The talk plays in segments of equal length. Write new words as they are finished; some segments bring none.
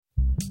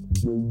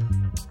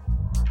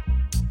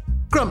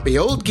Grumpy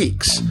Old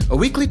Geeks, a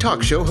weekly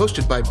talk show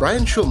hosted by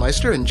Brian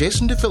Schulmeister and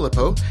Jason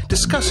DeFilippo,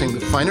 discussing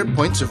the finer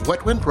points of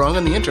what went wrong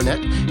on the internet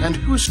and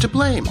who's to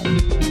blame.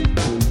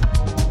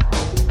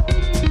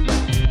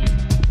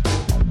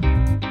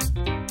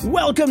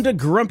 Welcome to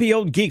Grumpy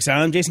Old Geeks.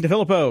 I'm Jason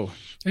DeFilippo.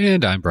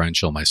 And I'm Brian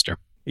Schulmeister. Are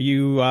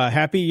you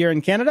happy you're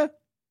in Canada?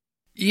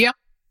 Yep.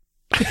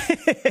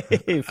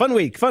 Fun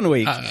week.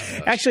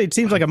 Actually, it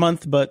seems like a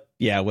month, but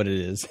yeah, what it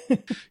is.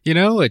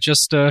 It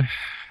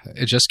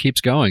just keeps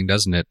going,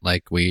 doesn't it?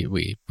 Like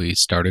we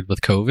started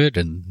with COVID,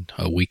 and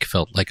a week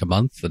felt like a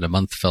month, and a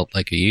month felt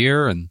like a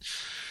year, and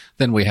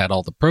then we had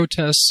all the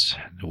protests,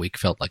 and a week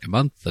felt like a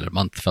month, and a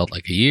month felt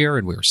like a year,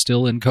 and we were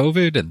still in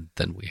COVID, and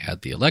then we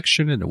had the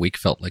election, and a week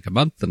felt like a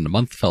month, and a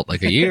month felt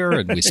like a year,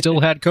 and we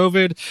still had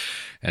COVID,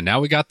 and now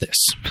we got this.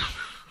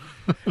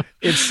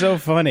 It's so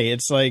funny.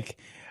 It's like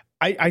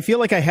I feel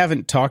like I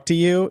haven't talked to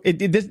you.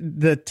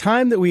 The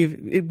time that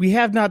we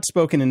have not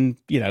spoken in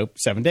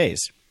 7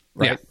 days,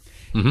 right? Yeah.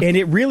 Mm-hmm. And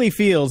it really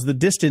feels, the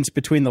distance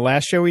between the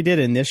last show we did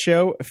and this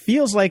show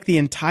feels like the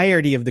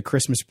entirety of the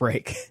Christmas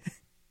break.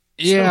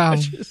 Yeah.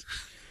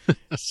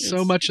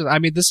 So much. I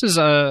mean, this is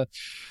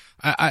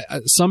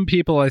some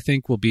people I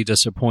think will be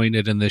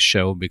disappointed in this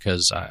show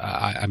because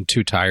I'm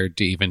too tired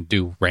to even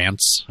do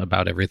rants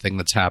about everything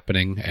that's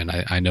happening. And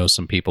I know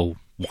some people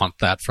want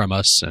that from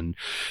us, and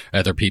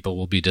other people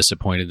will be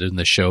disappointed in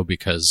the show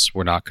because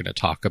we're not going to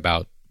talk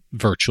about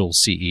virtual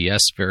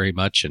CES very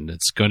much, and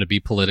it's going to be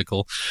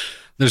political.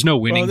 There's no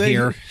winning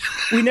here.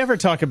 We never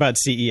talk about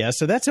CES,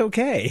 so that's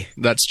okay.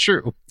 That's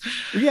true.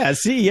 Yeah,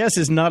 CES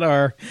is not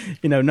our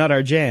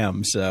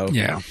jam. So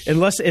yeah,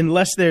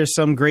 unless there's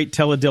some great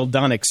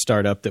teledildonic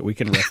startup that we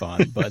can riff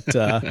on, but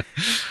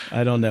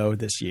I don't know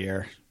this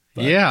year.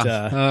 But,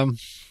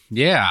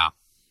 yeah.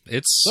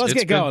 Let's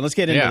get going. Let's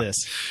get into this.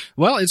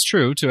 Well, it's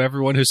true. To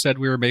everyone who said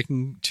we were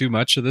making too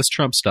much of this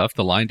Trump stuff,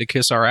 the line to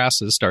kiss our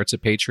asses starts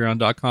at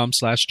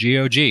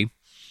patreon.com/GOG.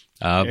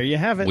 There you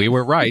have it. We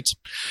were right.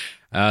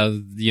 I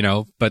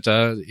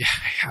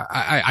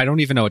don't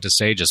even know what to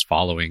say just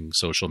following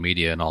social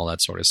media and all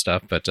that sort of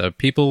stuff. But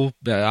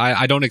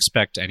I don't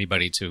expect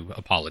anybody to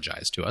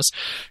apologize to us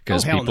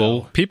because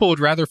people would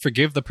rather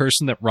forgive the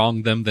person that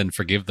wronged them than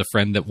forgive the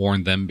friend that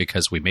warned them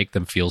because we make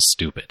them feel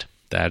stupid.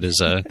 That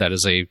is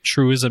a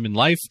truism in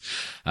life,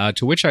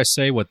 to which I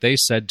say what they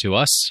said to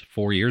us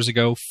 4 years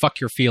ago: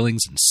 fuck your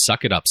feelings and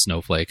suck it up,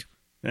 snowflake.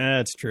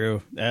 That's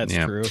true. That's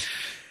true.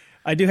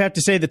 I do have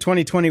to say the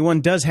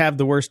 2021 does have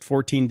the worst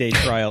 14-day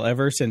trial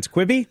ever since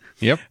Quibi.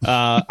 Yep.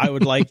 I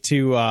would like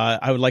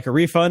a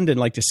refund and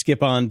like to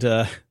skip on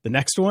to the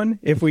next one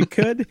if we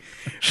could.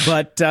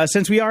 But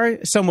since we are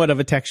somewhat of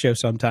a tech show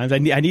sometimes,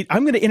 I'm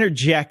going to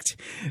interject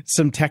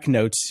some tech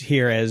notes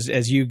here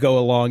as you go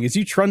along, as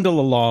you trundle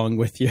along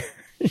with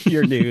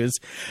your news.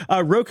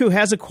 Roku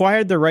has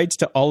acquired the rights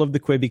to all of the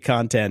Quibi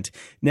content.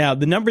 Now,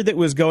 the number that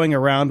was going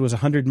around was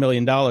 $100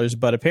 million,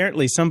 but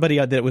apparently somebody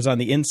that was on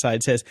the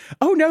inside says,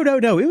 oh, no,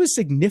 it was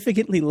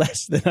significantly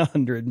less than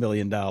 $100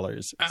 million.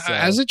 So,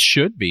 as it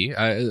should be.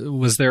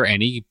 Was there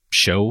any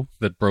show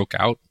that broke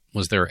out?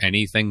 Was there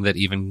anything that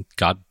even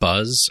got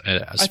buzz? I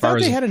thought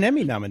they had an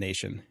Emmy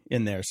nomination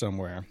in there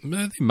somewhere.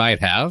 They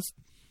might have.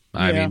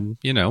 I mean,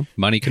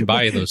 money can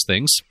buy those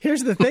things.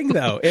 Here's the thing,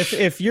 though.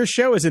 If your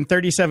show is in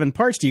 37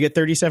 parts, do you get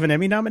 37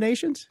 Emmy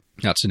nominations?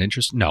 That's an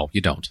interest. No, you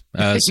don't.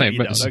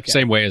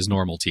 Same way as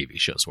normal TV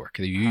shows work.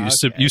 You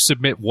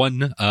submit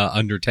one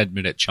under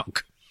 10-minute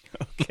chunk.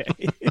 Okay.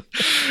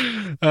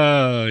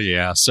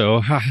 Yeah.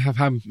 So,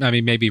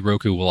 maybe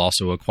Roku will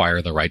also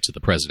acquire the right to the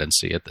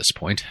presidency at this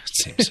point. It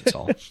seems it's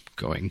all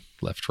going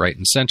left, right,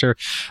 and center.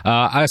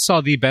 I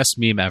saw the best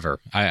meme ever.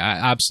 I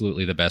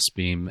absolutely the best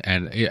meme.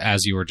 And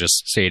as you were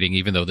just stating,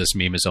 even though this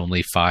meme is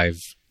only 5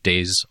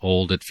 days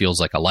old, it feels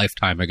like a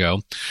lifetime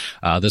ago.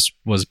 This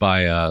was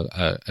by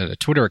a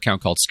Twitter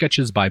account called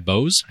Sketches by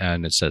Bose,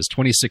 and it says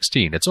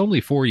 2016. It's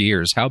only 4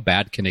 years. How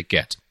bad can it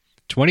get?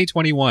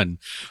 2021.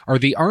 Are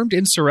the armed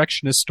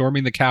insurrectionists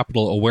storming the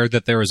Capitol aware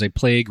that there is a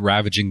plague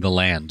ravaging the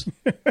land?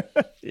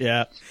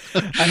 Yeah.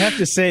 I have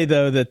to say,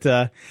 though,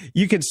 that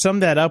you could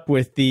sum that up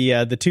with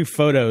the two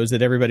photos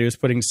that everybody was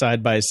putting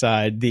side by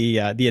side.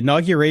 The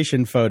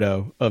inauguration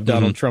photo of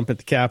Donald Trump at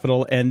the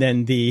Capitol, and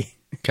then the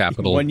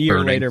Capitol 1 year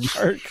burning. later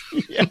mark.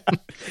 Yeah.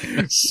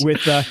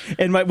 With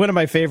one of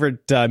my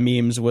favorite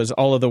memes was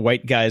all of the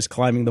white guys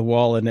climbing the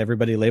wall, and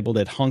everybody labeled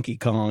it Honky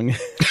Kong.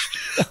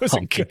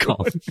 Honky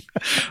Kong.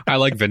 I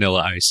like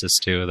Vanilla Isis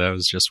too. That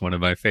was just one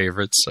of my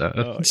favorites.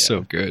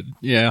 So good.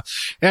 Yeah.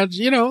 And,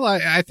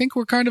 I think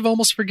we're kind of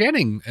almost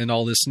forgetting in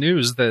all this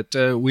news that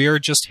we are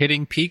just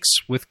hitting peaks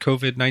with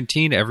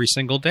COVID-19 every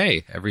single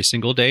day. Every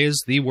single day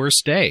is the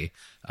worst day.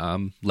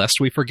 Lest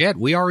we forget,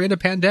 we are in a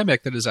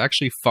pandemic that is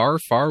actually far,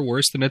 far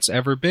worse than it's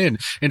ever been.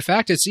 In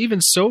fact, it's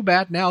even so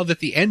bad now that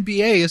the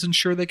NBA isn't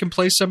sure they can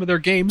play some of their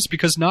games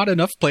because not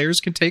enough players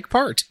can take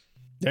part.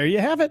 There you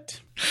have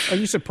it. Are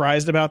you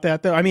surprised about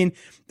that, though? I mean,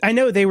 I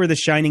know they were the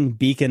shining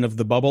beacon of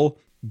the bubble,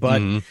 but,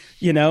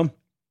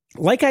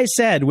 like I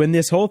said, when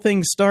this whole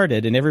thing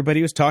started and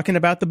everybody was talking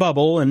about the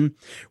bubble and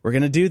we're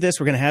going to do this,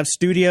 we're going to have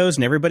studios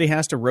and everybody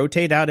has to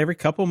rotate out every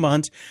couple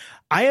months.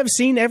 I have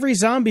seen every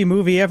zombie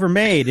movie ever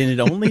made, and it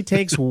only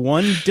takes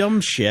one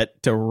dumb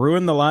shit to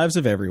ruin the lives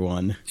of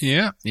everyone.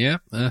 Yeah,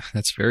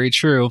 that's very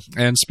true.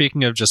 And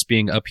speaking of just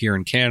being up here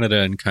in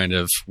Canada and kind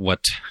of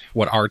what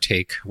our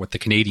take, what the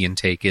Canadian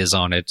take is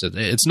on it,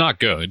 it's not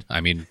good. I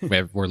mean,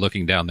 we're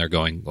looking down there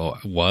going, well,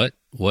 what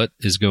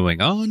is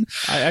going on?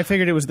 I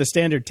figured it was the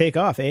standard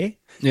takeoff, eh?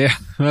 Yeah,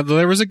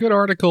 there was a good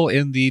article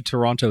in the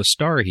Toronto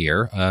Star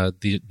here.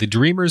 The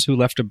dreamers who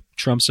left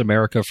Trump's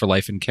America for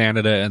life in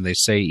Canada, and they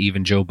say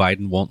even Joe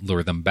Biden won't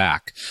lure them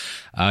back.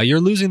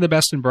 You're losing the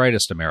best and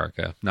brightest,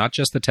 America, not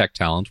just the tech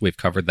talent. We've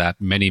covered that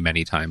many,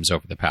 many times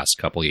over the past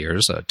couple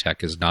years.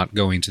 Tech is not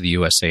going to the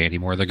USA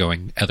anymore. They're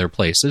going other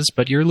places,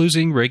 but you're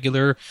losing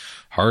regular,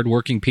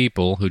 hardworking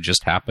people who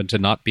just happen to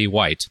not be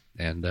white.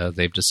 And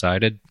they've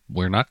decided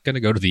we're not going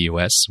to go to the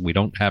U.S. We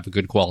don't have a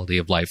good quality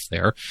of life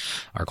there.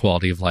 Our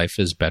quality of life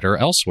is better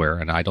elsewhere,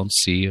 and I don't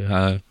see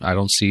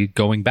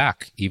going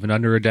back, even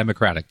under a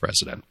Democratic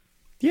president.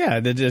 Yeah,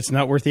 it's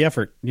not worth the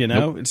effort. You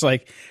know, It's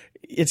like,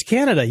 it's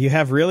Canada. You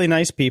have really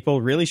nice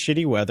people, really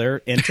shitty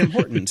weather, and Tim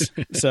Hortons.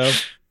 So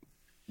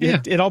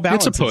it all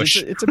balances. It's a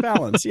push. It's a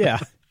balance. Yeah,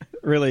 it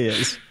really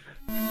is.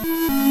 In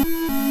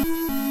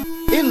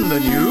the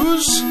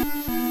news.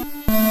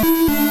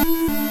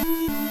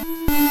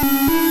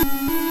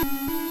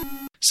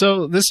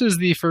 So this is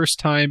the first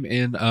time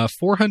in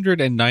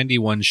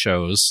 491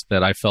 shows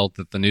that I felt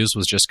that the news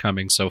was just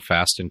coming so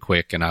fast and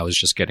quick, and I was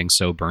just getting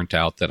so burnt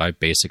out that I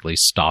basically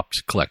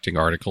stopped collecting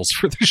articles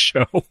for the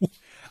show.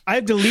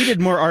 I've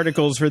deleted more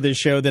articles for this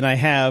show than I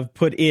have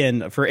put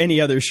in for any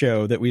other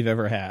show that we've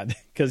ever had.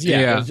 Because,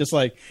 it was just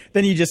like,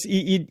 then you just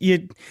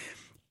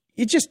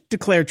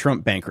declare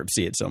Trump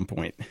bankruptcy at some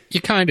point.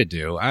 You kind of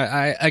do.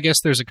 I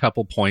guess there's a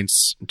couple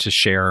points to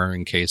share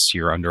in case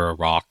you're under a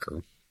rock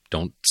or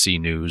don't see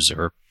news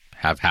or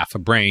have half a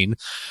brain.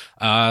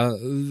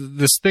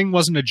 This thing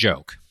wasn't a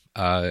joke.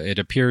 It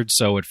appeared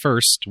so at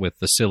first with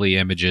the silly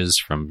images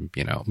from,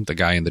 the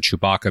guy in the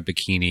Chewbacca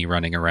bikini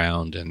running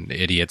around and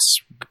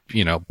idiots,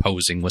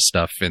 posing with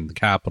stuff in the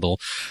Capitol.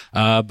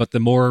 But the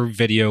more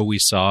video we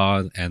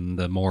saw and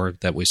the more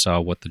that we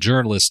saw what the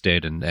journalists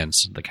did and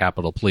the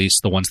Capitol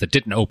Police, the ones that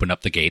didn't open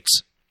up the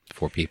gates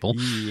for people.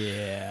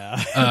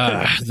 Yeah.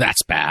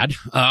 That's bad.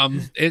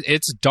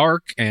 It's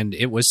dark and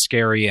it was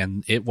scary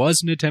and it was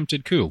an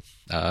attempted coup.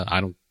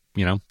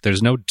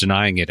 There's no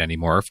denying it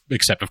anymore,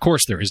 except of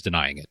course there is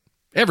denying it.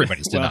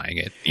 Everybody's denying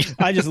it.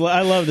 I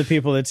love the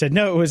people that said,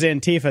 no, it was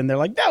Antifa. And they're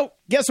like, no,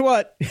 guess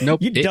what?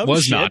 Nope, you it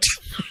was shit. not.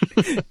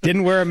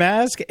 Didn't wear a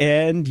mask.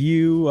 And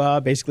you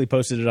basically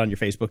posted it on your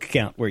Facebook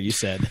account where you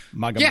said,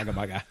 MAGA, MAGA,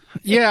 MAGA.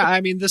 Yeah,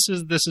 I mean, this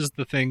is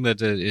the thing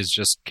that is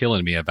just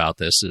killing me about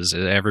this is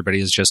everybody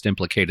has just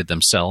implicated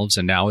themselves,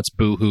 and now it's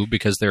boo-hoo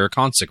because there are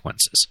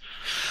consequences.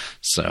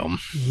 So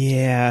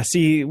yeah,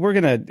 see, we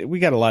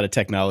got a lot of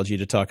technology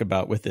to talk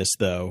about with this,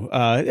 though.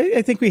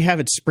 I think we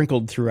have it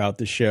sprinkled throughout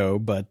the show,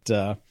 but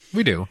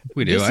we do.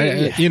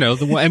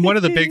 And one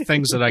of the big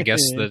things that I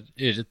guess that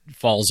it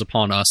falls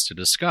upon us to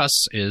discuss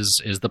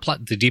is the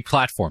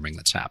deplatforming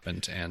that's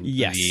happened and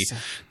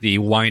the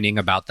whining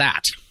about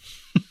that.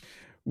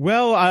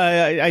 Well,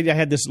 I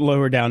had this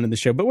lower down in the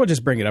show, but we'll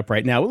just bring it up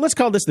right now. Let's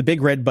call this the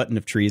big red button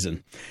of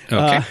treason.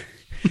 Okay.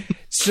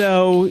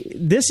 So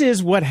this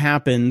is what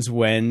happens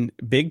when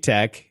big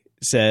tech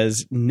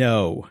says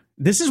no.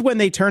 This is when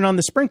they turn on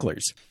the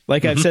sprinklers.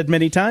 Like I've said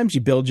many times,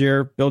 you build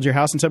your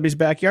house in somebody's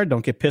backyard.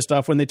 Don't get pissed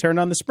off when they turn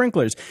on the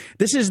sprinklers.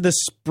 This is the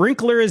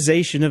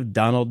sprinklerization of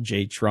Donald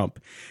J. Trump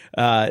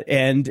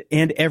and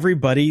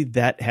everybody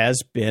that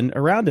has been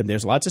around him.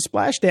 There's lots of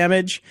splash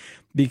damage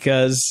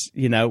because,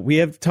 we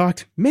have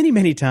talked many,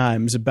 many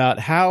times about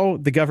how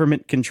the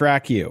government can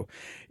track you.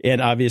 And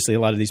obviously, a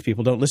lot of these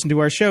people don't listen to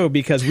our show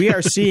because we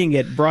are seeing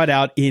it brought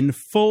out in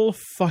full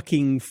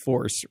fucking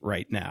force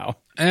right now.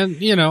 And,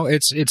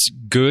 it's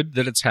good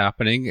that it's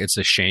happening. It's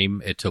a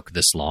shame it took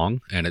this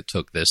long, and it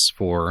took this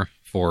for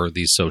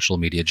these social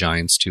media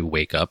giants to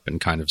wake up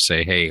and kind of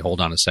say, hey, hold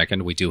on a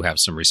second, we do have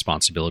some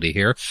responsibility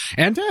here.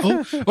 And,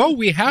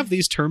 we have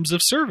these terms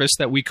of service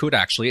that we could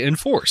actually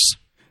enforce.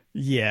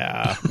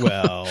 Yeah,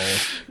 well,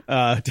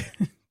 God.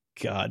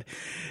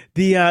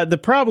 The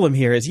problem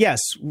here is,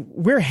 yes,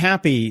 we're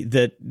happy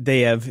that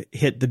they have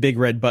hit the big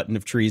red button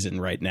of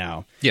treason right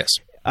now. Yes.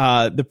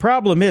 The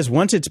problem is,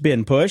 once it's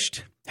been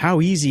pushed,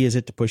 how easy is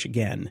it to push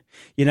again?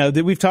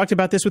 We've talked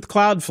about this with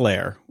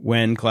Cloudflare,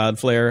 when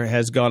Cloudflare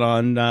has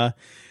gone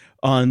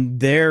on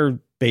their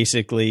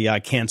basically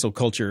cancel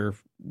culture,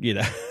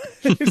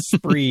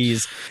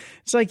 sprees.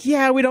 It's like,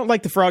 yeah, we don't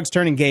like the frogs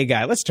turning gay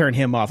guy. Let's turn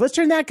him off. Let's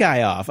turn that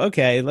guy off.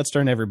 Okay, let's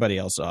turn everybody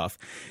else off.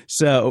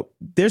 So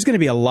there's going to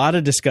be a lot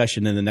of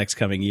discussion in the next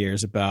coming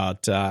years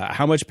about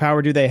how much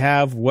power do they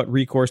have? What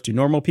recourse do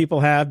normal people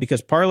have?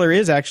 Because Parler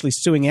is actually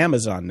suing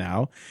Amazon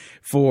now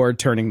for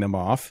turning them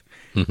off.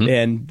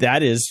 And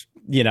that is,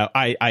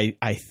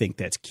 I think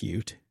that's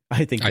cute.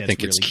 I think it's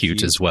really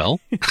cute as well.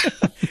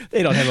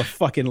 They don't have a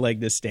fucking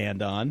leg to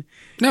stand on.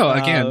 No,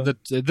 again,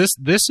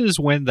 this is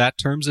when that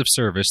terms of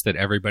service that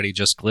everybody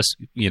just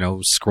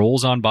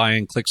scrolls on by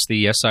and clicks the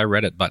Yes I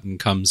Read It button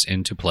comes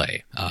into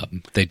play.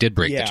 They did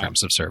break the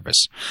terms of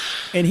service.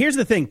 And here's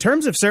the thing.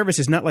 Terms of service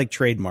is not like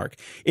trademark.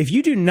 If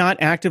you do not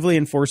actively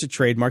enforce a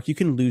trademark, you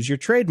can lose your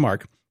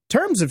trademark.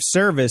 Terms of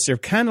service are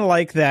kind of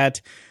like that.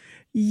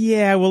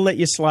 Yeah, we'll let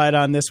you slide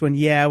on this one.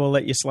 Yeah, we'll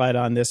let you slide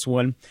on this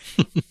one.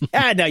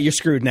 No, you're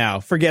screwed now.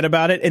 Forget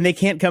about it. And they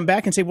can't come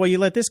back and say, well, you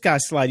let this guy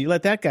slide. You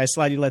let that guy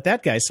slide. You let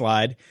that guy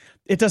slide.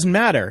 It doesn't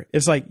matter.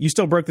 It's like you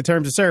still broke the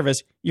terms of service.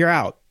 You're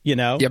out, you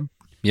know? Yep.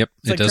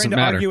 It's like doesn't trying to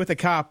matter. Argue with a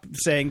cop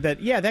saying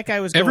that, yeah, that guy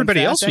was going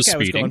Everybody fast. else was that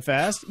guy speeding. was going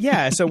fast.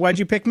 Yeah, so why'd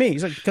you pick me?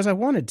 He's like, because I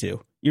wanted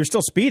to. You're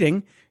still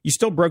speeding. You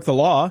still broke the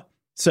law.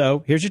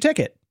 So here's your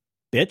ticket,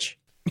 bitch.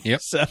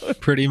 Yep, so.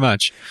 Pretty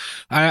much.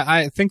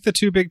 I think the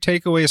two big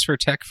takeaways for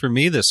tech for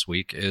me this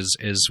week is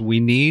we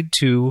need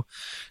to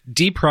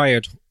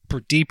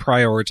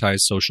deprioritize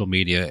social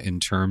media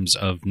in terms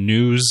of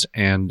news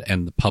and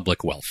the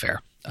public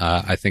welfare.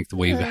 I think that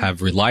we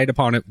have relied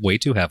upon it way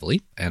too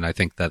heavily, and I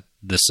think that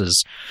this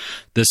is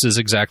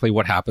exactly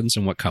what happens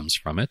and what comes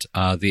from it.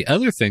 The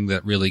other thing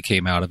that really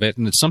came out of it,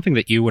 and it's something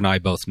that you and I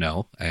both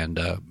know, and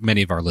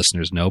many of our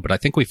listeners know, but I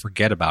think we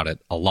forget about it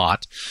a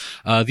lot.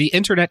 The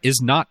internet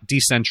is not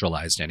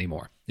decentralized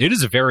anymore. It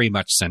is very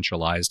much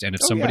centralized, and if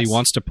somebody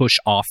wants to push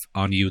off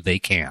on you, they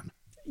can.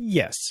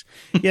 Yes,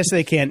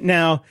 they can.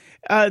 Now,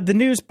 the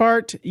news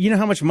part, you know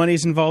how much money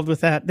is involved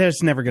with that?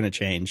 That's never going to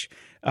change.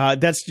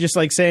 That's just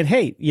like saying,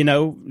 hey,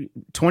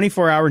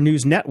 24-hour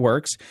news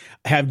networks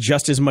have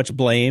just as much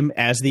blame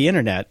as the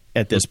internet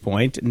at this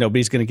point.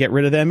 Nobody's going to get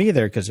rid of them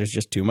either because there's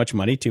just too much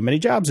money, too many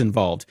jobs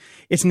involved.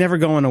 It's never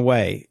going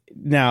away.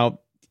 Now,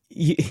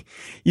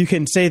 you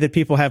can say that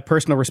people have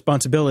personal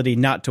responsibility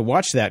not to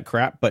watch that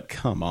crap, but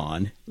come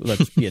on,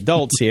 let's be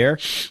adults here.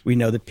 We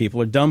know that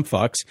people are dumb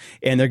fucks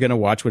and they're going to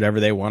watch whatever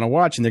they want to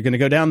watch and they're going to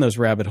go down those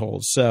rabbit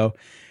holes. So,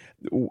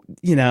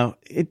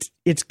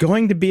 it's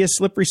going to be a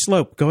slippery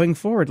slope going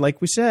forward,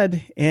 like we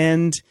said,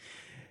 and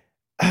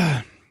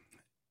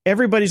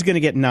everybody's going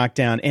to get knocked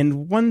down.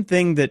 And one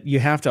thing that you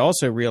have to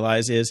also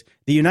realize is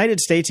the United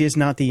States is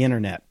not the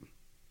internet.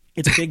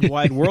 It's a big,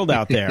 wide world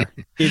out there.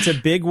 It's a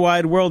big,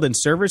 wide world, and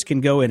servers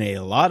can go in a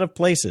lot of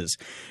places.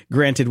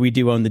 Granted, we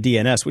do own the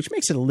DNS, which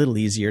makes it a little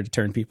easier to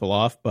turn people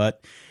off,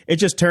 but it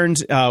just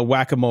turns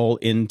whack-a-mole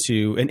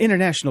into an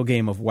international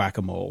game of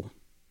whack-a-mole.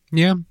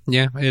 Yeah,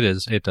 it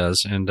is. It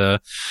does. And,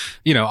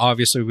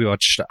 obviously we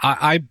watched,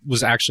 I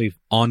was actually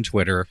on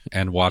Twitter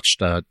and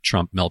watched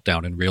Trump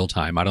meltdown in real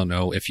time. I don't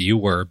know if you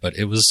were, but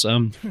it was,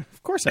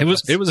 of course it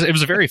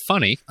was very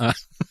funny. I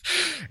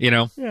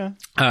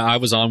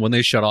was on when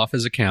they shut off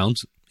his account.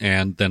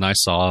 And then I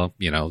saw,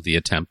 the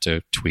attempt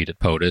to tweet at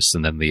POTUS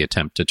and then the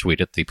attempt to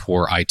tweet at the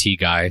poor IT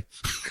guy.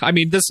 I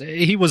mean,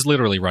 he was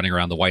literally running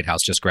around the White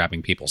House just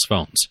grabbing people's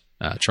phones.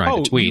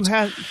 Trying to tweet.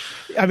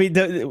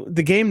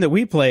 The game that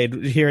we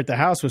played here at the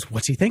house was,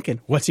 what's he thinking?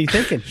 What's he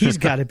thinking? He's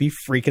got to be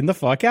freaking the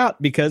fuck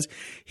out because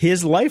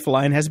his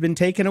lifeline has been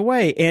taken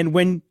away. And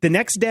when the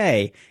next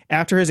day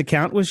after his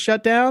account was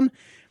shut down,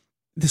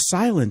 the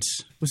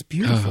silence was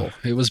beautiful.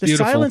 It was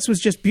beautiful. The silence was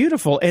just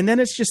beautiful. And then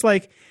it's just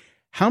like,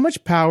 how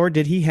much power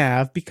did he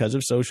have because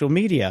of social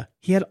media?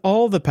 He had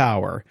all the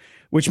power,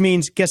 which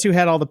means guess who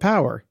had all the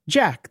power?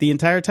 Jack, the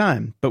entire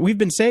time. But we've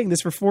been saying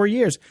this for 4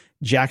 years.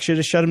 Jack should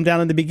have shut him down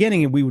in the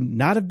beginning and we would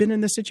not have been in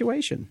this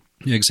situation.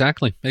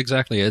 Exactly.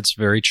 It's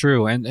very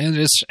true. And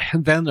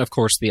then, of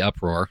course, the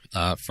uproar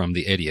from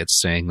the idiots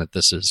saying that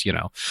this is,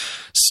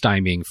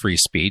 stymieing free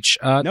speech.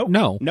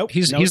 Nope.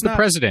 He's the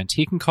president.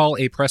 He can call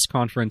a press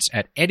conference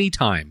at any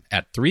time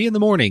at 3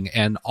 a.m,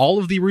 and all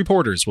of the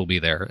reporters will be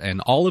there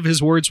and all of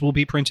his words will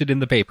be printed in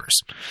the papers.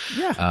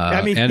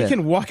 Yeah. He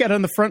can walk out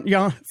on the front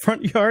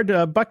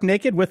yard buck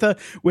naked with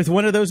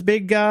one of those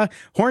big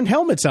horned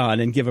helmets on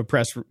and give a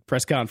press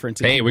conference.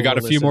 Hey, we got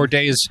a few more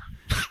days.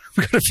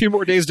 We've got a few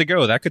more days to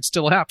go. That could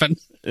still happen.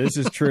 This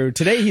is true.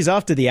 Today he's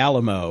off to the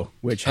Alamo,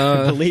 which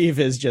I believe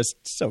is just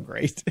so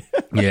great.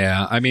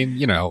 Yeah, I mean,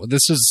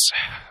 this is.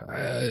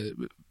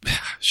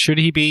 Should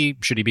he be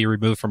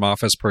removed from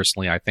office?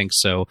 Personally, I think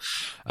so.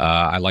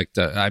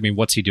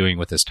 What's he doing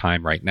with his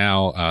time right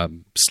now?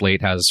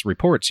 Slate has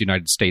reports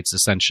United States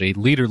essentially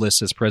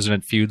leaderless as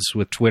president feuds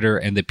with Twitter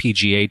and the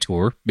PGA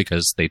Tour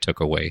because they took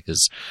away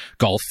his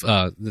golf.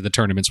 The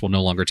tournaments will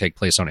no longer take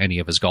place on any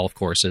of his golf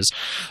courses.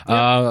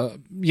 Yep.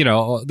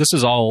 This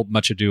is all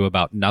much ado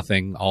about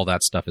nothing. All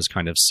that stuff is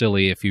kind of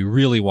silly. If you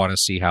really want to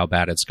see how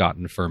bad it's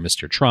gotten for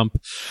Mr. Trump,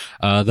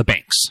 the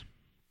banks.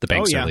 The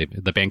banks are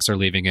leaving. The banks are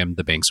leaving him.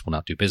 The banks will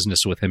not do business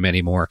with him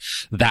anymore.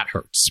 That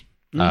hurts.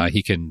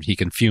 Mm-hmm. He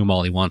can fume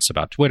all he wants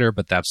about Twitter,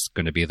 but that's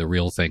going to be the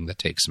real thing that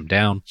takes him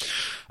down.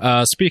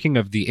 Speaking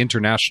of the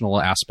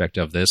international aspect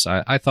of this,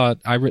 I thought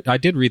I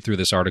did read through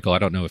this article. I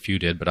don't know if you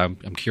did, but I'm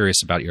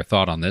curious about your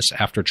thought on this.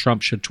 After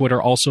Trump, should Twitter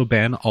also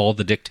ban all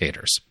the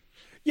dictators?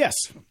 Yes.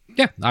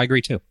 Yeah, I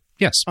agree too.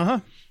 Yes.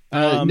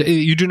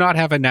 You do not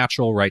have a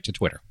natural right to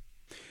Twitter.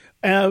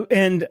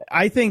 And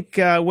I think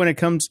when it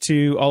comes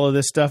to all of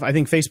this stuff, I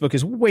think Facebook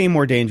is way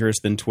more dangerous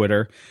than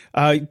Twitter.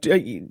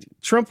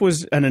 Trump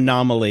was an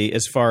anomaly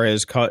as far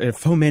as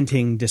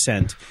fomenting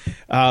dissent.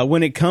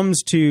 When it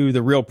comes to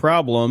the real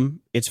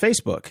problem, it's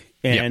Facebook.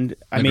 And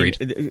I mean,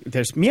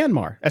 there's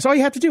Myanmar. That's all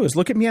you have to do is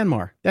look at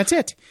Myanmar. That's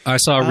it. I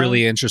saw a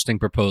really interesting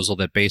proposal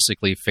that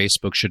basically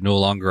Facebook should no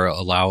longer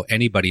allow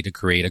anybody to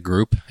create a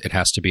group. It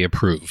has to be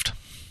approved.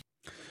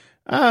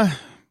 I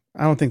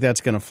don't think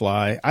that's going to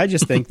fly. I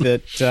just think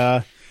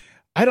that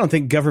I don't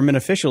think government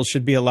officials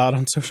should be allowed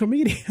on social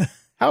media.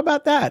 How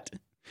about that?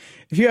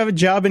 If you have a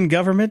job in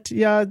government,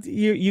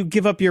 you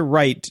give up your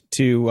right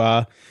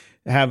to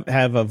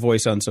have a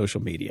voice on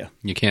social media.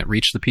 You can't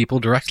reach the people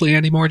directly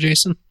anymore,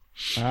 Jason?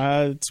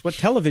 It's what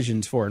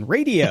television's for, and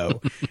radio,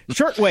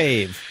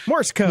 shortwave,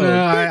 Morse code.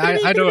 No,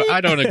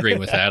 I don't agree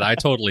with that. I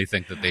totally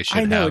think that they should.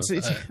 I know,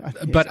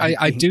 but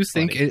I do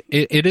think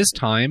it is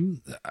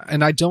time,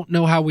 and I don't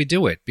know how we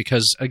do it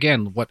because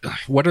again,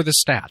 what are the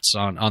stats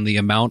on the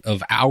amount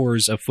of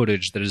hours of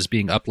footage that is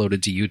being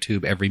uploaded to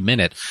YouTube every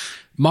minute?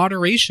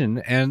 Moderation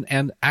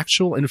and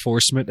actual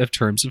enforcement of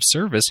terms of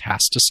service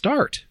has to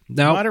start.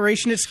 Now,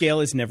 moderation at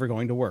scale is never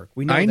going to work.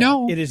 We know. I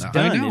know it is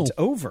done. It's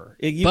over.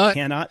 You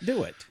cannot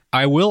do it.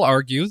 I will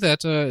argue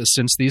that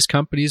since these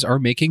companies are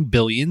making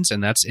billions,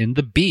 and that's in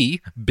the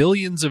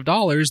billions of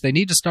dollars, they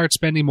need to start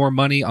spending more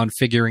money on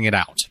figuring it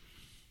out.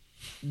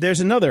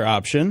 There's another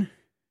option: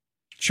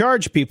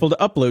 charge people to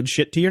upload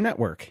shit to your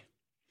network.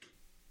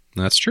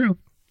 That's true.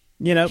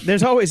 You know,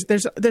 there's always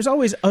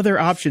other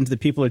options that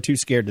people are too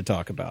scared to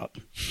talk about.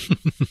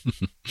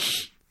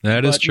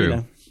 That is true. You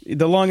know,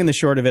 the long and the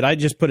short of it, I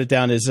just put it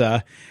down as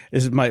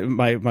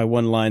my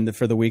one line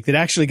for the week that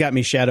actually got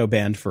me shadow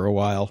banned for a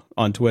while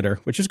on Twitter,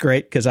 which is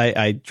great because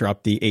I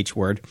dropped the H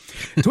word.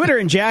 Twitter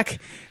and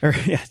Jack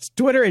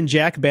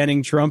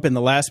banning Trump in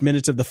the last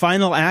minutes of the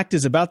final act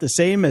is about the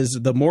same as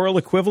the moral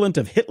equivalent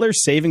of Hitler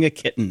saving a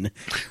kitten,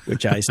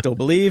 which I still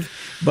believe.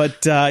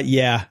 But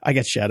I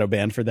got shadow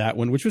banned for that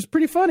one, which was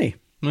pretty funny.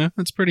 Yeah,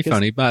 that's pretty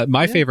funny. But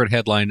my favorite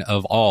headline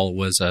of all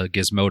was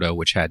Gizmodo,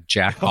 which had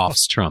Jack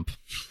offs Trump.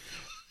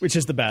 Which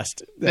is the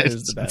best. That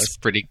is the best. It's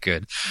pretty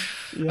good.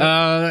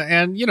 Yeah.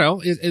 And, you know,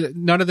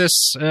 none of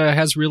this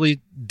has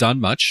really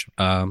done much.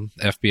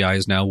 FBI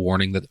is now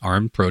warning that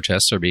armed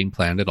protests are being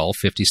planned at all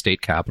 50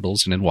 state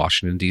capitals and in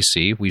Washington,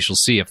 D.C. We shall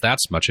see if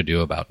that's much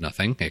ado about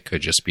nothing. It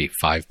could just be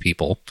 5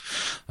 people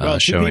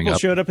showing up. People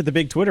showed up at the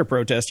big Twitter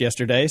protest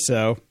yesterday,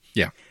 so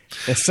the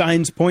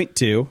signs point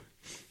to.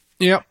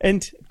 Yeah.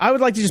 And I would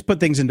like to just put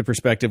things into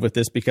perspective with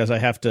this because I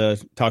have to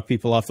talk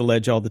people off the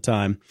ledge all the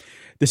time.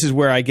 This is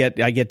where I get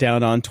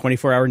down on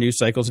 24-hour news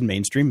cycles in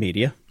mainstream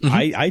media.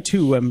 Mm-hmm. I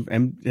too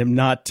am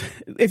not.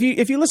 If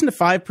you listen to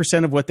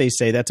 5% of what they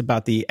say, that's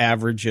about the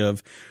average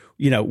of,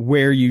 you know,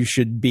 where you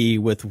should be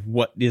with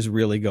what is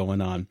really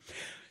going on.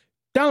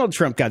 Donald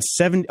Trump got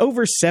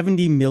over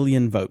 70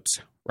 million votes,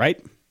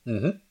 right?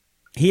 Mm-hmm.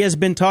 He has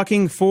been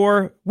talking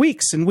for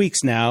weeks and weeks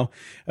now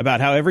about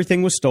how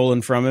everything was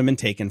stolen from him and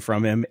taken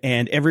from him,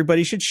 and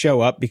everybody should show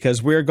up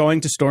because we're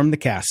going to storm the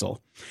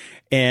castle,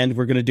 and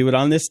we're going to do it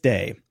on this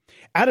day.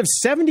 Out of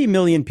 70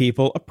 million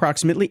people,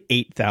 approximately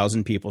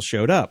 8,000 people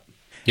showed up.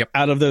 Yep.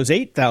 Out of those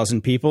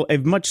 8,000 people, a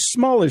much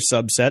smaller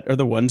subset are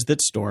the ones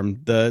that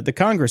stormed the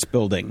Congress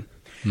building.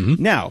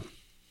 Mm-hmm. Now,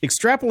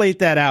 extrapolate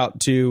that out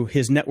to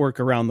his network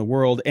around the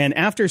world, and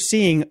after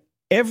seeing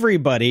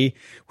everybody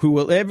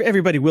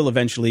will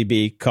eventually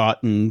be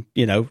caught and,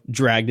 you know,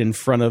 dragged in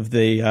front of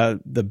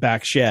the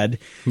back shed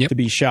to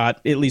be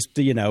shot, at least,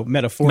 you know,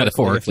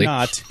 metaphorically.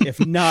 If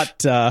not,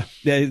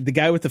 the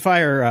guy with the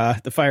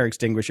fire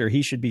extinguisher,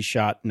 he should be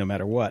shot no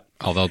matter what.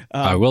 Although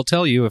I will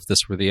tell you, if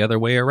this were the other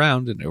way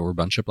around and there were a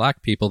bunch of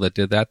black people that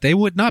did that, they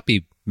would not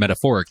be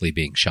metaphorically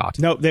being shot.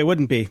 No, they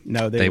wouldn't be.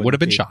 No, they would have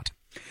been shot.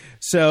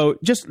 So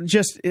just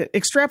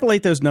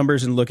extrapolate those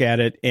numbers and look at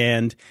it.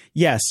 And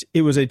yes,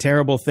 it was a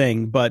terrible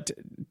thing, but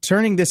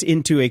turning this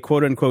into a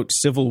quote unquote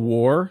civil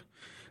war,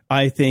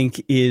 I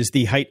think is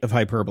the height of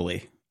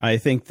hyperbole. I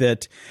think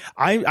that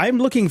I'm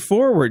looking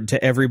forward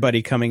to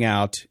everybody coming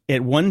out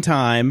at one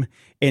time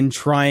and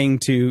trying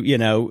to, you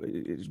know,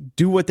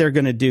 do what they're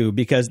going to do,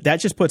 because that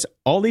just puts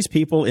all these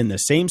people in the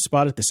same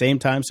spot at the same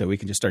time so we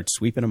can just start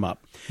sweeping them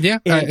up. Yeah,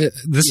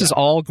 this is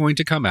all going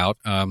to come out.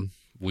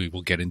 We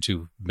will get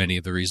into many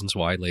of the reasons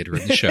why later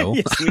in the show.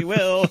 Yes, we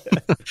will.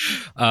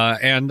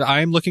 And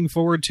I'm looking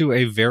forward to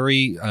a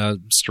very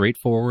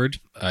straightforward,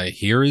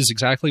 here is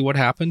exactly what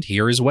happened.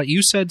 Here is what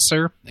you said,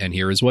 sir. And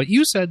here is what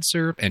you said,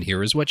 sir. And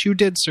here is what you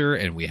did, sir.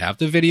 And we have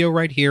the video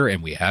right here.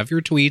 And we have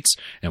your tweets.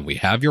 And we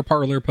have your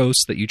Parler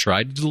posts that you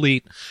tried to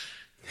delete.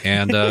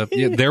 And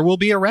there will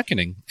be a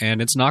reckoning.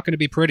 And it's not going to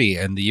be pretty.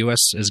 And the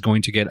U.S. is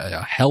going to get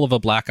a hell of a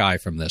black eye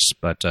from this.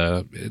 But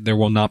there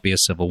will not be a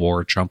civil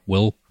war. Trump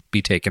will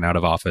be taken out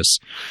of office,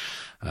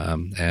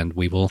 and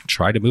we will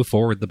try to move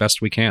forward the best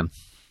we can.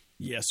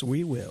 Yes,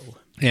 we will.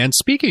 And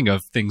speaking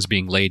of things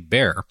being laid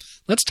bare,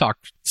 let's talk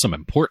some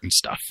important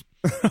stuff.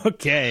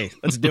 Okay,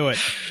 let's do it.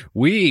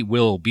 We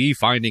will be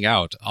finding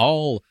out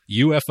all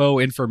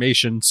UFO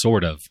information,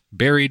 sort of,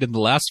 buried in the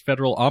last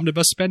federal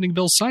omnibus spending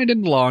bill signed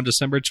into law on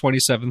December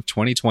 27th,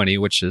 2020,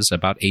 which is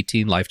about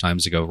 18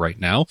 lifetimes ago right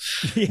now.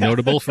 Yeah.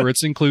 Notable for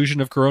its inclusion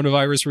of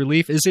coronavirus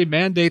relief is a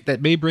mandate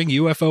that may bring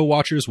UFO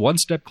watchers one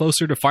step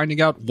closer to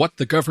finding out what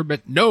the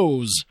government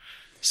knows.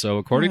 So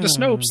according to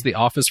Snopes, the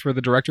Office for the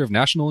Director of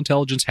National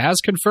Intelligence has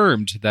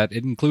confirmed that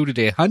it included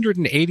a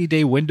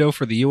 180-day window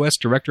for the U.S.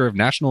 Director of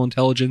National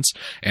Intelligence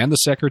and the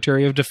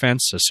Secretary of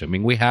Defense,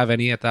 assuming we have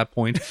any at that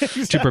point,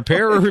 to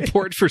prepare a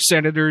report for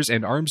senators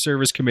and armed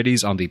service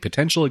committees on the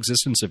potential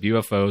existence of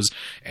UFOs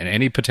and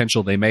any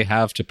potential they may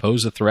have to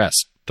pose a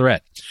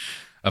threat.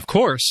 Of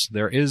course,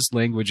 there is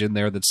language in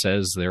there that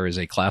says there is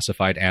a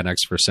classified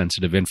annex for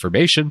sensitive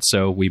information,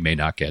 so we may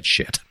not get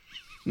shit.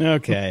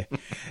 Okay.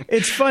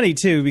 It's funny,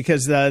 too,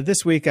 because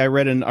this week I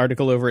read an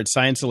article over at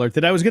Science Alert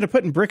that I was going to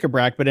put in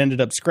bric-a-brac, but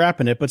ended up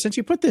scrapping it. But since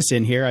you put this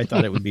in here, I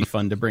thought it would be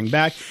fun to bring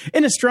back.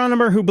 An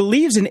astronomer who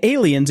believes in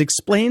aliens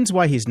explains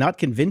why he's not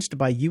convinced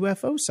by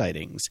UFO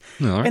sightings.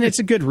 Right. And it's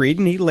a good read,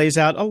 and he lays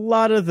out a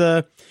lot of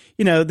the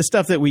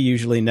stuff that we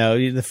usually know,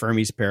 the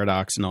Fermi's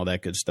paradox and all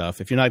that good stuff.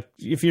 If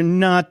you're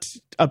not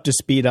up to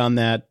speed on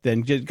that,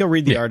 then just go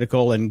read the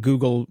article and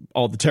Google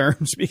all the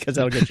terms, because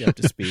that'll get you up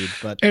to speed.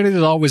 And it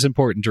is always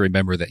important to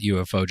remember that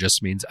UFO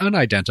just means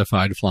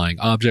unidentified flying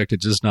object. It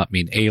does not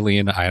mean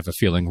alien. I have a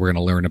feeling we're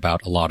going to learn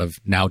about a lot of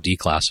now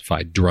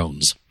declassified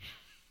drones.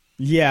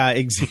 Yeah,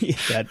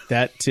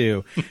 that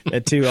too.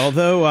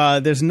 Although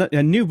there's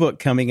a new book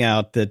coming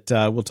out that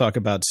we'll talk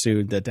about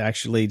soon that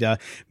actually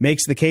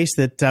makes the case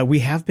that we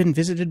have been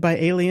visited by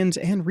aliens,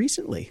 and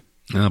recently.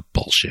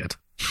 Bullshit.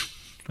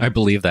 I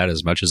believe that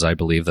as much as I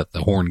believe that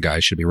the horn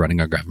guy should be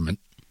running our government.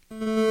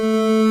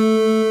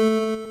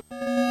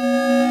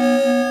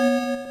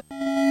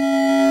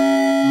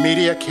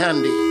 Media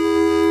Candy.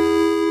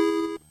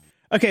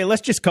 Okay,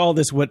 let's just call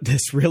this what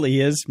this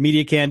really is.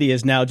 Media Candy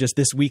is now just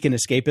This Week in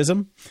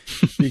Escapism,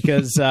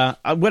 because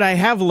what I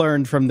have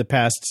learned from the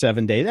past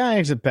 7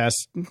 days, the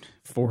past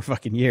 4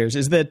 fucking years,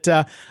 is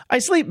that I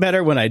sleep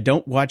better when I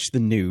don't watch the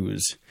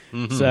news.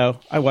 Mm-hmm. So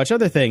I watch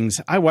other things.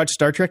 I watch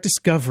Star Trek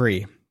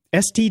Discovery,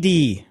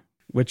 STD,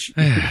 which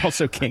you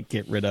also can't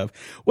get rid of.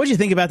 What did you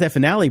think about that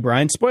finale,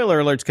 Brian?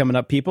 Spoiler alerts coming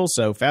up, people.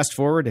 So fast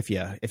forward if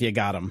you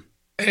got them.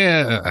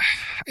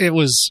 It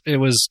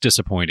was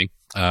disappointing.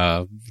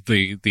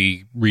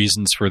 The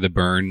reasons for the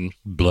burn,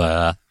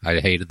 blah. I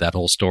hated that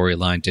whole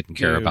storyline. Didn't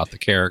care about the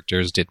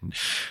characters.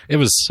 It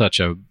was such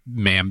a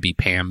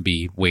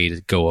mamby-pamby way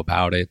to go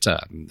about it.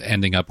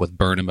 Ending up with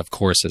Burnham, of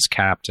course, as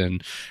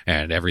captain,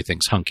 and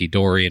everything's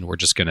hunky-dory, and we're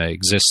just going to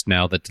exist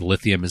now that the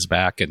lithium is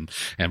back, and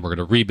we're going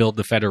to rebuild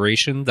the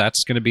Federation.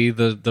 That's going to be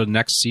the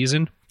next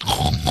season.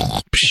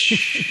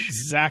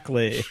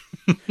 Exactly.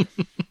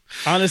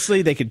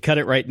 Honestly, they could cut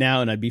it right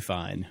now and I'd be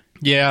fine.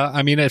 Yeah,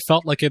 I mean, it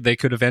felt like they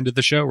could have ended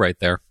the show right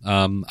there.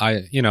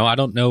 I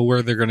don't know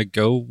where they're going to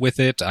go with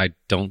it. I'm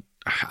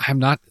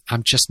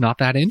just not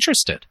that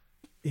interested.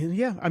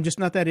 Yeah, I'm just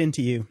not that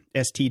into you,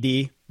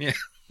 STD. Yeah.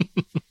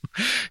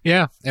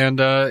 Yeah, and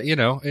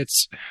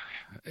it's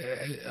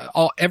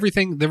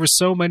everything. There were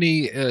so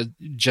many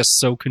just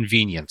so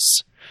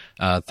convenience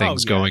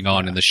things going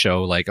on in the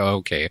show. Like,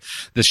 okay,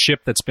 the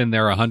ship that's been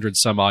there 100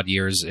 some odd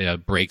years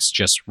breaks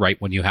just right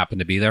when you happen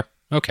to be there.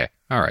 Okay.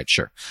 All right.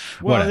 Sure.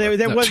 Well,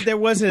 there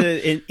was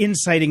an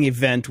inciting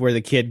event where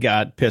the kid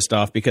got pissed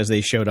off because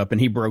they showed up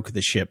and he broke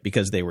the ship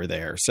because they were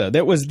there. So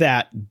there was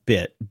that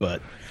bit,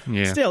 but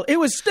still, it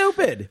was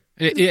stupid.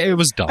 It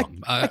was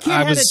dumb. A kid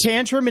had a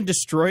tantrum and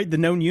destroyed the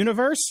known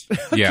universe.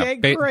 Okay,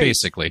 yeah,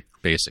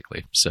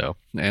 basically. So,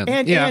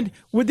 and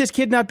would this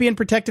kid not be in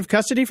protective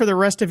custody for the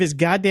rest of his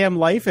goddamn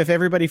life if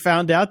everybody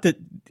found out that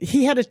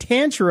he had a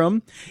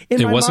tantrum?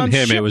 It wasn't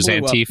him. It was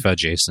Antifa,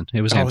 Jason.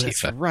 It was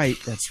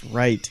Antifa. That's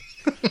right.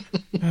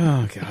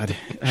 Oh God.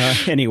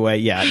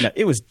 Anyway,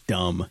 it was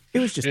dumb. It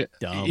was just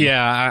dumb.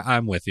 Yeah,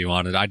 I'm with you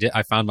on it.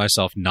 I found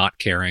myself not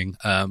caring.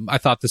 I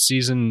thought the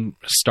season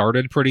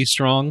started pretty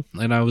strong,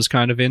 and I was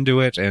kind of into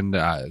it. And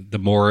the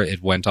more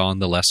it went on,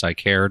 the less I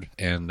cared.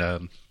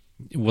 And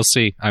we'll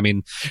see. I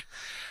mean,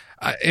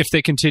 if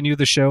they continue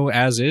the show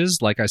as is,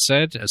 like I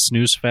said, a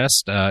snooze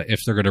fest. If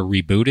they're going to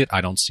reboot it,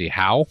 I don't see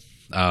how.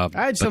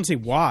 I just don't see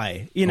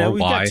why. We've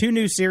got 2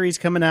 new series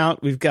coming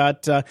out. We've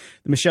got the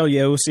Michelle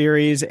Yeoh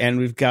series, and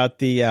we've got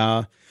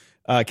the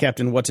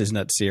Captain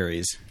What's-His-Nut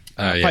series.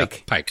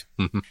 Pike. Pike.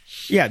 Mm-hmm.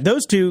 Yeah,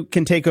 those 2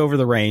 can take over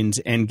the reins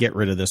and get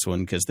rid of this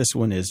one, because this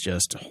one is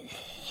just...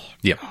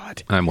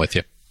 God. I'm with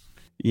you.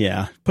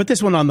 Yeah. Put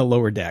this one on the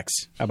lower decks.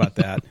 How about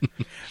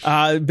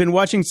that? Been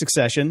watching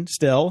Succession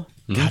still.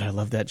 Mm-hmm. God, I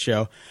love that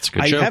show. It's a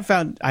good show.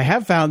 I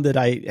have found that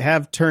I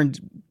have turned,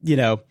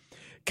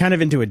 kind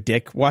of into a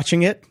dick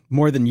watching it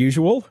more than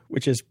usual,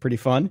 which is pretty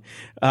fun.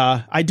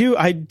 I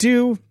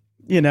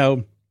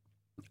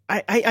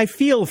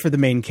feel for the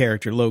main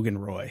character, Logan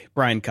Roy,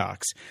 Brian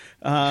Cox.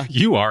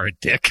 You are a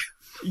dick.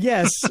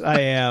 Yes,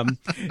 I am,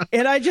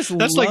 and I just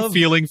That's love... like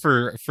feeling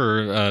for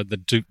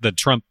the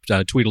Trump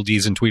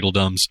Tweedledees and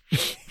Tweedledums.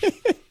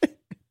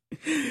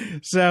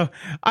 So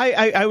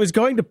I was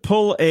going to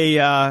pull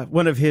a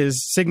one of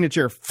his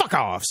signature fuck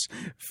offs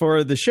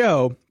for the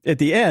show at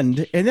the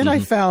end, and then I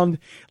found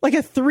like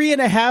a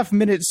 3.5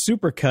 minute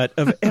supercut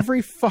of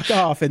every fuck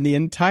off in the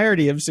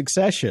entirety of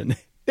Succession.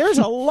 There's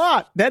a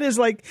lot. That is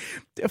like,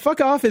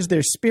 fuck off is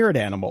their spirit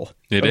animal.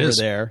 It over is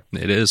there.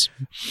 It is.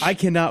 I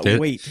cannot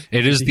wait.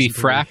 It is the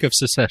frack of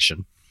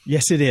secession.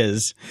 Yes, it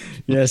is.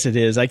 Yes, it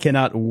is. I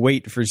cannot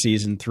wait for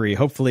season 3.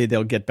 Hopefully,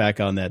 they'll get back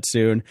on that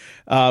soon.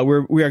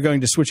 We are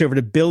going to switch over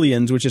to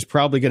Billions, which is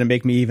probably going to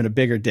make me even a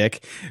bigger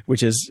dick.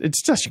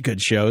 It's such a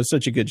good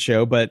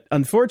show, But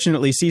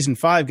unfortunately, season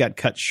 5 got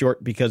cut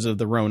short because of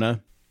the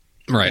Rona.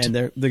 Right. And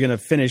they're going to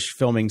finish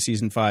filming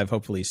season 5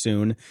 hopefully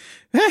soon.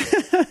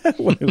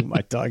 What am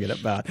I talking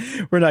about?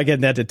 We're not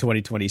getting that to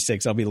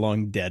 2026. I'll be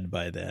long dead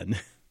by then.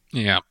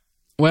 Yeah.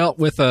 Well,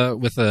 with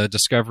a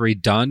Discovery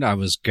done, I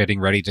was getting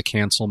ready to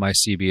cancel my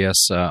CBS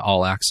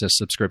All Access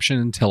subscription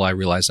until I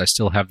realized I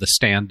still have The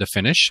Stand to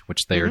finish,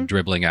 which they are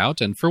dribbling out.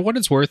 And for what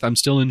it's worth, I'm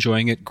still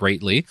enjoying it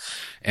greatly.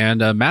 And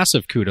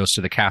massive kudos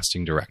to the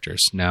casting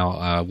directors.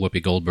 Now,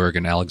 Whoopi Goldberg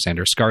and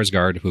Alexander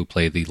Skarsgård, who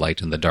play the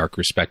light and the dark,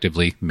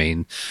 respectively,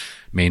 main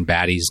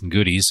baddies and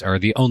goodies, are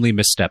the only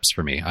missteps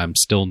for me. I'm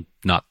still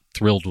not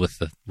thrilled with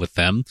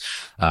them.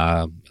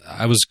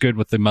 I was good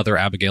with the Mother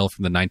Abigail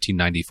from the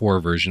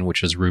 1994 version,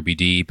 which is Ruby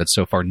Dee, but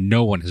so far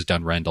no one has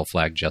done Randall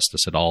Flagg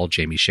justice at all.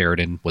 Jamie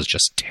Sheridan was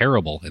just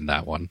terrible in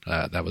that one.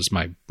 That was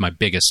my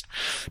biggest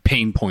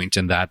pain point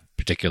in that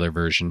particular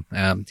version.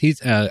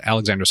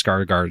 Alexander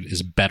Skarsgård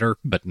is better,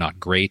 but not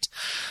great.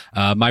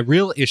 My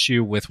real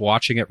issue with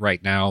watching it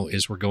right now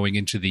is we're going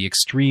into the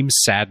extreme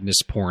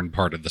sadness porn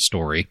part of the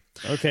story.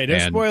 Okay, no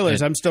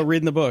spoilers. I'm still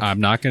reading the book. I'm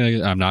not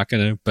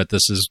gonna. But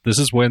this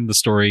is when the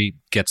story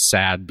gets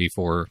sad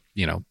before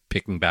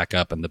picking back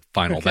up in the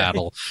final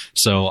battle.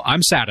 So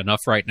I'm sad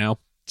enough right now.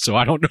 So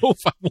I don't know if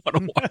I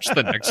want to watch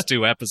the next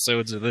 2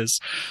 episodes of this.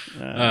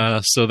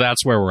 So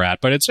that's where we're at.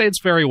 But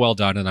it's very well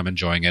done, and I'm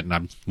enjoying it. And I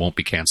won't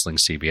be canceling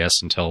CBS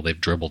until they've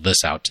dribbled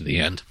this out to the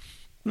end.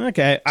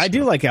 Okay, I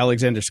do like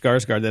Alexander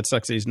Skarsgård. That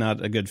sucks. He's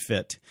not a good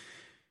fit.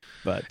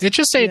 But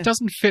it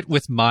doesn't fit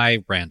with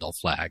my Randall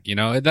Flagg.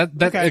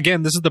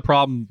 Again, this is the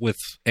problem with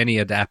any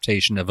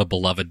adaptation of a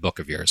beloved book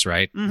of yours,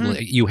 right?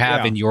 You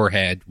have in your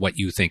head what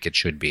you think it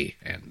should be,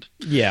 and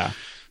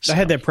I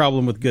had that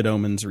problem with Good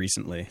Omens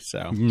recently.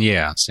 So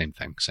yeah, same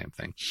thing.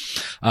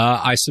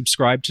 I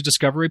subscribed to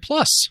Discovery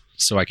Plus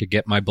so I could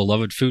get my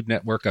beloved Food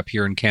Network up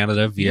here in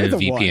Canada via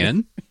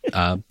VPN.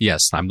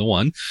 Yes, I'm the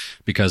one,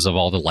 because of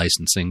all the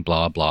licensing,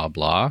 blah, blah,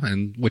 blah,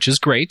 and which is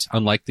great,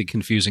 unlike the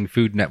confusing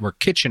Food Network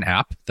Kitchen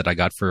app that I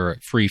got for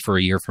free for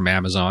a year from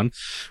Amazon,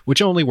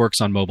 which only works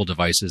on mobile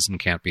devices and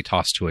can't be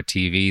tossed to a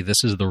TV.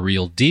 This is the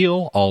real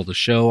deal, all the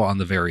show on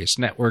the various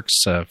networks,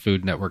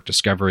 Food Network,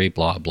 Discovery,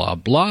 blah, blah,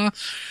 blah,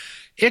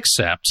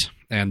 except,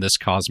 and this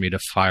caused me to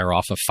fire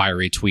off a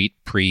fiery tweet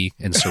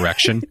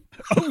pre-insurrection.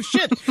 Oh,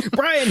 shit!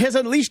 Brian has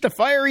unleashed a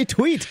fiery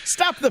tweet.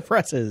 Stop the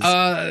presses.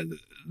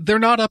 They're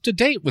not up to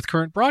date with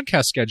current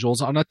broadcast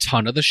schedules on a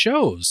ton of the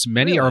shows.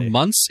 Many are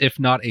months, if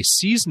not a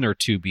season or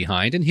 2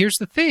 behind. And here's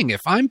the thing. If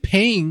I'm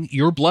paying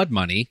your blood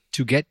money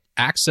to get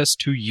access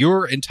to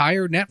your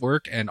entire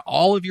network and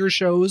all of your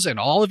shows and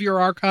all of your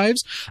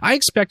archives, I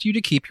expect you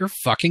to keep your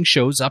fucking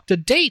shows up to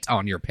date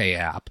on your pay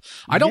app.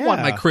 I don't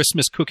want my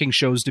Christmas cooking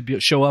shows to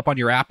show up on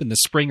your app in the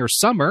spring or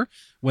summer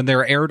when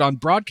they're aired on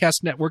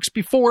broadcast networks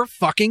before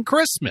fucking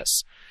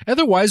Christmas.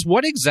 Otherwise,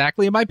 what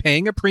exactly am I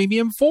paying a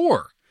premium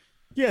for?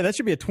 Yeah, that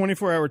should be a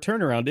 24-hour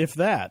turnaround, if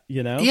that,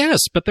 Yes,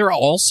 but they're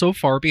all so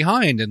far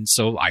behind. And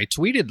so I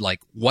tweeted,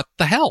 what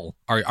the hell?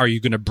 Are you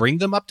going to bring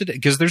them up to date?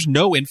 Because there's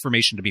no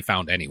information to be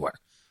found anywhere.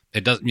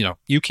 It doesn't,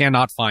 you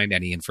cannot find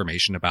any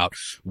information about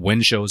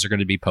when shows are going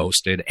to be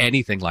posted,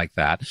 anything like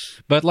that.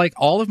 But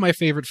all of my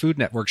favorite Food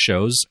Network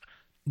shows,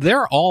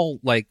 they're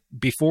all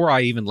before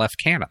I even left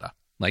Canada.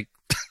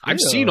 I've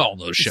seen all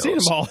those shows. Seen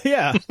them all,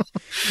 yeah.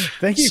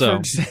 Thank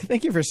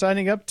you for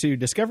signing up to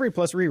Discovery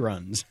Plus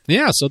reruns.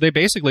 Yeah, so they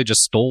basically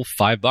just stole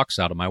 $5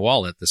 out of my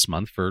wallet this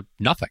month for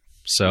nothing.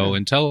 So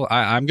until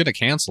I'm going to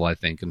cancel, I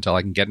think, until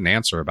I can get an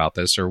answer about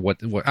this, or what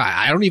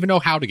I don't even know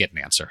how to get an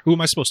answer. Who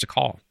am I supposed to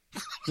call?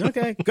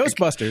 Okay,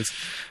 Ghostbusters.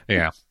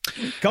 Yeah.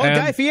 Call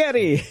Guy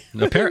Fieri.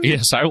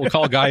 Yes, I will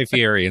call Guy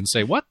Fieri and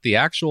say, what the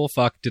actual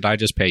fuck did I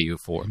just pay you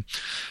for?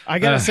 I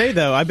got to say,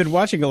 though, I've been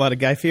watching a lot of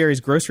Guy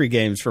Fieri's grocery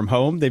games from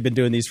home. They've been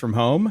doing these from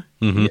home.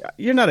 Mm-hmm.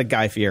 You're not a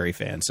Guy Fieri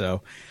fan,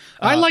 so.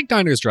 I like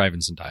Diners,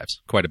 Drive-Ins, and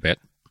Dives quite a bit.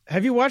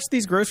 Have you watched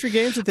these grocery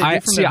games that they do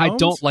from their homes? I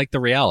don't like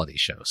the reality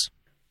shows.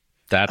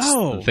 That's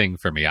the thing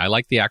for me. I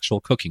like the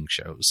actual cooking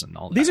shows and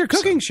all that. These are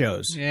cooking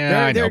shows.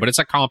 Yeah, I know, but it's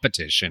a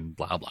competition,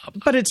 blah, blah,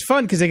 blah. But it's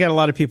fun because they got a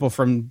lot of people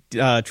from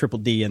Triple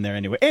D in there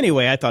anyway.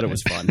 Anyway, I thought it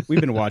was fun. We've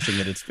been watching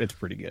it. It's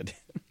pretty good.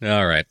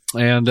 All right.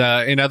 And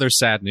in other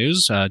sad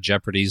news,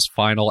 Jeopardy's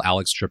final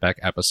Alex Trebek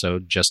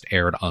episode just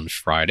aired on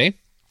Friday.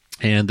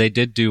 And they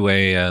did do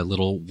a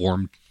little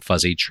warm,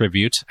 fuzzy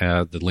tribute.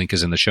 The link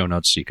is in the show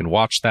notes, so you can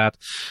watch that.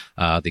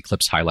 The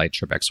clips highlight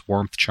Trebek's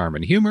warmth, charm,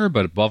 and humor,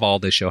 but above all,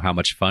 they show how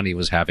much fun he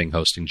was having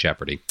hosting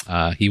Jeopardy.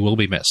 He will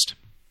be missed.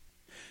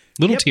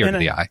 Little tear to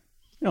the eye.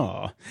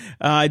 Oh,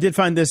 I did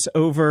find this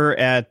over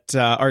at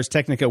Ars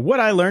Technica. What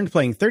I learned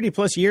playing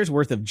 30-plus years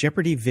worth of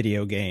Jeopardy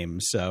video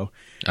games. So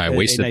I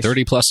wasted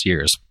 30-plus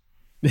years.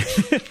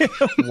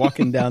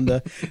 Walking down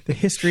the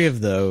history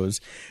of those.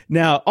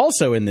 Now,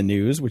 also in the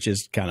news, which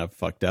is kind of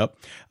fucked up,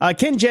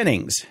 Ken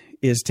Jennings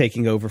is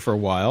taking over for a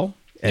while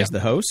as the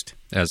host.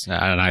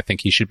 And I think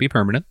he should be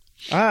permanent.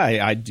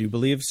 I do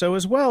believe so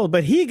as well.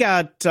 But he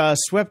got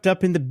swept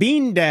up in the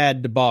Bean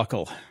Dad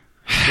debacle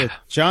with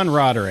John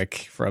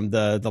Roderick from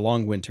the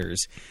Long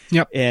Winters.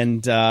 Yep.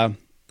 And a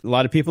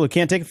lot of people who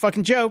can't take a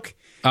fucking joke.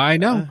 I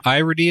know.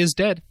 Irony is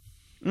dead.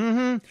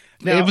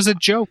 Mm-hmm. Now, it was a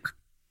joke.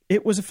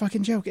 It was a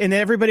fucking joke. And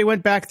everybody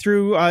went back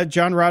through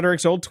John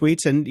Roderick's old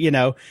tweets and,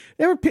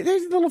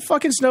 there's little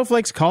fucking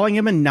snowflakes calling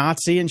him a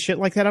Nazi and shit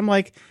like that. I'm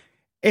like,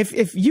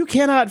 if you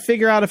cannot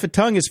figure out if a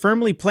tongue is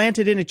firmly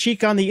planted in a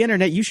cheek on the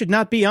internet, you should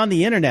not be on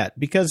the internet,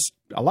 because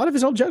a lot of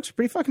his old jokes are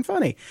pretty fucking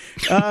funny.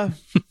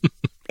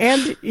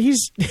 And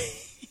he's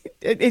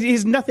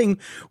nothing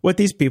what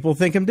these people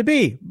think him to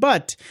be.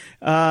 But,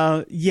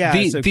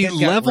 the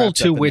level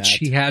to which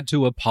he had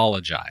to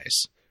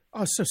apologize.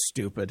 Oh, so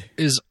stupid.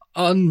 Is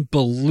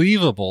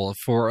unbelievable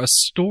for a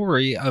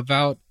story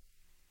about.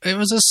 It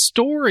was a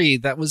story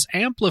that was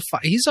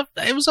amplified.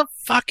 It was a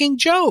fucking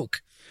joke.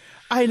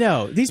 I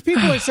know. These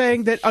people are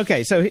saying that.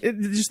 Okay, so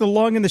just the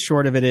long and the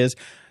short of it is,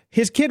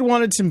 his kid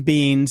wanted some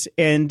beans,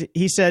 and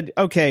he said,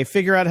 okay,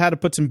 figure out how to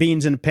put some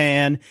beans in a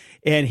pan,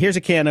 and here's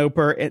a can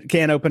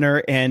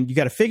opener, and you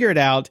got to figure it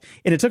out.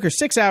 And it took her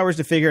 6 hours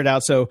to figure it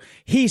out. So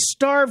he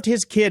starved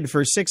his kid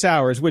for 6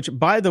 hours, which,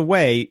 by the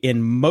way,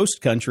 in most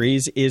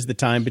countries is the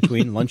time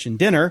between lunch and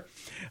dinner.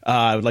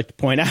 I would like to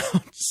point out.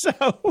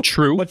 So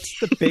true. What's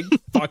the big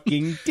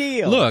fucking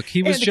deal? Look,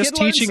 he was just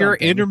teaching her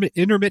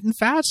intermittent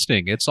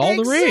fasting. It's all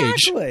the rage.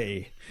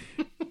 Exactly.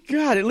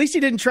 God, at least he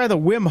didn't try the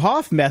Wim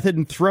Hof method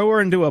and throw her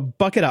into a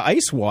bucket of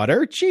ice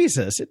water.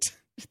 Jesus.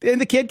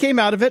 And the kid came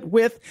out of it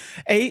with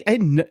a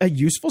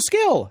useful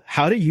skill,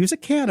 how to use a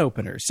can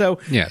opener. So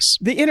yes,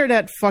 the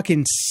internet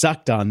fucking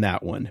sucked on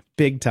that one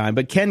big time,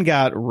 but Ken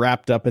got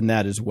wrapped up in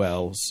that as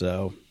well.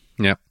 So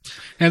yeah.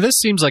 And this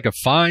seems like a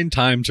fine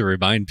time to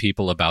remind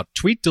people about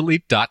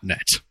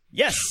tweetdelete.net.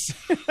 Yes.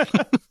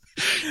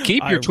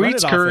 Keep your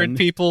tweets current,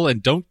 people,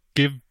 and don't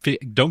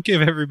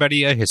give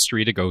everybody a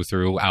history to go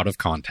through out of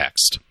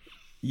context.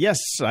 Yes,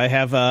 I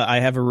have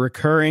a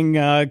recurring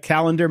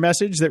calendar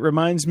message that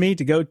reminds me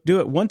to go do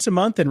it once a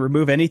month and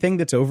remove anything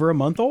that's over a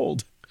month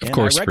old. Of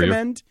course, I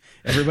recommend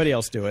everybody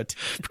else do it.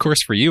 Of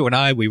course, for you and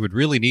I, we would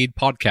really need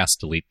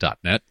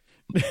podcastdelete.net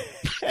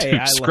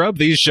to scrub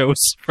these shows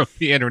from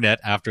the internet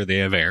after they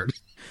have aired.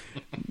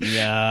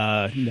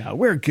 No,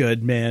 we're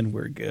good, man.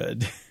 We're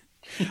good.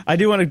 I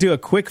do want to do a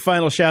quick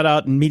final shout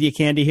out and media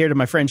candy here to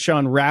my friend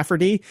Sean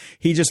Rafferty.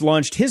 He just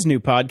launched his new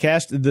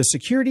podcast, the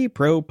Security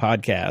Pro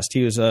Podcast.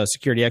 He was a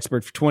security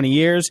expert for 20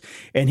 years,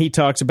 and he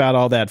talks about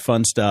all that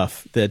fun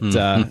stuff that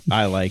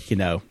I like,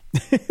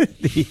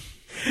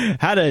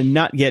 how to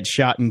not get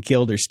shot and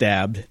killed or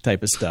stabbed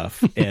type of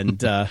stuff.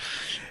 And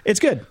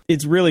it's good.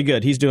 It's really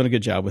good. He's doing a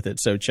good job with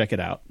it, so check it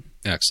out.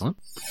 Excellent.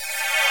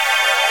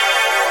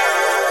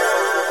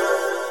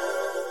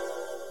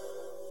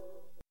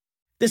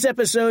 This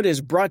episode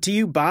is brought to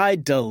you by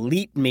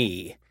Delete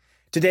Me.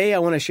 Today, I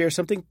want to share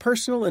something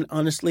personal and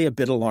honestly a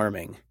bit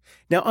alarming.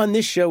 Now, on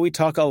this show, we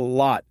talk a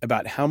lot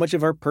about how much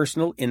of our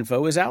personal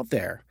info is out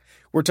there.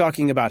 We're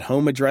talking about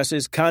home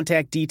addresses,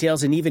 contact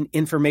details, and even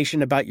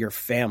information about your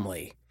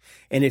family.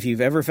 And if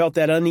you've ever felt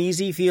that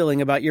uneasy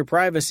feeling about your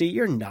privacy,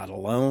 you're not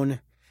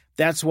alone.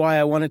 That's why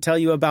I want to tell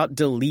you about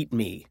Delete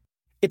Me.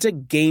 It's a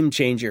game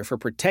changer for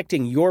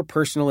protecting your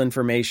personal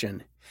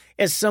information.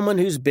 As someone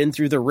who's been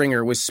through the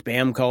ringer with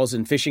spam calls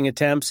and phishing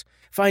attempts,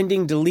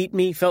 finding Delete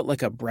Me felt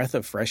like a breath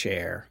of fresh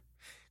air.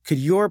 Could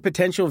your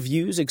potential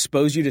views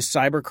expose you to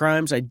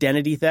cybercrimes,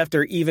 identity theft,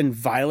 or even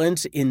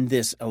violence in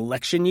this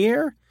election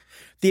year?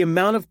 The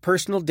amount of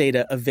personal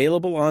data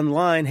available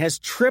online has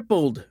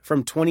tripled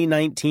from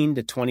 2019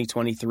 to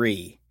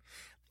 2023.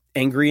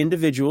 Angry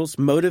individuals,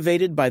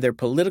 motivated by their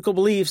political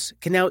beliefs,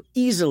 can now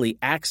easily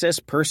access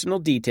personal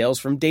details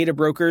from data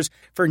brokers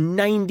for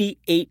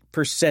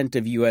 98%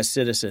 of U.S.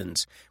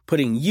 citizens,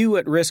 putting you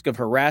at risk of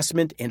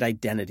harassment and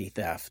identity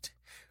theft.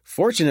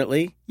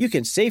 Fortunately, you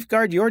can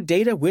safeguard your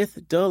data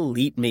with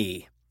Delete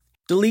Me.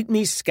 Delete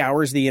Me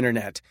scours the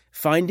internet,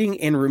 finding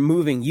and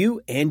removing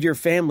you and your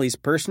family's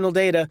personal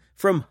data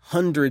from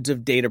hundreds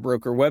of data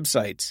broker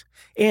websites.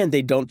 And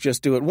they don't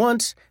just do it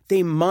once,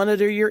 they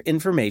monitor your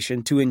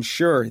information to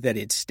ensure that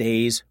it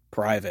stays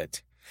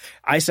private.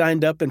 I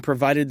signed up and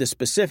provided the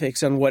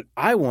specifics on what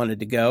I wanted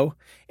to go,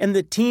 and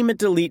the team at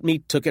Delete Me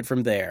took it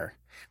from there.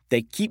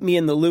 They keep me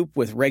in the loop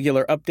with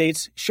regular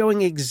updates,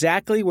 showing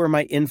exactly where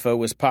my info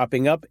was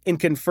popping up and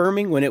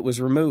confirming when it was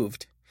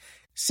removed.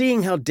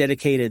 Seeing how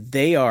dedicated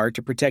they are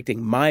to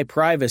protecting my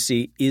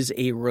privacy is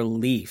a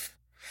relief.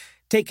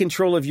 Take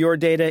control of your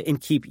data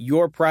and keep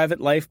your private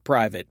life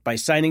private by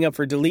signing up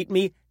for Delete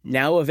Me,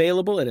 now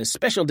available at a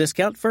special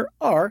discount for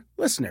our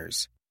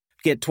listeners.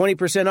 Get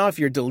 20% off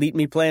your Delete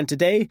Me plan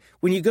today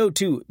when you go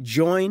to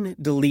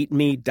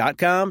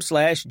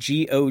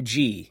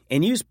joindeleteme.com/GOG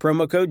and use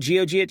promo code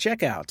GOG at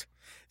checkout.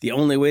 The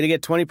only way to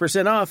get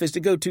 20% off is to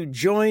go to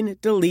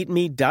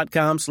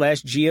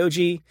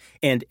joindeleteme.com/GOG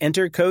and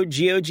enter code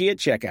GOG at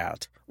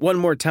checkout. One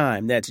more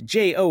time, that's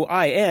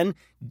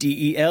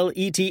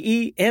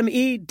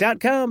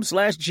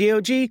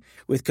joindeleteme.com/GOG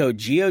with code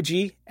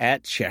GOG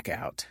at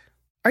checkout.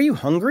 Are you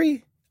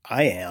hungry?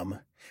 I am,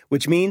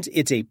 which means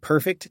it's a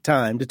perfect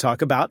time to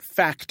talk about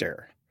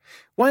Factor.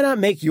 Why not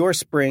make your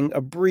spring a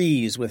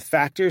breeze with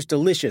Factor's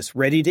delicious,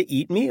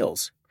 ready-to-eat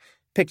meals?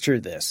 Picture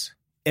this.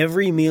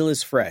 Every meal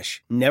is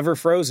fresh, never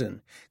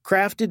frozen,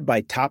 crafted by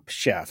top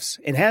chefs,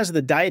 and has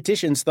the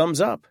dietitian's thumbs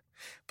up.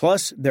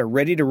 Plus, they're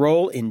ready to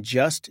roll in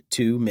just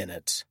 2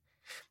 minutes.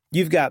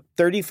 You've got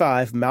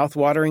 35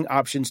 mouth-watering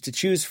options to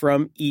choose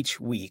from each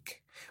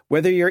week.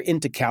 Whether you're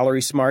into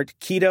calorie-smart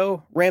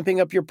keto, ramping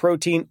up your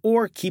protein,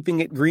 or keeping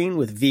it green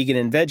with vegan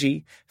and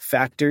veggie,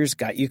 Factor's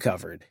got you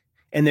covered.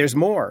 And there's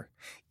more.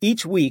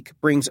 Each week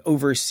brings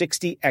over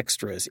 60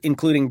 extras,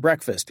 including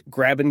breakfast,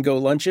 grab-and-go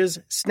lunches,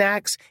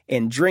 snacks,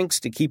 and drinks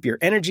to keep your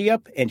energy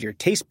up and your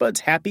taste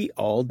buds happy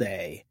all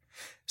day.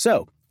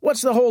 So,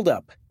 what's the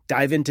holdup?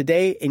 Dive in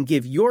today and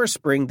give your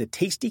spring the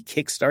tasty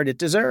kickstart it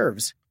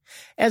deserves.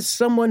 As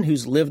someone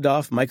who's lived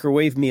off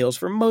microwave meals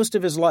for most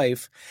of his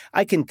life,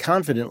 I can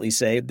confidently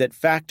say that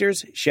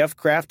Factor's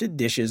chef-crafted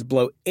dishes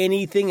blow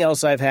anything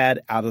else I've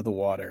had out of the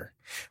water.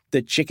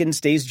 The chicken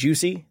stays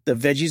juicy, the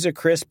veggies are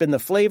crisp, and the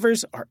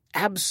flavors are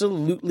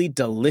absolutely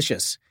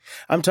delicious.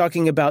 I'm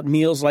talking about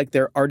meals like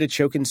their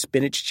artichoke and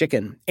spinach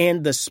chicken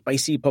and the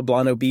spicy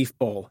poblano beef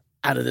bowl.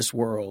 Out of this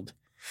world.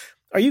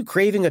 Are you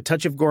craving a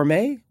touch of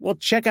gourmet? Well,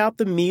 check out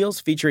the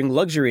meals featuring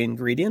luxury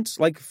ingredients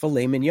like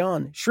filet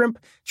mignon, shrimp,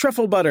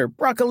 truffle butter,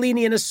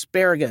 broccolini, and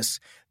asparagus.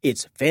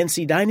 It's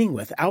fancy dining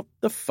without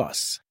the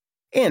fuss.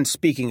 And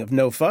speaking of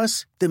no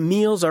fuss, the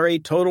meals are a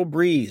total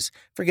breeze.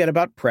 Forget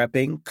about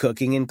prepping,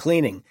 cooking, and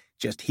cleaning.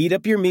 Just heat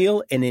up your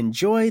meal and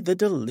enjoy the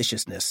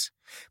deliciousness.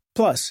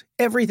 Plus,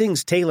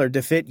 everything's tailored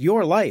to fit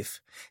your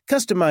life.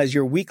 Customize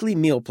your weekly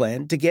meal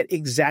plan to get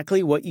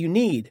exactly what you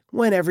need,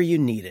 whenever you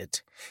need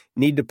it.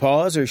 Need to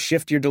pause or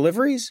shift your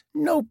deliveries?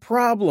 No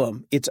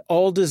problem. It's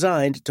all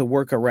designed to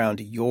work around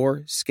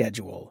your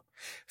schedule.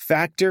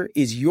 Factor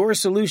is your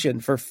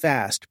solution for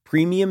fast,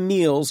 premium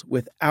meals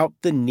without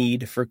the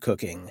need for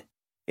cooking.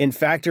 And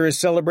Factor is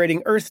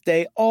celebrating Earth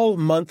Day all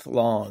month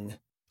long.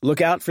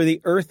 Look out for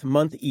the Earth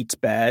Month Eats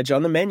badge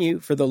on the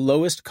menu for the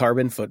lowest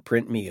carbon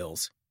footprint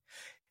meals.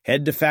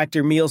 Head to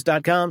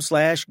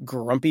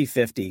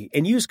factormeals.com/grumpy50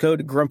 and use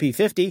code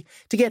grumpy50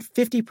 to get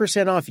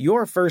 50% off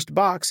your first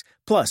box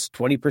plus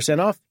 20%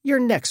 off your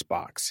next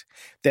box.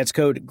 That's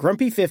code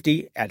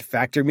grumpy50 at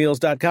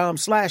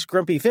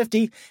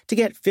factormeals.com/grumpy50 to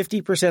get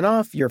 50%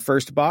 off your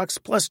first box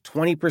plus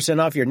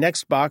 20% off your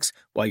next box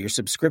while your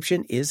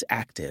subscription is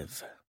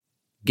active.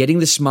 Getting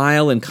the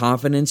smile and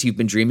confidence you've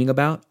been dreaming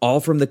about, all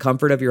from the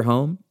comfort of your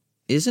home,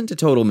 isn't a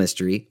total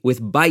mystery with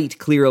Byte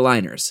clear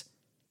aligners.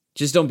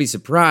 Just don't be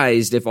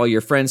surprised if all your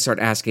friends start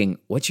asking,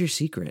 what's your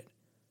secret?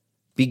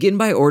 Begin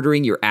by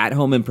ordering your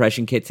at-home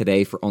impression kit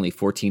today for only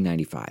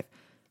 $14.95.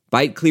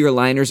 Byte clear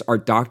aligners are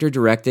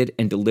doctor-directed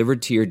and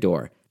delivered to your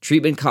door.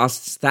 Treatment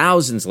costs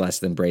thousands less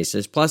than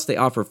braces, plus they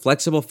offer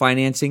flexible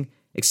financing,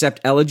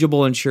 accept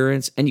eligible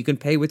insurance, and you can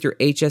pay with your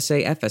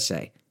HSA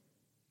FSA.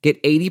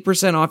 Get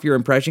 80% off your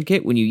impression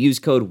kit when you use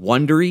code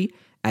WONDERY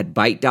at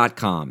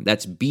Byte.com.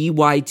 That's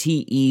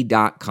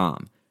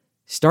BYTE.com.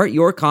 Start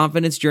your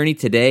confidence journey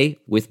today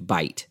with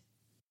Byte.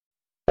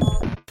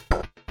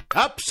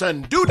 Ups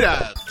and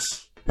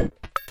doodads.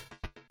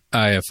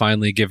 I have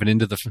finally given in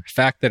to the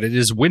fact that it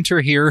is winter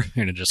here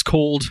and it is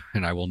cold,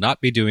 and I will not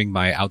be doing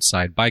my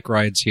outside bike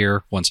rides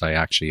here once I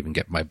actually even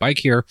get my bike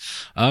here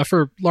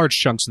for large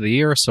chunks of the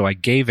year. So I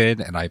gave in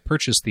and I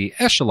purchased the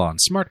Echelon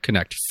Smart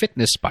Connect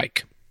fitness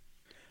bike.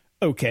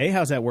 Okay,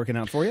 how's that working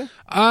out for you?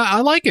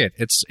 I like it.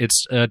 It's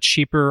a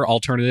cheaper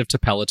alternative to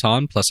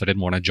Peloton. Plus, I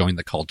didn't want to join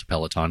the cult to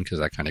Peloton because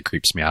that kind of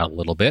creeps me out a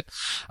little bit.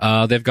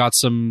 They've got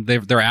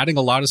they're adding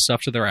a lot of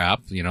stuff to their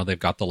app. You know, they've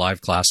got the live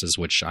classes,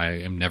 which I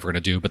am never going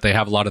to do, but they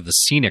have a lot of the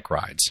scenic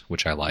rides,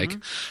 which I like.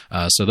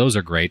 Mm-hmm. So those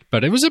are great.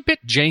 But it was a bit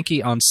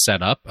janky on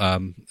setup.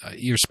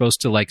 You're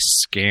supposed to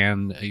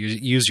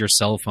use your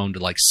cell phone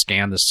to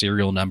scan the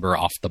serial number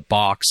off the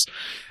box,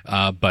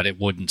 but it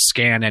wouldn't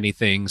scan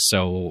anything.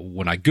 So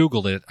when I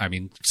Googled it, I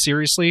mean,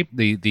 seriously,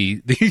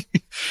 the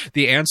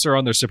answer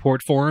on their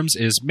support forums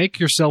is make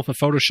yourself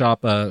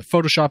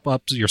Photoshop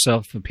up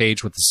yourself a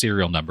page with the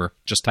serial number.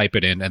 Just type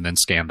it in and then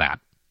scan that.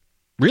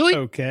 Really?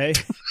 Okay.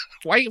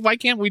 Why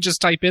can't we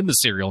just type in the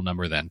serial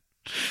number then?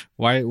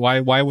 Why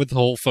with the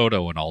whole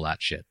photo and all that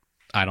shit?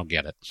 I don't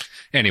get it.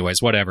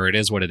 Anyways, whatever. It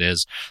is what it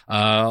is.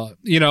 And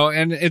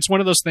it's one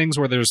of those things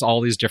where there's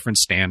all these different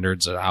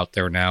standards out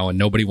there now, and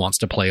nobody wants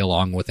to play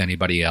along with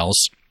anybody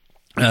else.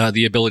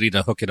 The ability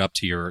to hook it up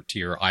to your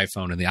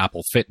iPhone and the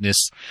Apple Fitness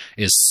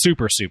is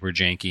super, super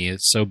janky.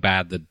 It's so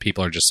bad that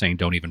people are just saying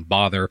don't even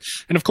bother.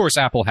 And of course,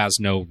 Apple has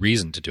no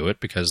reason to do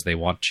it because they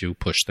want to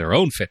push their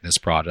own fitness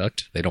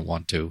product. They don't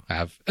want to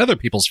have other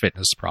people's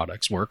fitness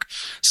products work.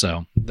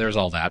 So there's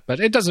all that. But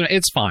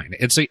it's fine.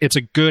 It's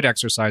a good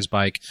exercise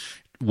bike,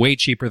 way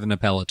cheaper than a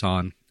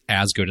Peloton,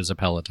 as good as a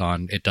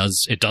Peloton. It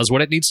does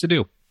what it needs to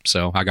do.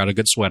 So I got a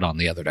good sweat on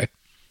the other day.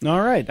 All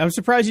right. I'm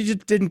surprised you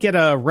just didn't get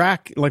a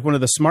rack, like one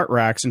of the smart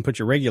racks, and put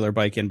your regular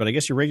bike in. But I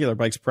guess your regular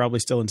bike's probably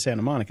still in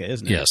Santa Monica,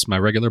 isn't it? Yes, my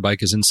regular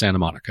bike is in Santa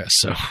Monica,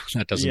 so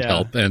that doesn't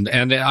help. And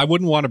I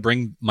wouldn't want to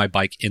bring my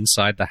bike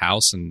inside the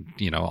house and,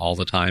 all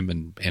the time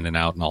and in and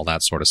out and all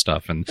that sort of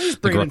stuff. And just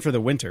bring it in for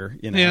the winter.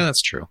 Yeah,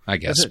 that's true, I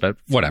guess. But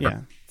whatever. Yeah.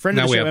 Friend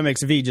of the show,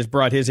 MXV, just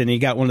brought his in. He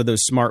got one of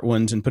those smart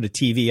ones and put a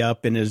TV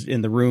up in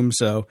the room.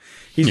 So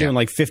he's doing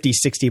like 50,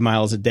 60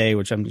 miles a day,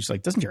 which I'm just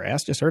like, doesn't your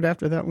ass just hurt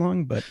after that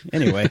long? But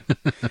anyway,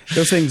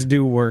 those things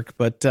do work.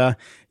 But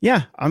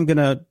I'm going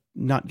to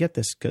not get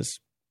this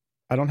because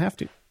I don't have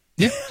to.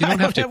 Yeah, you don't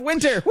have to. Have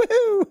winter.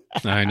 Woohoo!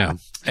 I know.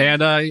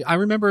 And I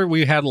remember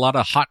we had a lot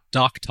of hot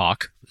dock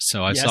talk.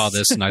 So I saw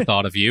this and I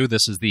thought of you.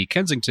 This is the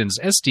Kensington's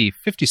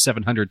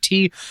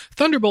SD5700T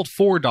Thunderbolt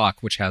 4 dock,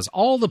 which has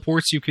all the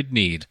ports you could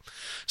need.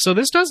 So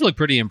this does look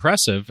pretty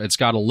impressive. It's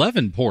got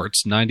 11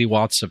 ports, 90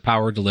 watts of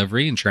power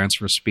delivery, and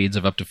transfer speeds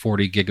of up to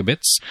 40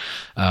 gigabits.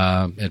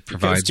 It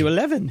goes to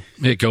 11.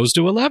 It goes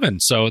to 11.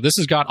 So this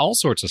has got all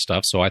sorts of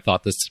stuff. So I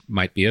thought this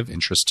might be of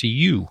interest to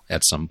you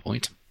at some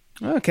point.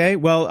 Okay,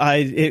 well,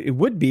 it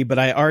would be, but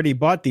I already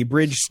bought the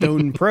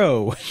Bridgestone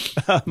Pro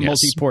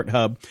multi-port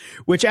hub,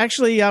 which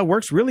actually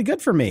works really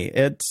good for me.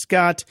 It's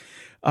got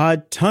a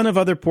ton of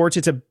other ports.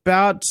 It's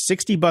about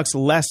 $60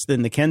 less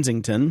than the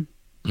Kensington,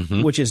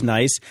 which is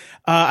nice.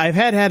 I've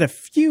had a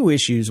few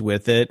issues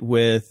with it,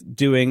 with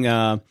doing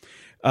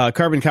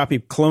carbon copy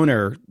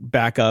cloner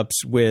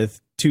backups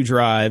with 2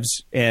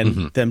 drives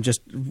and them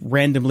just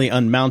randomly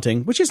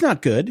unmounting, which is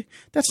not good.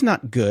 That's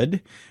not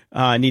good.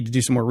 I need to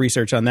do some more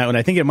research on that one.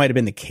 I think it might have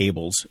been the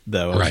cables,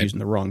 though. I was using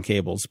the wrong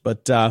cables.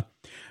 But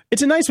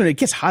it's a nice one. It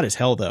gets hot as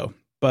hell, though.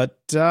 But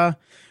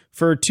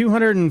for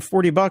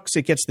 $240,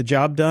 it gets the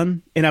job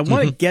done. And I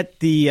want to get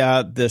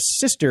the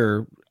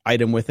sister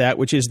item with that,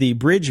 which is the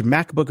Bridge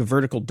MacBook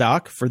vertical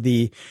dock for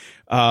the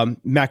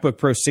MacBook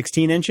Pro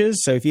 16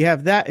 inches. So if you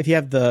have that, if you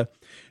have the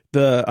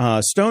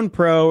Stone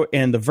Pro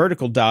and the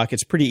vertical dock,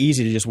 it's pretty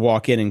easy to just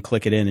walk in and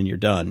click it in and you're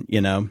done,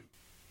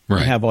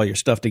 Right. Have all your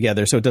stuff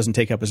together so it doesn't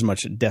take up as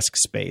much desk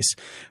space.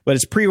 But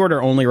it's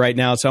pre-order only right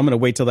now, so I'm going to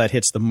wait till that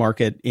hits the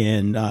market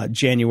in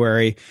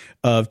January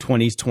of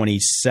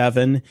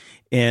 2027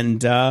 and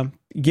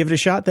give it a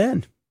shot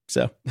then.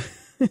 So,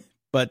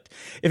 but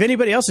if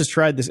anybody else has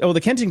tried this,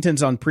 the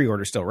Kensington's on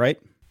pre-order still, right?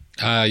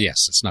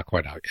 Yes, it's not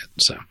quite out yet.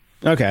 So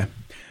okay,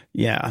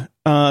 yeah.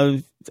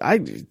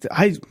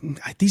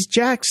 These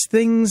Jax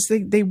things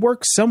they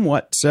work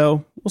somewhat,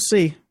 so we'll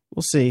see.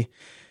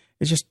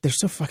 It's just they're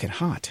so fucking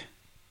hot.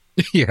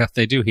 Yeah,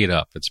 they do heat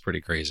up. It's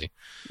pretty crazy.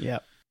 Yeah.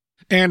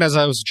 And as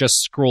I was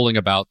just scrolling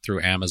about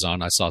through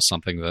Amazon, I saw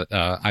something that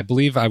I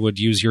believe I would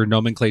use your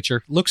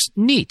nomenclature. Looks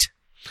neat.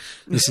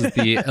 This is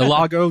the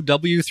Elago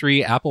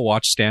W3 Apple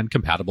Watch stand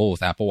compatible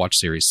with Apple Watch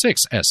Series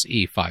 6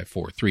 SE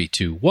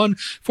 54321,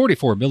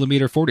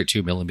 44mm,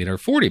 42mm,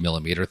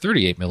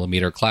 40mm,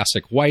 38mm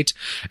classic white.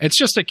 It's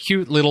just a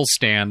cute little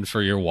stand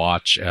for your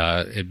watch.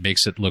 It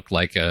makes it look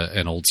like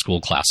an old school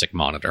classic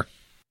monitor.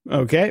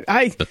 Okay.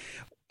 I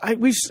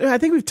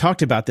think we've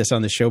talked about this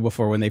on the show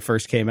before when they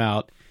first came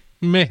out.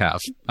 May have.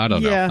 I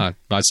don't know.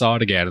 I saw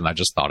it again and I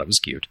just thought it was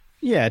cute.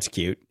 Yeah, it's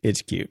cute.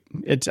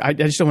 I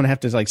just don't want to have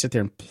to sit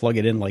there and plug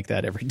it in like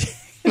that every day.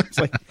 It's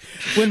like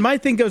when my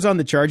thing goes on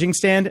the charging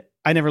stand,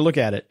 I never look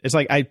at it. It's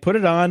like I put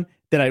it on,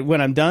 then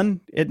when I'm done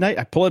at night,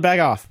 I pull it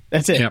back off.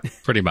 That's it. Yeah,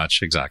 pretty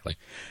much. Exactly.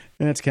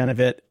 That's kind of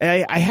it.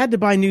 I had to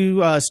buy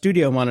new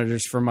studio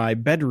monitors for my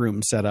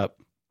bedroom setup.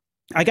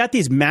 I got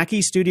these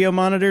Mackie studio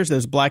monitors,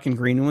 those black and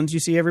green ones you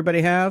see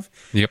everybody have.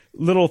 Yep.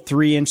 Little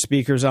 3-inch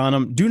speakers on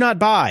them. Do not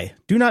buy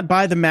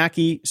the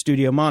Mackie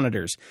studio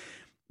monitors.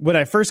 When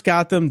I first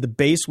got them, the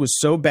bass was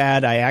so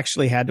bad, I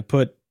actually had to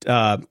put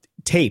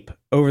tape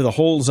over the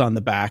holes on the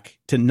back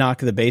to knock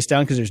the bass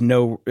down because there's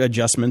no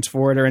adjustments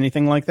for it or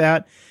anything like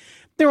that.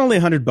 They're only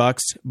 $100,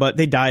 but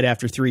they died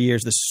after 3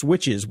 years. The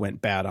switches went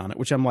bad on it,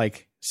 which I'm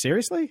like,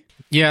 seriously?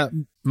 Yeah,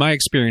 my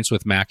experience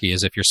with Mackie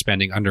is if you're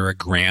spending under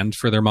 $1,000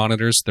 for their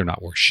monitors, they're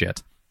not worth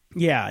shit.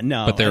 Yeah,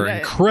 no. But they're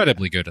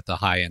incredibly good at the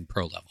high-end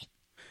pro level.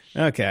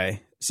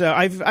 Okay. So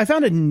I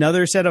found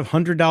another set of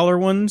 $100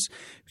 ones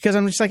because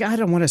I'm just like, I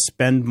don't want to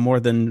spend more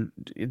than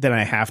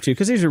I have to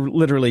because these are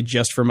literally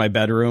just for my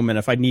bedroom. And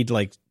if I need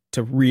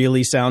to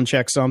really sound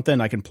check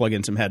something, I can plug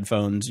in some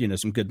headphones,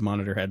 some good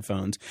monitor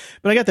headphones.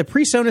 But I got the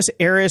PreSonus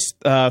Aris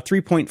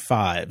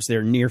 3.5s.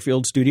 They're near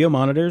field studio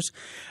monitors,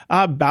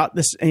 about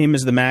the same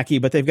as the Mackie,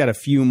 but they've got a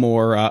few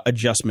more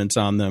adjustments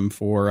on them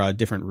for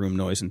different room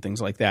noise and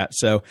things like that.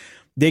 So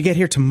they get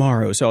here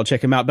tomorrow, so I'll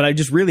check them out. But I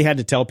just really had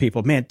to tell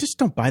people, man, just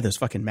don't buy those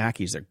fucking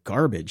Mackies. They're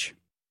garbage.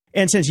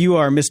 And since you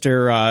are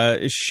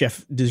Mr.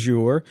 Chef du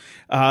jour,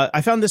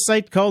 I found this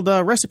site called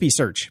Recipe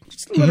Search.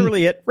 It's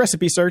literally it,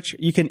 Recipe Search.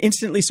 You can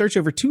instantly search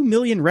over 2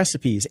 million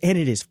recipes, and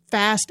it is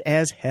fast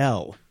as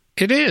hell.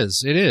 It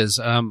is. It is.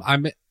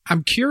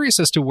 I'm curious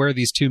as to where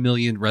these 2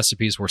 million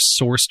recipes were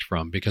sourced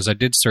from, because I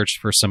did search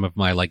for some of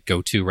my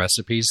go-to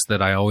recipes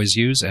that I always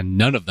use, and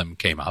none of them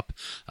came up.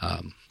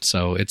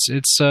 So it's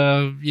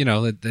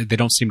they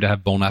don't seem to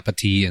have Bon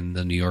Appetit in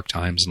the New York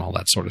Times and all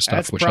that sort of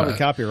stuff. That's probably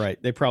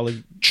copyright. They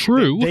probably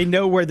true. They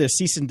know where the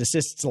cease and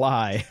desists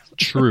lie.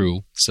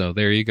 True. So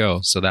there you go.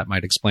 So that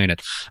might explain it.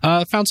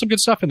 Found some good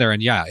stuff in there,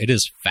 and yeah, it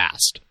is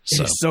fast.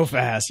 So. It's so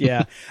fast.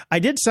 Yeah, I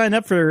did sign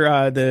up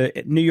for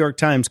the New York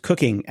Times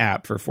cooking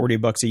app for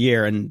 $40 a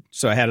year, and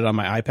so I had it on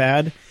my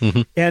iPad,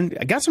 and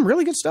I got some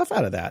really good stuff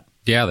out of that.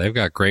 Yeah, they've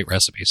got great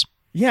recipes.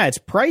 Yeah, it's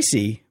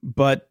pricey,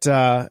 but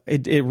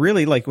it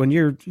really, when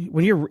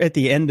you're at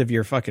the end of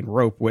your fucking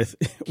rope with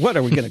what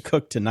are we going to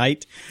cook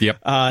tonight? Yep,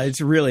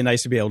 it's really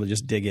nice to be able to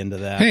just dig into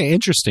that. Hey,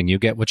 interesting. You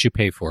get what you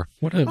pay for.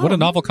 What a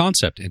novel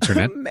concept,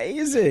 Internet.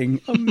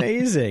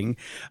 Amazing.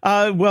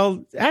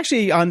 Well,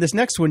 actually, on this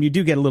next one, you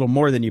do get a little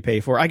more than you pay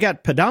for. I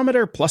got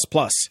Pedometer Plus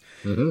Plus,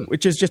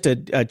 which is just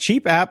a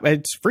cheap app.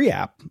 It's a free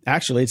app.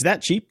 Actually, it's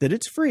that cheap that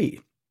it's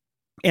free.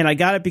 And I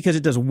got it because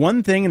it does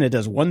one thing, and it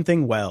does one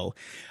thing well.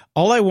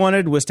 All I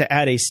wanted was to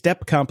add a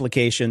step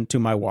complication to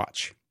my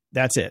watch.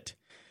 That's it.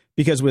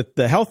 Because with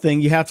the health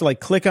thing, you have to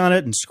click on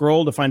it and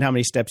scroll to find how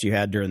many steps you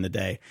had during the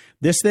day.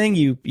 This thing,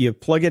 you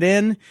plug it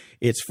in,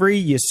 it's free,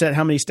 you set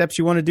how many steps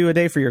you want to do a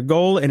day for your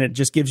goal, and it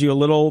just gives you a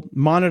little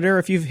monitor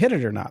if you've hit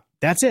it or not.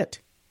 That's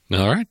it.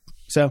 All right.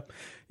 So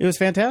it was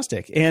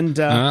fantastic. And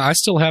I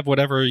still have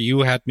whatever you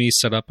had me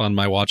set up on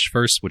my watch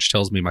first, which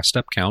tells me my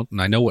step count, and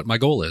I know what my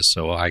goal is,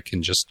 so I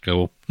can just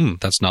go,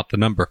 that's not the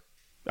number.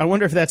 I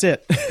wonder if that's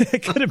it.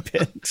 It could have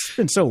been. It's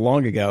been so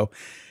long ago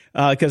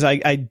because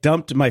I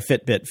dumped my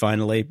Fitbit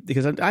finally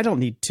because I don't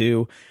need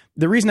two.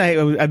 The reason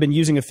I've been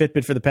using a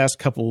Fitbit for the past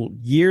couple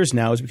years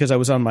now is because I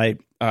was on my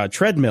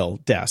treadmill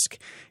desk.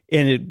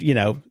 And,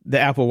 the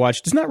Apple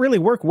Watch does not really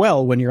work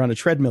well when you're on a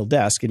treadmill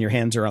desk and your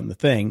hands are on the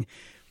thing.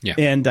 Yeah.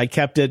 And I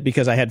kept it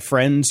because I had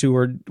friends who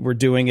were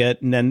doing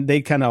it, and then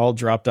they kind of all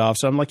dropped off.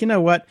 So I'm like, you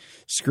know what?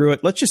 Screw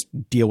it. Let's just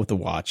deal with the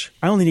watch.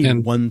 I only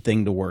need one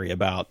thing to worry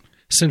about.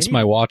 Since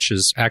my watch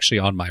is actually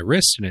on my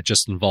wrist and it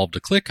just involved a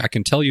click, I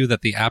can tell you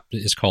that the app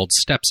is called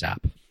Steps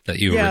app that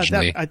you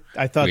originally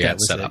I thought that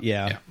was set it. up.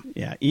 Yeah.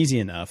 Easy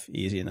enough. At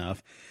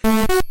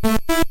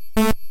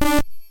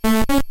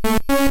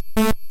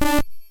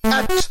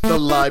the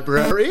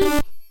library.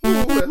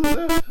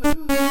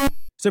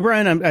 So,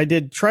 Brian, I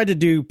did try to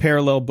do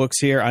parallel books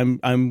here.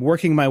 I'm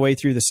working my way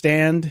through The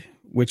Stand,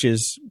 which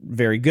is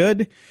very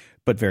good,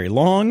 but very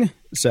long.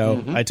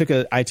 So I took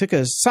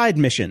a side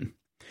mission.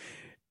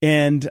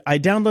 And I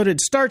downloaded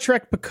Star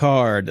Trek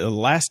Picard, The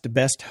Last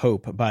Best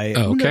Hope by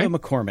Una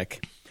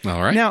McCormick.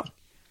 All right. Now,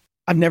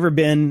 I've never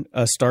been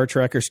a Star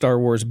Trek or Star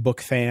Wars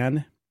book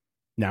fan.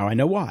 Now I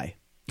know why.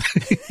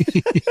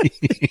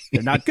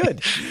 They're not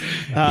good.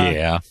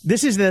 Yeah.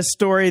 This is the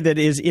story that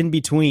is in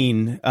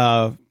between,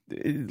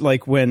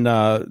 when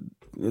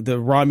the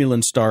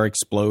Romulan star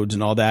explodes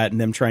and all that,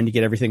 and them trying to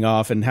get everything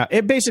off, and how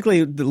it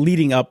basically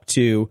leading up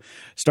to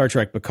Star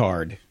Trek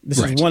Picard. This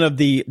is one of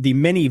the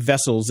many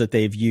vessels that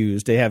they've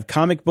used. They have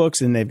comic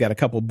books, and they've got a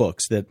couple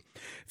books that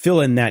fill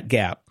in that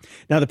gap.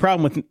 Now, the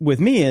problem with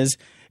me is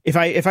if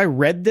I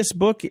read this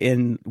book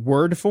in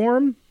word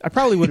form, I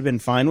probably would have been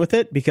fine with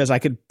it because I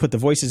could put the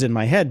voices in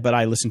my head, but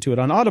I listened to it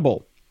on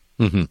Audible.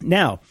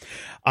 Now,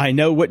 I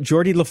know what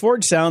Geordie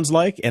LaForge sounds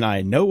like, and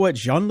I know what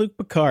Jean-Luc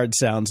Picard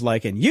sounds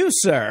like, and you,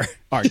 sir,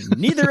 are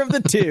neither of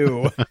the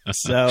two.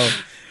 So,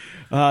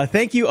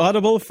 thank you,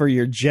 Audible, for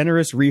your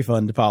generous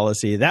refund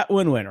policy. That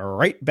one went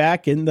right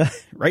back in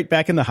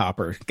the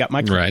hopper. Got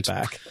my credit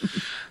back.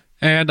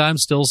 And I'm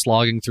still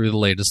slogging through the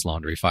latest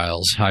laundry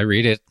files. I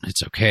read it.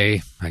 It's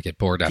okay. I get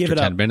bored after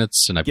 10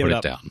 minutes, and I put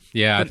it down.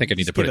 Yeah, I think I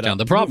need to put it down.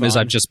 The problem is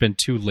I've just been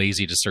too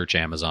lazy to search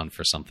Amazon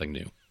for something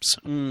new.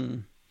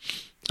 So.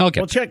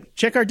 Okay. Well,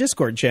 check our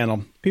Discord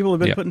channel. People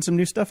have been putting some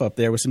new stuff up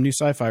there with some new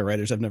sci-fi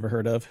writers I've never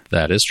heard of.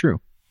 That is true.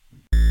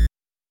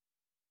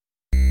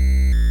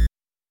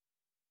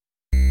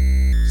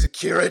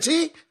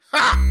 Security?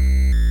 Ha!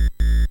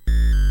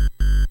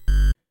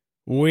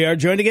 We are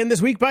joined again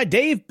this week by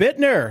Dave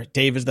Bittner.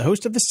 Dave is the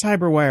host of the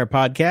Cyberwire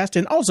podcast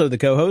and also the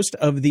co-host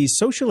of the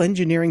social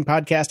engineering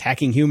podcast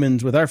Hacking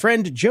Humans with our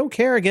friend Joe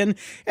Kerrigan,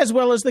 as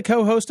well as the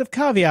co-host of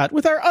Caveat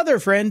with our other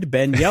friend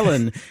Ben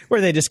Yellen,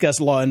 where they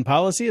discuss law and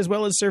policy as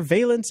well as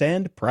surveillance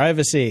and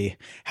privacy.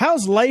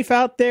 How's life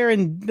out there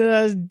in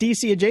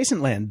DC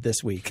adjacent land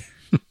this week?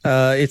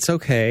 It's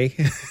okay.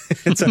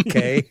 It's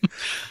okay.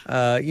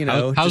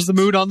 How's the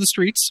mood on the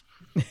streets?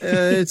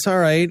 It's all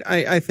right.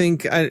 I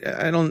think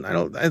I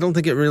don't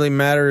think it really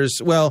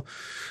matters. Well,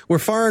 we're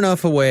far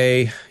enough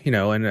away,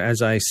 and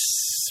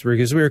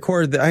because we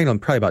record,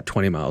 probably about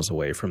 20 miles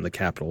away from the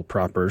Capitol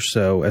proper.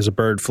 So as a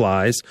bird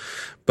flies,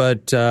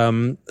 but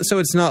so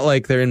it's not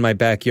like they're in my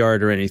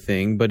backyard or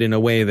anything, but in a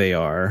way they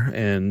are.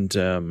 And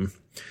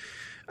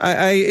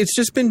it's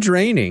just been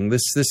draining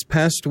this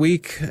past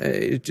week.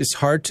 It's just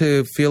hard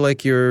to feel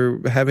like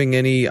you're having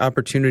any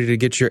opportunity to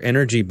get your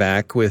energy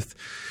back with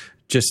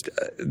just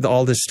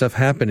all this stuff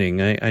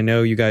happening. I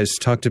know you guys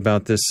talked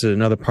about this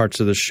in other parts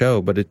of the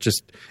show, but it's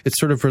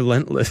sort of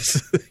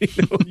relentless.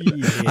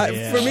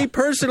 Yeah. For me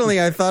personally,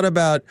 I thought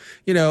about,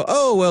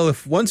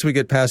 if once we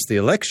get past the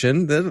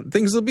election, then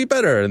things will be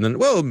better. And then,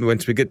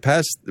 once we put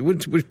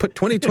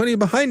 2020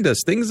 behind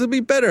us, things will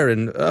be better.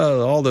 And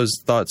all those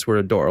thoughts were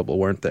adorable,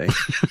 weren't they?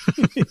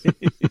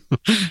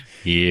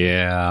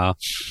 Yeah.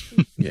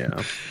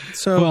 Yeah.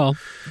 So,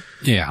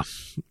 yeah.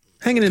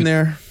 Hanging in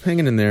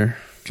there.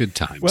 Good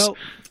times. Well,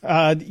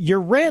 your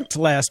rant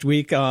last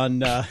week on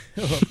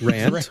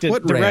rant.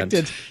 What rant?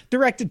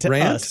 Directed to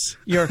Rant? us.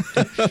 Your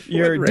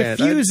rant?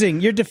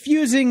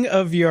 diffusing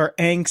of your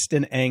angst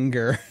and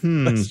anger.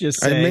 Let's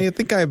just say. I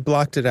think I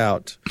blocked it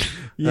out.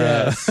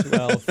 Yes.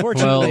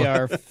 Fortunately,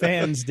 our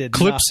fans did.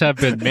 Clips have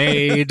been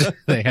made.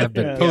 They have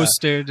been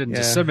posted and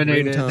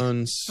disseminated.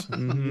 Ringtones.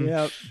 Mm-hmm.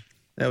 Yep.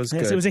 That was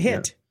Yes, good. it was a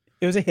hit.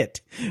 Yeah. It was a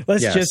hit.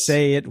 Let's just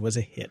say it was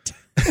a hit.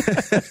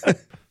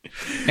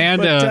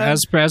 And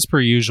as per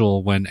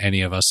usual, when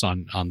any of us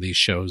on these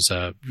shows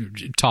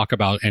talk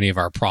about any of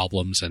our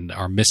problems and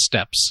our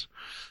missteps,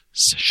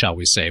 shall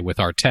we say,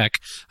 with our tech,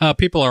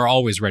 people are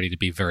always ready to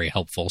be very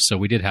helpful. So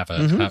we did have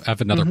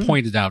another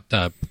pointed out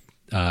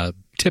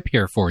tip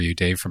here for you,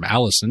 Dave, from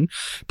Allison.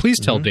 Please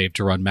tell Dave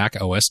to run Mac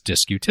OS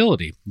Disk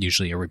Utility.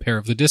 Usually a repair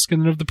of the disk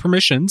and of the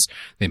permissions,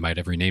 they might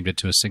have renamed it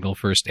to a single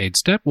first aid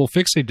step, will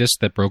fix a disk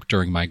that broke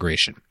during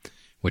migration,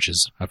 which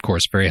is, of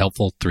course, very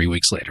helpful 3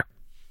 weeks later.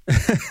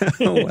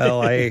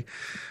 Well, I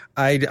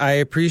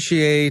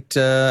appreciate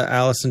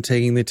Allison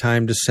taking the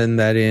time to send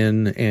that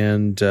in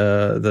and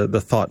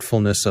the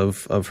thoughtfulness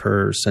of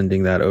her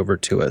sending that over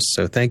to us.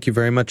 So thank you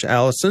very much,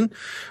 Allison.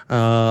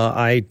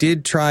 I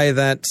did try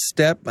that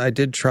step. I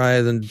did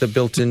try the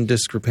built-in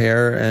disk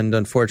repair, and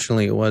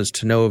unfortunately it was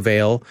to no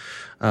avail.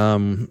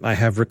 I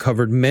have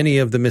recovered many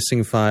of the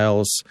missing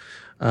files.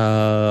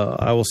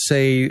 I will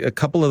say a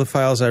couple of the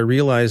files I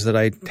realized that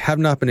I have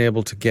not been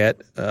able to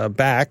get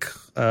back,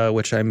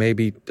 which I may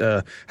be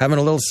having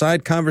a little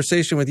side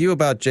conversation with you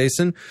about,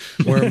 Jason,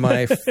 where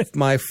my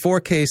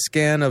 4K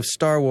scan of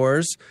Star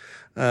Wars.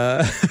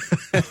 The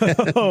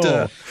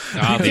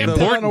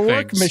important on a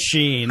work things.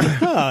 machine.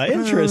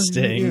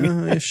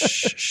 Interesting.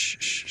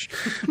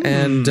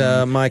 And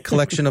my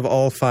collection of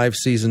all 5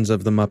 seasons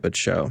of The Muppet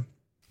Show.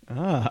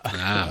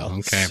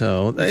 Okay.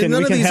 So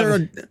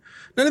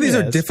none of these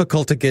are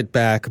difficult to get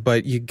back,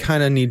 but you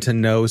kind of need to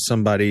know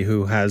somebody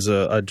who has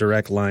a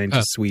direct line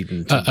to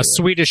Sweden. A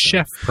Swedish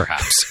chef,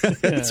 perhaps.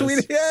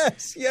 Sweden,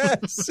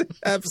 yes,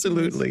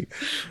 absolutely.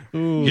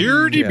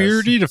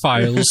 Beardy the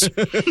files.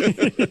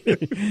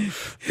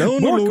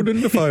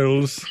 Downloading the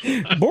files.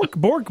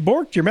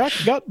 Borked. Your Mac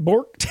got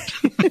borked.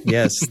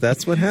 Yes,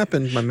 that's what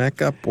happened. My Mac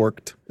got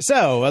borked.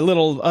 So, a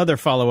little other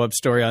follow-up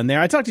story on there.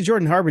 I talked to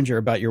Jordan Harbinger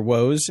about your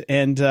woes,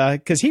 and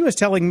because he was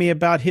telling me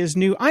about his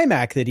new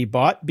iMac that he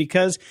bought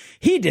because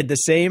he did the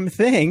same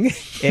thing,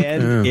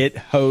 and it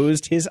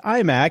hosed his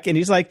iMac, and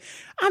he's like,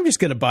 I'm just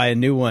going to buy a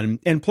new one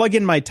and plug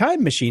in my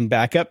Time Machine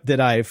backup that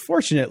I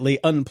fortunately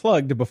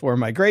unplugged before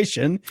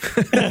migration.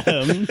 Great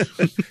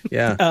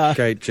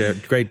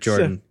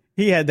Jordan. So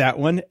he had that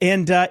one,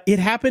 and it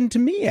happened to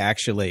me,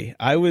 actually.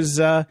 I was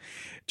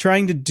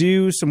trying to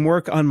do some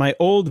work on my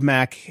old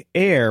Mac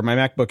Air, my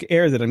MacBook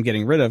Air that I'm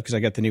getting rid of because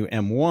I got the new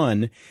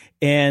M1,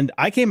 and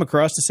I came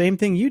across the same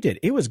thing you did.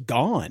 It was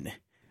gone.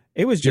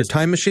 It was just your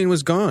Time Machine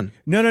was gone.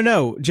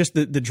 No. Just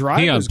the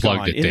drive was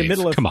gone it, in Dave. the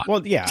middle of. Come on.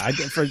 Well, yeah.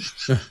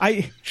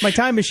 My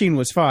Time Machine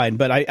was fine,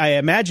 but I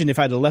imagine if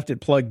I'd have left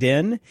it plugged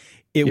in,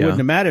 it wouldn't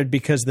have mattered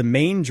because the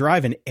main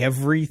drive and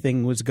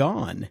everything was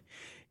gone.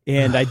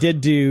 And I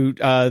did do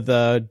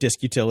the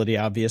disk utility,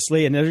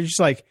 obviously, and they're just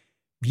like,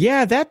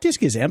 yeah, that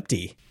disk is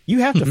empty.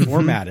 You have to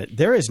format it.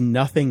 There is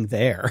nothing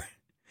there.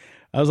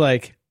 I was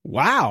like,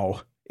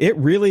 wow, that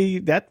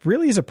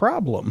really is a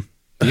problem.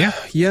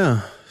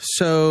 Yeah.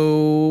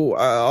 So,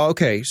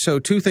 okay. So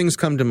 2 things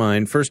come to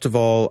mind. First of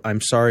all, I'm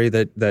sorry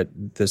that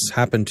this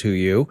happened to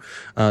you.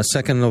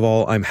 Second of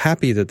all, I'm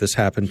happy that this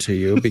happened to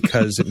you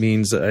because it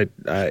means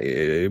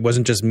it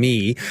wasn't just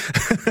me.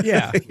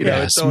 Yeah.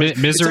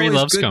 Misery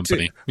loves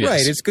company. Yes.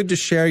 Right. It's good to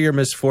share your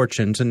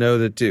misfortune, to know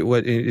that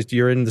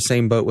you're in the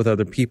same boat with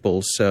other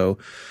people. So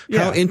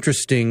how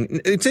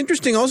interesting. It's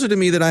interesting also to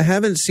me that I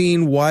haven't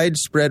seen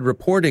widespread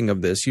reporting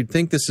of this. You'd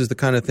think this is the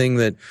kind of thing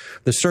that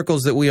the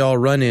circles that we all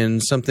run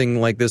in, something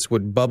like this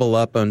would bubble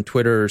up on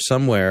Twitter or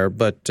somewhere,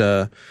 but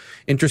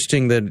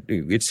interesting that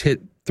it's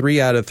hit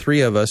 3 out of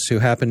 3 of us who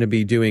happen to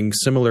be doing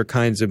similar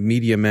kinds of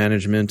media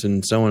management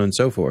and so on and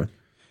so forth.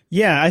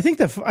 Yeah, I think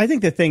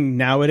the thing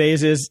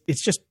nowadays is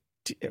it's just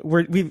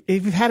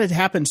we've had it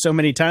happen so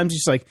many times.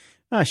 It's like,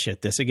 oh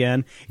shit, this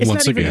again. It's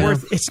not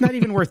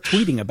even worth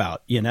tweeting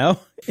about.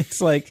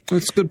 It's like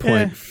that's a good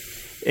point.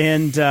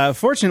 And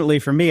fortunately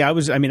for me, I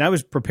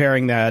was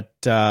preparing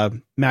that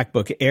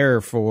MacBook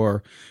Air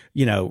for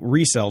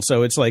resell.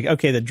 So it's like,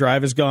 okay, the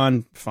drive is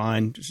gone.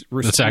 Fine.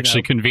 That's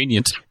actually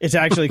convenient. It's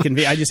actually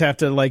convenient. I just have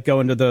to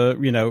go into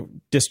the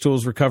Disk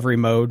Tools recovery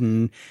mode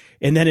and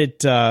then it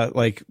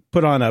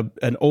put on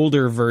an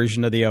older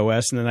version of the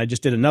OS, and then I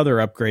just did another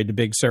upgrade to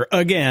Big Sur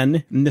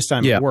again, and this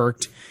time it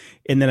worked.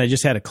 And then I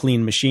just had a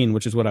clean machine,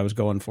 which is what I was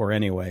going for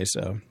anyway.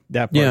 So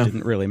that part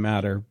didn't really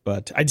matter.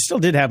 But I still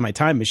did have my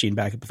Time Machine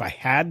backup if I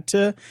had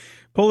to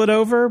pull it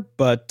over.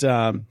 But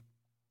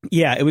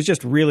it was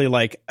just really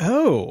like,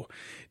 oh,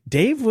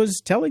 Dave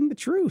was telling the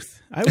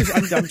truth. I'm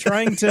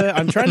trying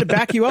to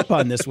back you up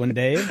on this one,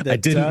 Dave. I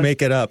didn't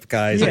make it up,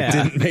 guys. Yeah. I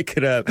didn't make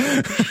it up.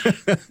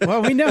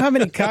 Well, we know how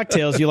many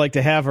cocktails you like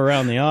to have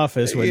around the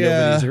office when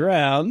nobody's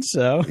around.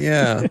 So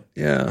yeah.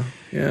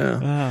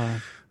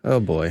 Oh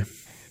boy.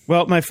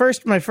 Well, my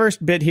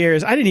first bit here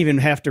is I didn't even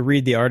have to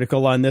read the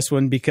article on this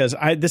one because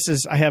I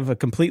have a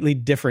completely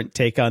different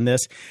take on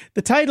this.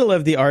 The title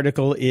of the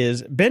article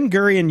is Ben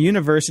Gurion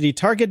University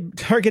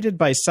targeted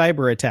by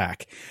cyber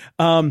attack.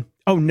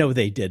 Oh no,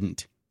 they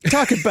didn't.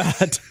 Talk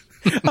about.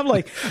 I'm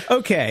like,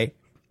 okay.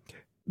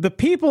 The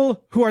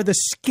people who are the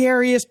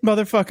scariest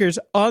motherfuckers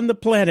on the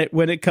planet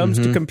when it comes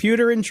to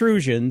computer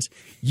intrusions,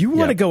 you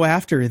want to go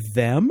after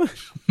them?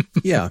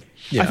 Yeah.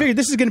 I figured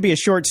this is going to be a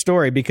short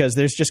story because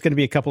there's just going to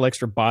be a couple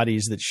extra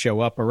bodies that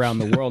show up around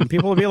the world, and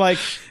people will be like,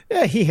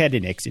 he had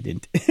an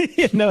accident.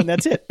 And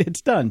that's it.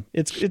 It's done.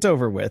 It's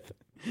over with.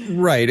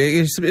 Right.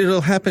 It'll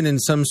happen in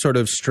some sort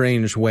of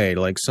strange way,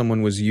 like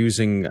someone was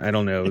using, I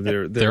don't know,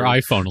 their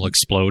iPhone will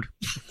explode.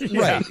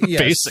 Right.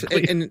 Yes.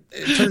 Basically. And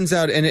it turns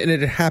out, and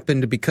it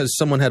happened because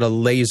someone had a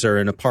laser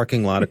in a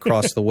parking lot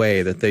across the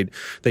way that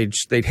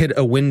they'd hit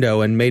a window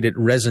and made it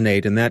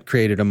resonate, and that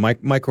created a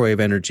microwave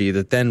energy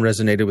that then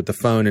resonated with the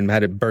phone and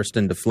had it burst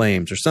into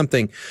flames or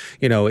something.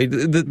 It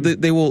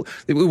will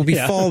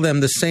befall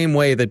them the same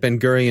way that Ben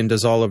Gurion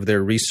does all of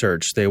their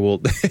research. They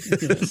will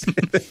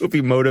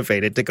be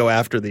motivated to go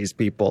after these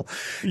people.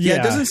 Yeah,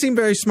 it doesn't seem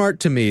very smart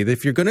to me.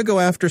 If you're going to go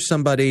after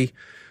somebody,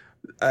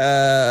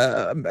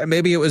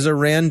 maybe it was a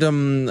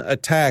random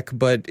attack,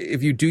 but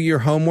if you do your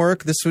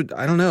homework, Ben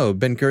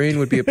Gurion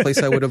would be a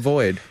place I would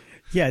avoid.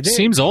 Yeah,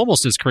 seems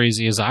almost as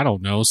crazy as, I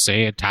don't know,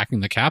 say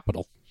attacking the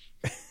Capitol.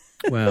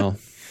 Well,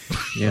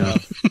 yeah.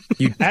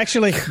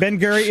 Actually,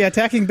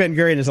 attacking Ben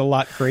Gurion is a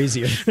lot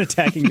crazier than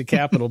attacking the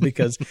Capitol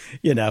because,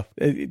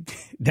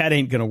 that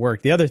ain't going to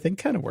work. The other thing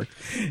kind of worked.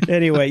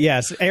 Anyway,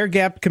 yes,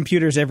 air-gapped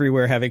computers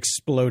everywhere have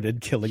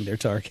exploded, killing their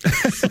targets.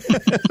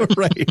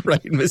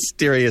 Right,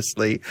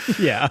 mysteriously.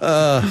 Yeah.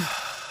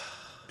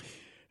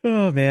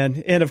 Oh,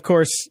 man. And of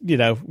course,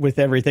 with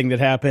everything that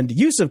happened,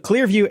 use of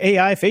Clearview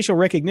AI facial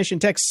recognition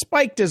tech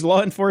spiked as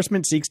law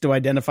enforcement seeks to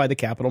identify the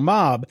Capitol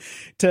mob.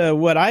 To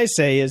what I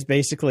say is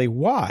basically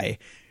why.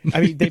 I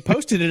mean, they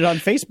posted it on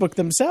Facebook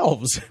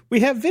themselves.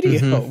 We have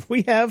video.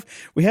 We have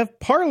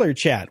Parler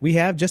chat. We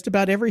have just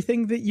about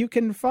everything that you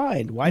can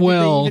find. Why do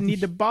they even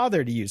need to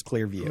bother to use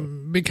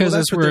Clearview? Because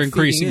as we're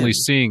increasingly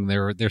seeing,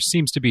 there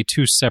seems to be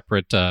two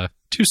separate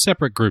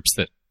groups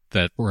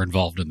that were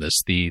involved in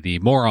this. The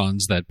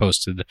morons that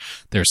posted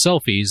their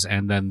selfies,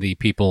 and then the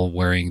people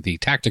wearing the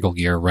tactical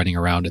gear running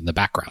around in the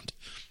background.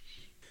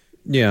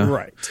 Yeah.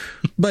 Right.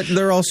 But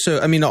they're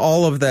also,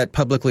 all of that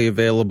publicly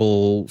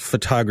available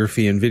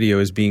photography and video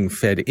is being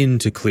fed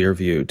into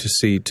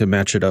Clearview to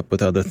match it up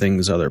with other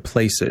things, other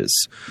places.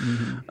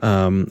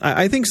 Mm-hmm.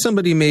 I think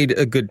somebody made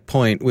a good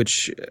point,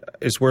 which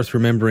is worth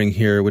remembering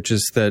here, which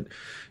is that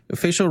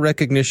facial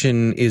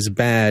recognition is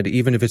bad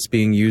even if it's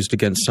being used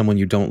against someone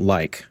you don't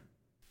like.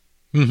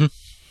 Mm-hmm.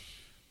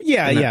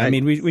 Yeah.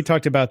 We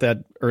talked about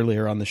that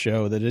earlier on the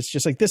show, that it's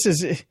just like, this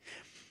is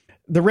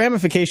the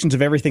ramifications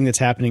of everything that's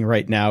happening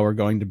right now are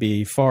going to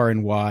be far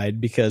and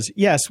wide because,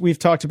 yes, we've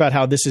talked about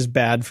how this is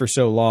bad for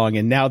so long.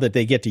 And now that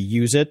they get to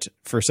use it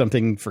for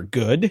something for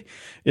good,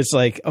 it's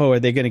like, oh, are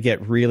they going to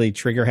get really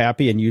trigger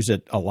happy and use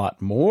it a lot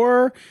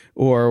more?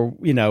 Or,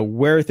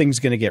 where are things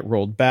going to get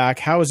rolled back?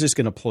 How is this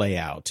going to play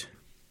out?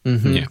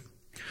 Mm-hmm. Yeah.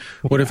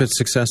 What if it's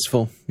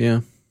successful?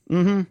 Yeah.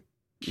 Mm-hmm.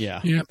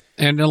 Yeah.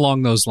 And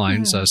along those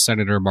lines,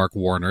 Senator Mark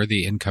Warner,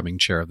 the incoming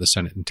chair of the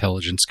Senate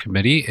Intelligence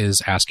Committee, is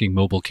asking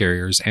mobile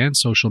carriers and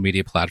social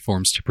media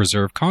platforms to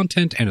preserve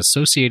content and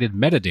associated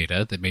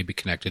metadata that may be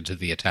connected to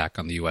the attack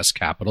on the U.S.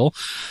 Capitol.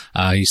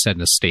 He said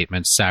in a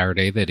statement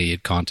Saturday that he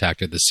had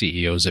contacted the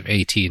CEOs of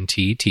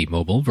AT&T,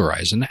 T-Mobile,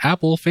 Verizon,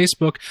 Apple,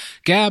 Facebook,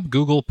 Gab,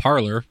 Google,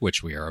 Parler,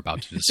 which we are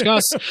about to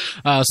discuss,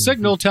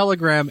 Signal,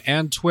 Telegram,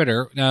 and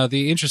Twitter.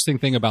 The interesting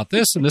thing about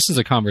this, and this is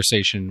a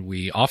conversation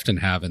we often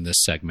have in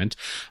this segment,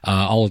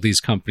 all of these these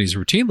companies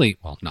routinely,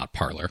 well, not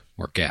Parler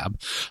or Gab,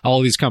 all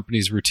of these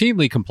companies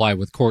routinely comply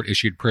with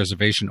court-issued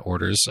preservation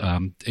orders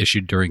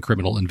issued during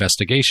criminal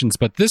investigations.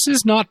 But this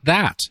is not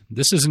that.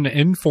 This is an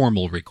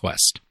informal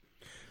request.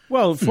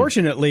 Well,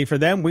 fortunately for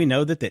them, we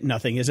know that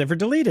nothing is ever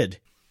deleted.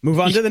 Move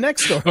on to the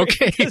next story.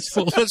 Okay,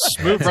 so let's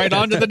move right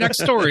on to the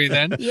next story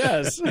then.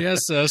 Yes.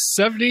 Yes,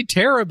 70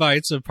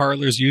 terabytes of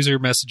Parler's user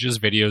messages,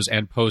 videos,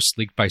 and posts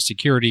leaked by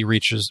security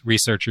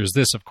researchers.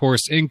 This, of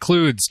course,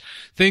 includes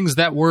things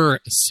that were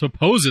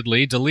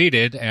supposedly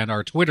deleted, and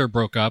our Twitter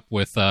broke up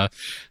with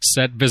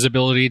set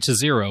visibility to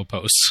 0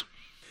 posts.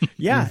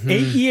 Yeah,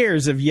 8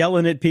 years of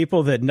yelling at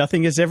people that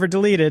nothing is ever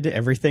deleted.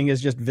 Everything is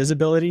just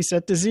visibility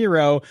set to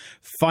 0.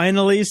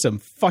 Finally, some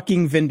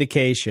fucking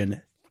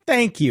vindication.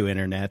 Thank you,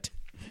 Internet.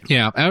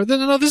 Yeah, no,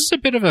 this is a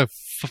bit of a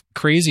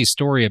crazy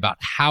story about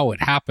how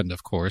it happened,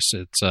 of course.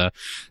 It's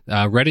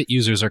Reddit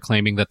users are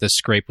claiming that this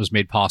scrape was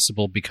made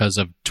possible because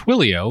of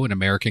Twilio, an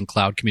American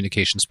cloud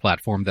communications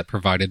platform that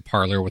provided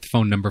Parler with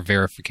phone number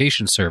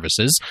verification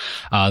services.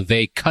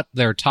 They cut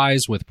their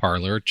ties with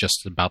Parler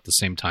just about the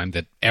same time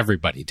that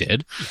everybody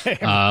did.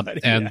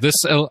 This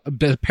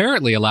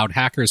apparently allowed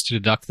hackers to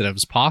deduct that it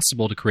was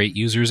possible to create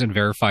users and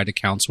verified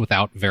accounts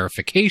without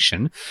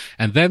verification.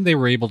 And then they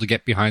were able to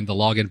get behind the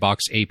Login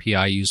Box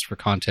API used for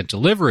content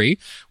delivery,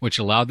 which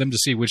allowed them to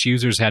see which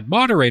users had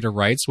moderator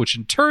rights, which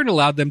in turn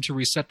allowed them to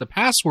reset the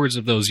passwords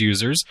of those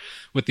users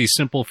with the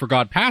simple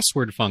forgot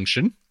password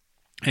function.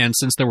 And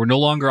since there were no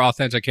longer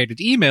authenticated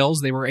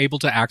emails, they were able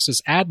to access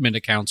admin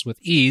accounts with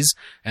ease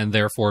and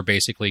therefore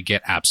basically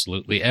get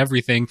absolutely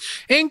everything,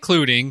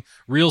 including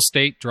real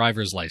estate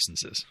driver's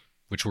licenses,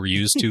 which were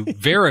used to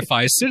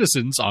verify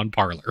citizens on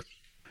Parler.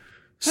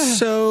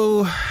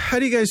 So how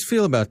do you guys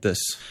feel about this?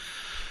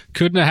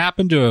 Couldn't have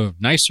happened to a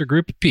nicer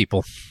group of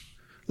people.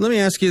 Let me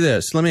ask you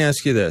this.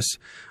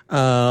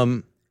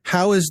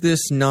 How is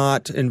this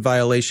not in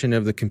violation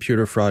of the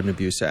Computer Fraud and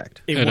Abuse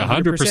Act? It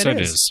 100%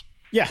 is.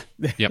 Yeah.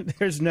 Yep.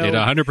 There's no... It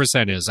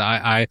 100% is.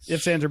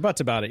 Ifs, ands, or buts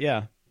about it,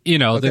 yeah. You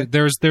know, Okay.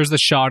 there's the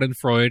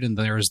Schadenfreude and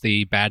there's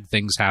the bad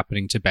things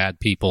happening to bad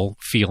people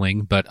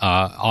feeling, but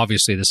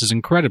obviously this is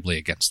incredibly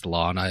against the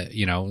law, and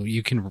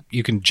you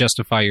can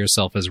justify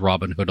yourself as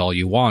Robin Hood all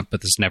you want,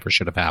 but this never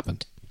should have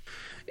happened.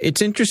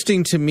 It's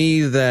interesting to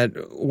me that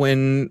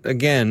when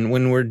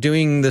we're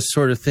doing this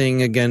sort of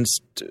thing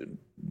against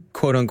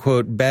quote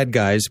unquote bad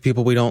guys,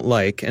 people we don't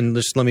like, and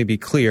just let me be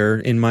clear,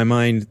 in my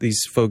mind,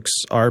 these folks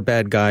are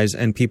bad guys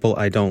and people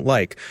I don't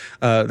like.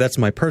 That's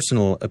my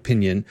personal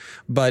opinion.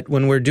 But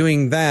when we're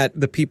doing that,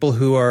 the people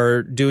who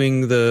are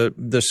doing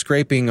the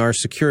scraping are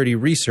security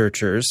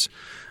researchers.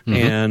 Mm-hmm.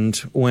 And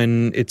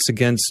when it's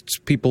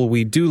against people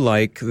we do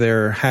like,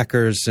 they're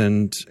hackers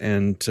and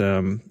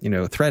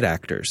threat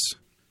actors.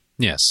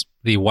 Yes,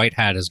 the white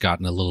hat has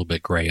gotten a little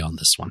bit gray on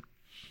this one.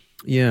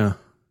 Yeah,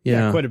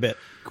 quite a bit.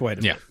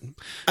 Yeah.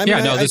 I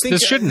mean,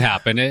 This shouldn't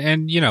happen.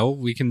 And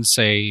we can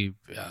say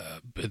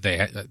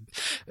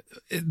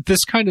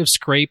this kind of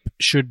scrape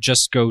should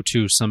just go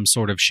to some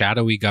sort of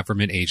shadowy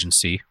government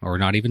agency, or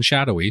not even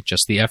shadowy,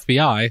 just the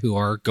FBI, who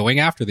are going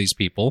after these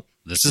people.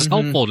 This is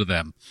helpful to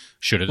them.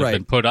 Should it have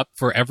been put up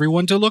for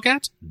everyone to look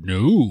at?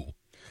 No.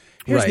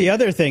 Here's the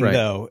other thing,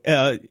 though.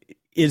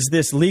 Is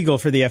this legal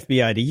for the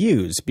FBI to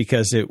use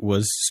because it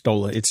was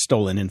stolen? It's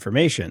stolen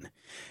information.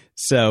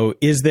 So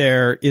is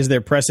there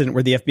precedent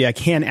where the FBI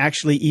can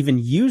actually even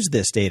use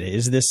this data?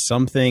 Is this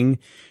something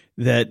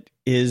that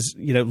is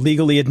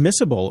legally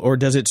admissible, or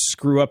does it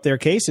screw up their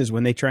cases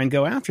when they try and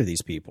go after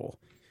these people?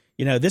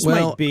 This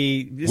might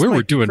be.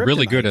 We're doing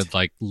really good at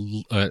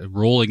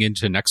rolling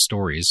into next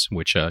stories.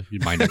 Which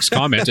my next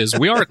comment is: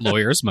 we aren't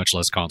lawyers, much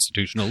less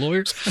constitutional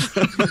lawyers.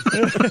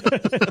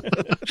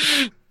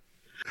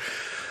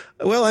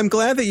 Well, I'm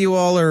glad that you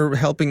all are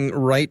helping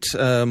write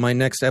my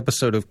next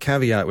episode of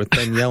Caveat with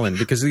Ben Yellen,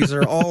 because these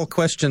are all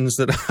questions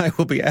that I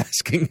will be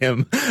asking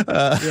him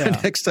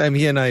next time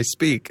he and I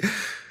speak.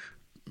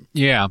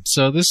 Yeah,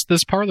 so this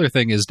Parler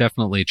thing is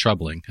definitely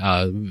troubling.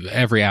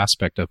 Every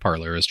aspect of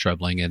Parler is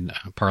troubling, and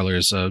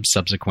Parler's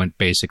subsequent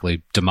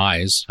basically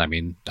demise. I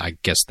mean, I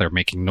guess they're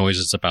making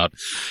noises about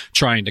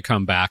trying to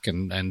come back,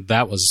 and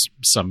that was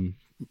some...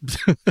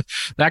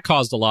 that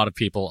caused a lot of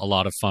people a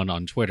lot of fun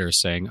on Twitter,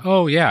 saying,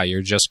 oh yeah,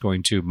 you're just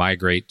going to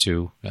migrate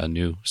to a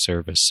new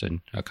service in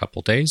a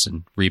couple days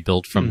and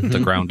rebuild from the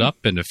ground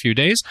up in a few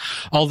days.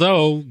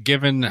 Although,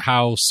 given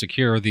how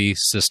secure the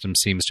system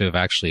seems to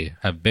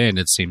have been,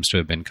 it seems to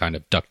have been kind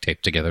of duct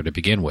taped together to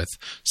begin with.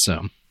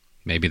 So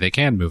maybe they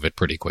can move it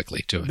pretty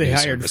quickly to a new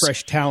service. They hired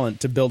fresh talent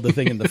to build the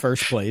thing in the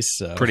first place.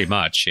 So. Pretty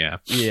much, yeah.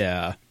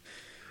 Yeah,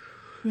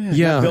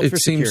 it for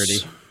seems...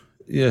 security.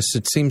 Yes,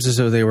 it seems as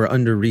though they were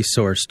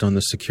under-resourced on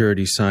the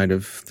security side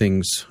of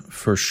things,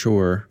 for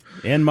sure.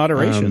 And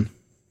moderation.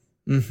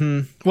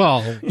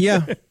 Well,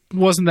 yeah.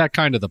 Wasn't that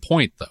kind of the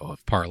point, though,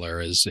 of Parler,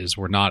 is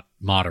we're not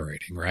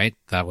moderating, right?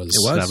 That was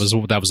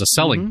a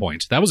selling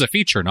point. That was a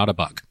feature, not a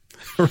bug.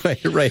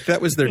 Right. That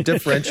was their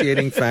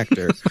differentiating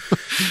factor.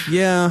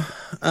 Yeah.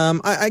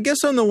 I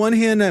guess on the one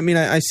hand, I mean,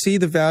 I see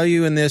the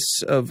value in this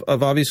of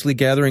obviously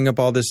gathering up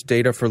all this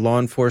data for law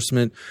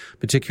enforcement,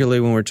 particularly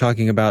when we're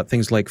talking about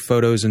things like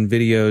photos and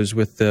videos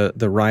with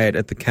the riot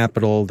at the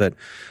Capitol that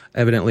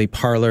evidently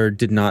Parler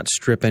did not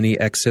strip any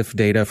EXIF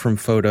data from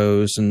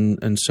photos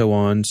and so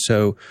on.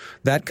 So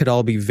that could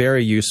all be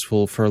very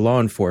useful for law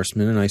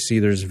enforcement, and I see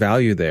there's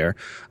value there.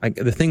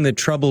 The thing that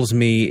troubles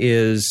me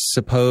is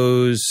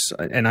suppose,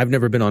 and I've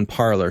never been on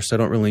Parler, so I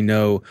don't really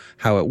know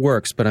how it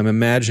works, but I'm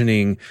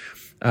imagining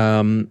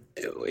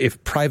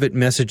if private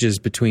messages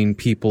between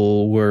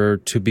people were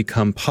to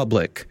become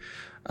public,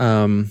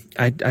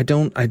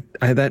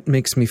 that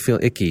makes me feel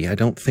icky. I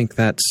don't think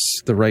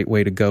that's the right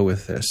way to go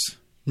with this.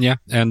 Yeah,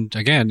 and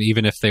again,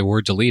 even if they were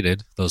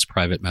deleted, those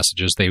private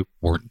messages, they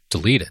weren't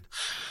deleted.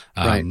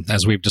 Right.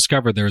 As we've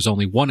discovered, there's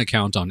only one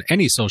account on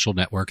any social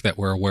network that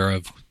we're aware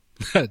of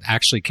that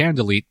actually can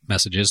delete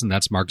messages, and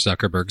that's Mark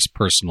Zuckerberg's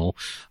personal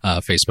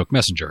Facebook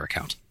Messenger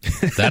account.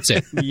 That's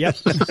it. Yep.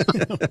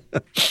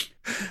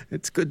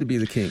 It's good to be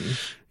the king.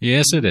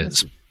 Yes, it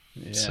is.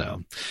 Yeah.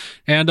 So,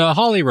 and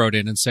Holly wrote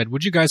in and said,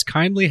 would you guys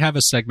kindly have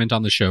a segment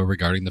on the show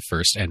regarding the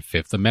First and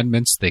Fifth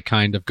Amendments? They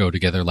kind of go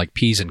together like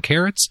peas and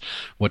carrots.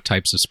 What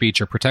types of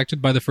speech are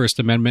protected by the First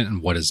Amendment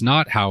and what is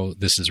not? How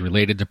this is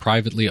related to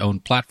privately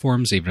owned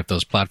platforms, even if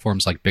those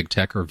platforms like big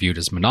tech are viewed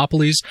as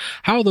monopolies.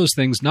 How those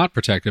things not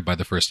protected by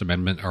the First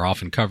Amendment are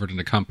often covered in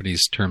a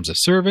company's terms of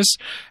service.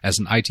 As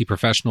an IT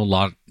professional,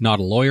 not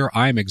a lawyer,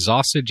 I am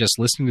exhausted just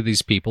listening to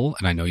these people.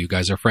 And I know you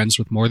guys are friends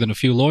with more than a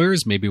few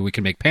lawyers. Maybe we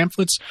can make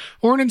pamphlets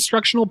or an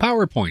instructional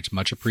PowerPoint.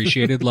 Much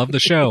appreciated. Love the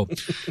show.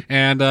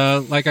 And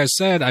like I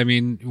said, I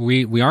mean,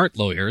 we aren't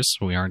lawyers.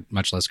 We aren't,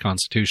 much less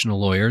constitutional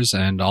lawyers.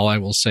 And all I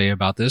will say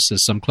about this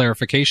is some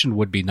clarification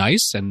would be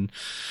nice. And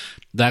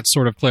that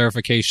sort of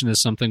clarification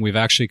is something we've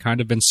actually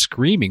kind of been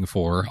screaming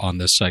for on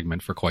this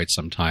segment for quite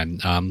some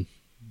time.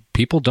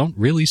 People don't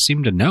really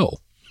seem to know.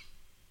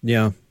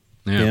 Yeah.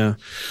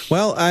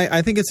 Well,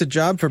 I think it's a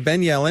job for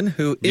Ben Yellen,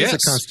 who is a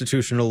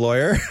constitutional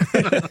lawyer.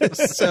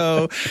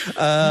 So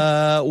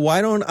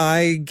why don't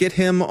I get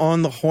him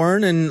on the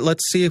horn and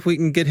let's see if we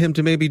can get him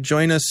to maybe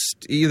join us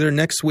either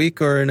next week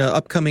or in an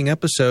upcoming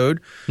episode,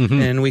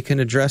 and we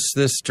can address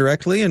this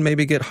directly and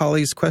maybe get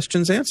Holly's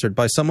questions answered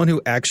by someone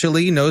who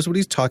actually knows what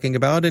he's talking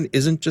about and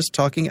isn't just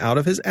talking out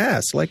of his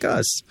ass like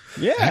us.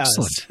 Yeah.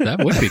 Excellent.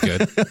 That would be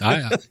good.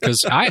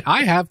 Because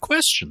I have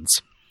questions.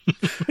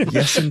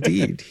 Yes,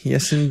 indeed.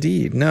 Yes,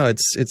 indeed. No,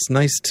 it's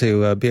nice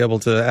to be able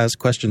to ask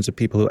questions of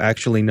people who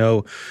actually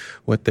know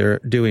what they're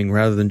doing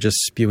rather than just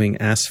spewing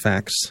ass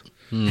facts.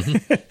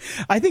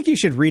 I think you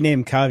should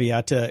rename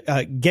Caveat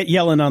to Get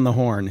Yellen on the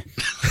Horn.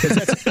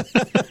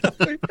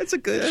 That's a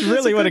good. That's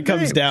really what it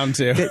comes down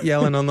to. Get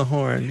Yellen on the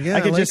horn. Yeah,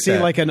 I could like just see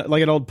that.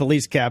 like an old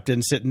police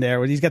captain sitting there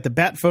where he's got the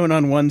bat phone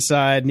on one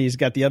side and he's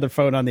got the other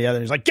phone on the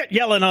other. He's like, "Get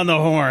Yellen on the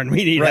horn.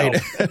 We need help."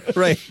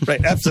 right.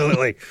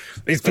 Absolutely.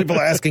 These people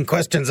are asking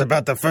questions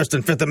about the First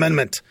and Fifth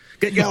Amendment.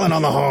 Get Yellen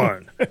on the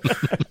horn.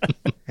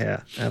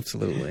 Yeah,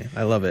 absolutely.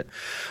 I love it.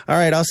 All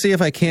right, I'll see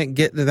if I can't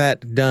get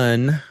that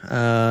done.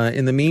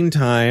 In the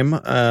meantime,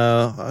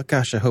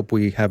 gosh, I hope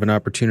we have an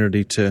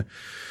opportunity to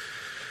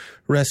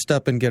rest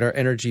up and get our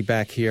energy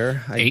back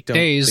here. 8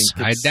 days.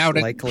 I doubt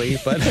it. Likely,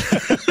 but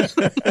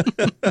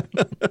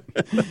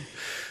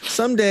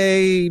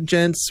someday,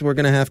 gents, we're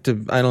going to have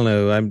to. I don't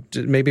know.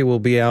 Maybe we'll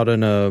be out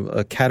on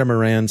a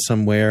catamaran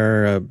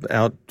somewhere,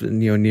 out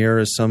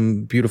near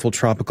some beautiful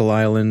tropical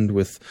island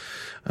with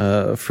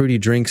fruity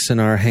drinks in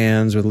our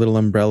hands with little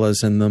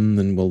umbrellas in them,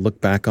 and we'll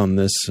look back on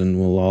this and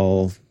we'll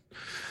all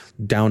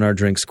down our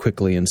drinks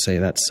quickly and say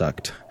that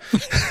sucked.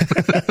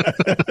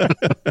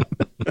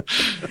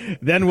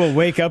 Then we'll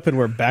wake up and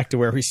we're back to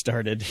where we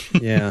started.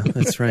 Yeah,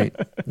 that's right.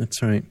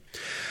 That's right.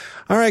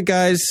 All right,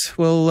 guys.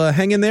 We'll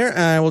hang in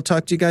there. We'll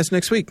talk to you guys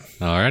next week.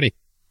 Alrighty.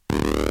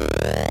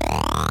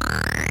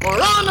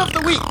 Moron of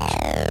the week.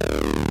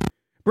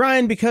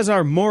 Brian, because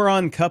our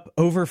moron cup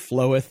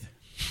overfloweth,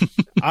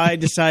 I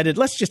decided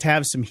let's just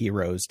have some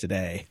heroes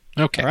today.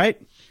 Okay. All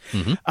right?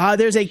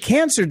 There's a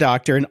cancer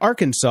doctor in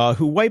Arkansas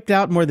who wiped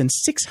out more than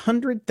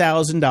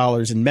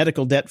 $600,000 in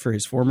medical debt for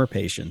his former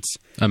patients.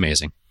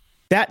 Amazing.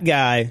 That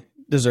guy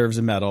deserves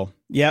a medal.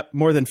 Yep,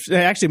 more than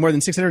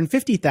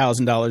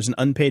 $650,000 in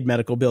unpaid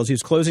medical bills. He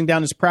was closing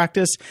down his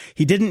practice.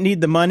 He didn't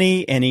need the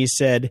money, and he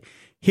said,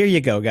 "Here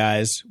you go,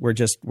 guys. We're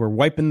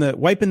wiping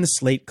the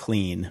slate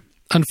clean."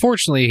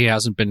 Unfortunately, he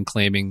hasn't been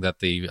claiming that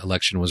the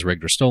election was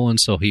rigged or stolen,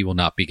 so he will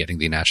not be getting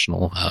the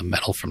national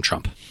medal from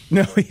Trump.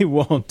 No, he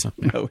won't.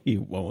 No, he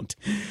won't.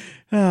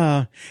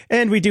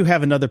 And we do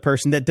have another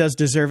person that does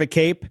deserve a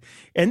cape.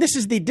 And this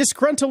is the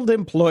disgruntled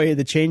employee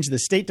that changed the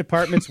State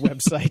Department's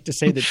website to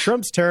say that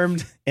Trump's term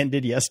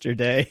ended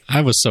yesterday. I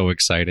was so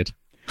excited.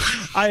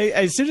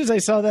 As soon as I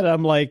saw that,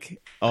 I'm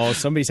like, oh,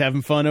 somebody's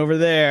having fun over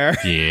there.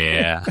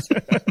 Yeah.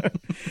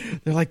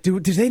 They're like, do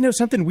they know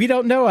something we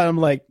don't know? And I'm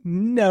like,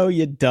 no,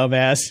 you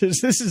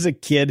dumbasses. This is a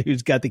kid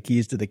who's got the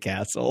keys to the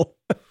castle.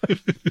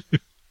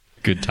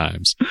 Good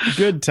times.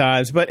 Good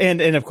times. But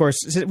and of course,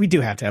 we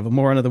do have to have a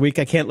moron of the week.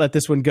 I can't let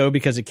this one go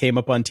because it came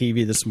up on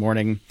TV this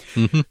morning.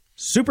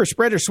 Super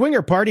spreader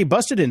swinger party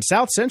busted in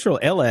South Central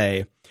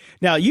LA.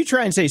 Now, you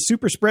try and say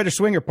super spreader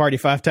swinger party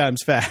 5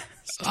 times fast.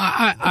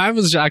 I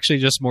was actually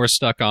just more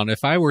stuck on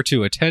if I were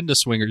to attend a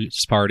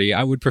swingers party,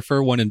 I would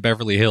prefer one in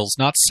Beverly Hills,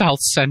 not South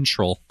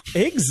Central.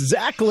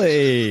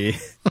 Exactly.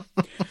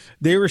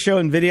 They were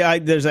showing video.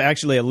 There's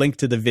actually a link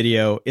to the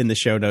video in the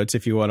show notes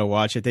if you want to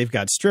watch it. They've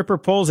got stripper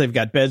poles. They've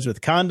got beds with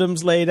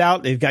condoms laid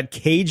out. They've got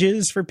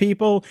cages for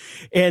people.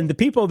 And the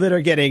people that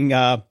are getting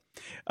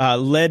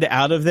led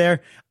out of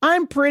there,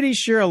 I'm pretty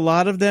sure a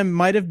lot of them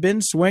might have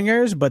been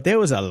swingers, but there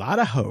was a lot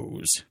of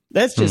hoes.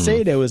 Let's just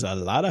say there was a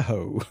lot of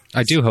hoes.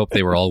 I do hope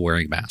they were all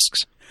wearing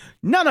masks.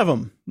 None of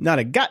them. Not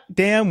a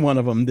goddamn one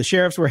of them. The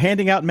sheriffs were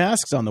handing out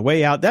masks on the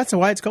way out. That's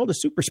why it's called a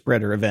super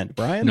spreader event,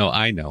 Brian. No,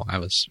 I know. I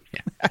was,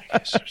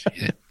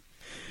 yeah.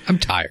 I'm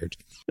tired.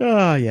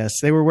 Oh, yes.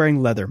 They were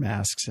wearing leather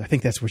masks. I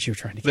think that's what you were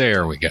trying to get.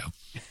 There we go.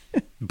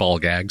 Ball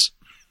gags.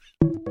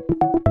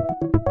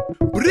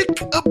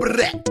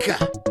 Bric-a-brac.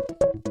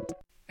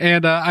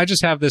 And I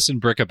just have this in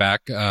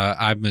Bric-a-Brac.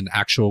 I'm an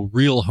actual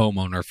real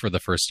homeowner for the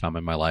first time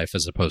in my life,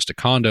 as opposed to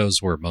condos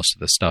where most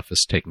of the stuff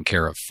is taken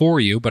care of for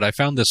you. But I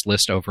found this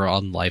list over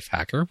on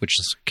Lifehacker, which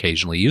is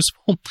occasionally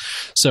useful.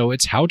 So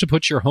it's how to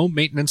put your home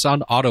maintenance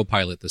on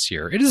autopilot this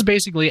year. It is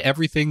basically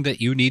everything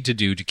that you need to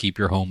do to keep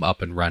your home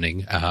up and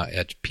running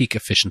at peak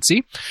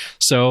efficiency.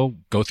 So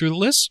go through the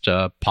list,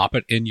 pop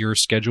it in your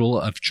schedule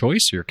of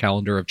choice, your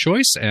calendar of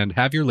choice, and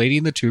have your lady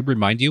in the tube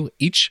remind you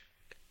each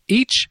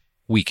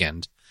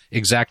weekend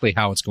exactly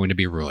how it's going to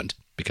be ruined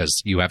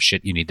because you have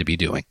shit you need to be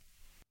doing.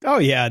 Oh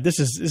yeah, this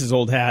is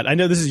old hat. I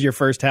know this is your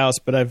first house,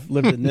 but I've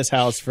lived in this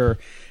house for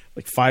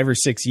like 5 or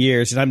 6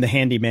 years, and I'm the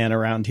handyman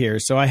around here,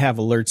 so I have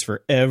alerts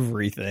for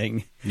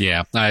everything.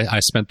 Yeah, I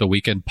spent the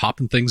weekend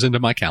popping things into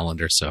my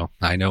calendar, so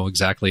I know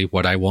exactly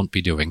what I won't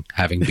be doing,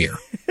 having beer.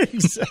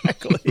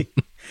 Exactly.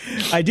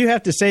 I do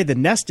have to say the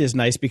Nest is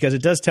nice because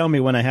it does tell me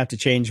when I have to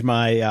change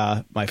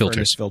my my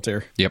furnace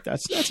filter. Yep,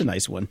 that's a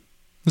nice one.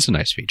 That's a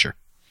nice feature.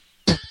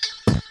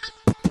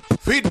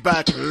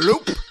 Feedback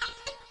loop.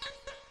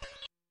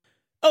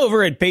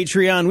 Over at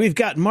Patreon, we've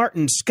got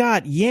Martin,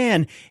 Scott,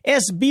 Yan,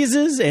 S.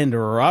 Beezes, and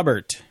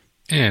Robert.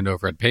 And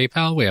over at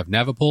PayPal, we have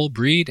Navapol,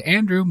 Breed,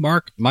 Andrew,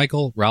 Mark,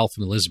 Michael, Ralph,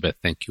 and Elizabeth.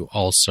 Thank you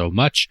all so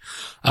much.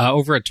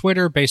 Over at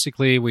Twitter,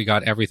 basically, we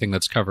got everything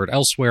that's covered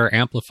elsewhere,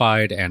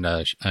 amplified, and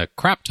a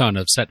crap ton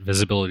of set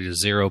visibility to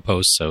 0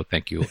 posts. So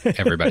thank you,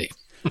 everybody.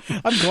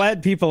 I'm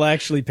glad people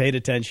actually paid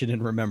attention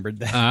and remembered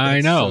that. I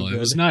know. So it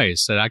was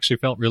nice. It actually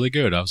felt really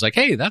good. I was like,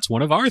 hey, that's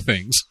one of our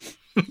things.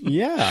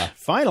 Yeah,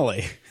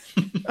 finally.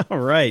 All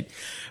right.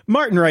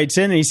 Martin writes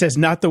in and he says,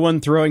 not the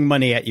one throwing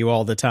money at you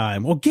all the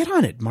time. Well, get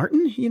on it,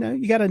 Martin. You know,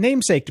 you got a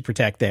namesake to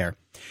protect there.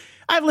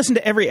 I've listened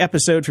to every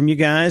episode from you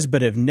guys,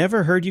 but have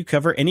never heard you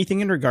cover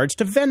anything in regards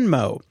to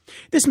Venmo.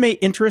 This may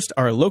interest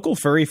our local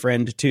furry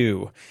friend,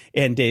 too.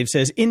 And Dave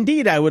says,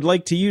 indeed, I would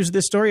like to use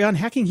this story on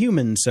hacking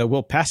humans, so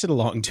we'll pass it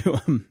along to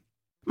him.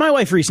 My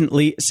wife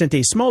recently sent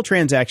a small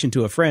transaction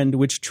to a friend,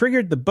 which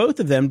triggered the both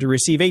of them to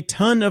receive a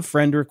ton of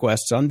friend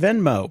requests on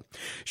Venmo.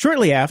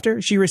 Shortly after,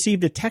 she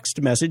received a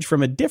text message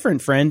from a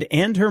different friend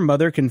and her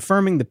mother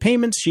confirming the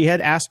payments she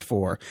had asked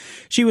for.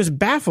 She was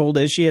baffled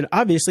as she had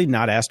obviously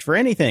not asked for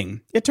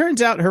anything. It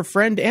turns out her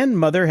friend and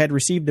mother had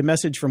received a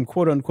message from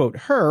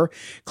quote-unquote her,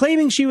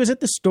 claiming she was at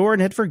the store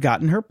and had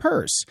forgotten her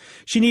purse.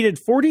 She needed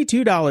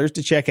 $42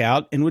 to check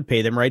out and would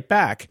pay them right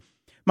back.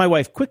 My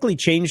wife quickly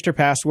changed her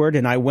password,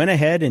 and I went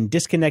ahead and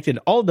disconnected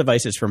all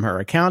devices from her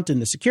account in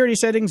the security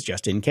settings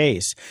just in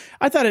case.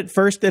 I thought at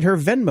first that her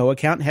Venmo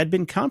account had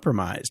been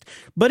compromised,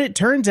 but it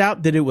turns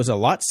out that it was a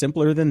lot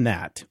simpler than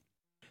that.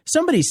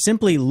 Somebody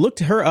simply looked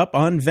her up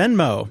on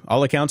Venmo.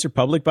 All accounts are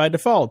public by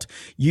default,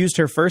 used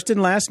her first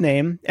and last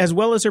name, as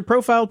well as her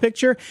profile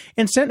picture,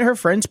 and sent her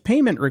friends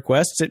payment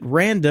requests at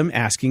random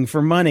asking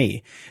for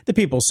money. The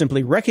people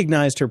simply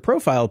recognized her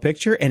profile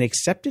picture and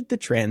accepted the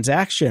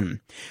transaction.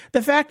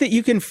 The fact that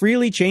you can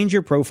freely change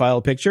your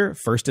profile picture,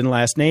 first and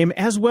last name,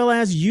 as well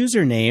as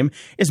username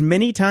as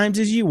many times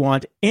as you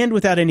want, and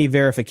without any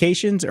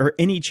verifications or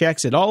any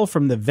checks at all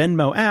from the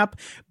Venmo app,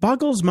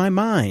 boggles my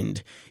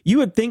mind. You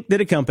would think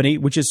that a company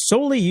which is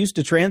solely used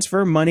to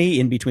transfer money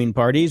in between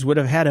parties would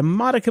have had a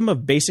modicum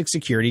of basic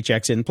security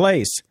checks in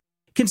place.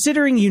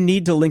 Considering you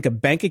need to link a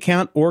bank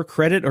account or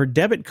credit or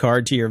debit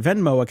card to your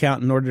Venmo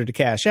account in order to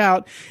cash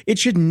out, it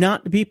should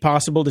not be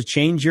possible to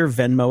change your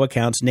Venmo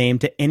account's name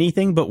to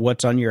anything but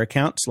what's on your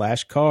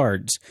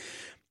account/cards.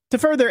 To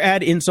further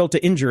add insult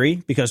to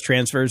injury, because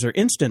transfers are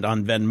instant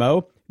on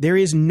Venmo, there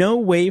is no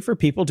way for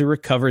people to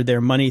recover their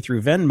money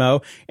through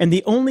Venmo, and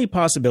the only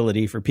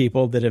possibility for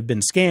people that have been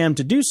scammed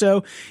to do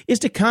so is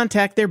to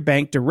contact their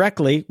bank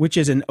directly, which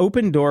is an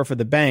open door for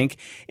the bank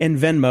and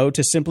Venmo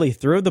to simply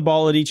throw the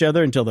ball at each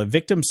other until the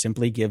victim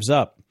simply gives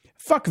up.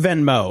 Fuck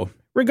Venmo.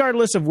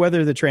 Regardless of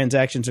whether the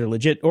transactions are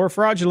legit or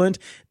fraudulent,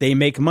 they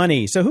make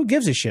money, so who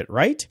gives a shit,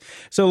 right?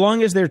 So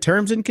long as their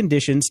terms and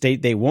conditions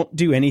state they won't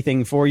do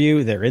anything for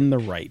you, they're in the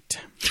right.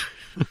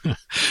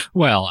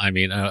 Well, I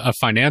mean, a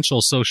financial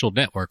social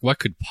network, what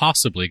could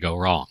possibly go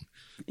wrong?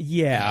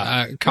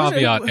 Yeah.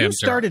 Caveat Who emptor.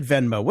 started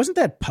Venmo? Wasn't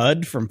that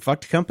Pud from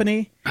Fucked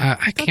Company?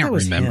 I can't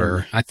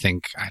remember.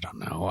 Him. I don't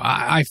know.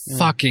 I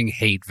fucking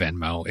hate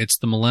Venmo. It's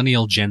the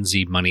millennial Gen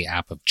Z money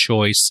app of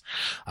choice.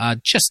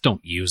 Just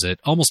don't use it.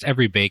 Almost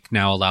every bank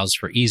now allows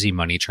for easy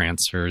money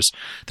transfers.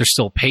 There's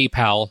still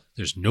PayPal.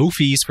 There's no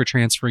fees for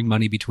transferring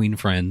money between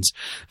friends.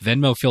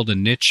 Venmo filled a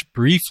niche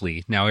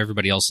briefly. Now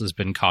everybody else has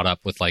been caught up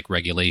with like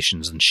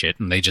regulations and shit,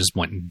 and they just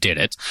went and did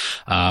it.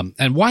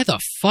 And why the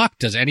fuck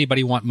does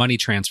anybody want money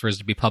transfers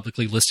to be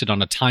publicly listed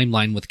on a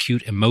timeline with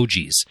cute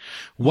emojis?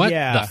 What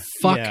the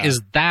fuck is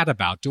that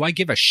about? Do I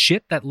give a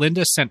shit that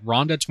Linda sent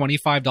Rhonda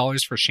 $25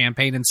 for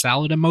champagne and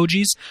salad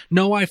emojis?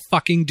 No, I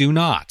fucking do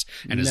not.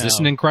 And is this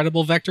an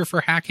incredible vector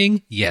for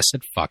hacking? Yes,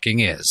 it fucking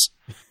is.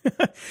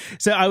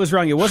 So I was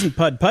wrong. It wasn't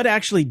Pud. Pud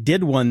actually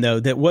did one, though,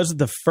 that was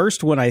the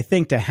first one, I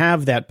think, to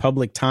have that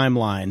public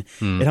timeline.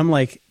 And I'm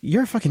like,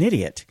 you're a fucking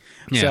idiot.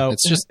 Yeah, so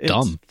it's just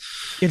dumb.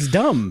 It's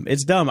dumb.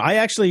 It's dumb. I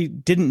actually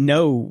didn't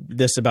know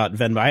this about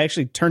Venmo. I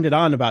actually turned it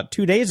on about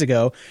 2 days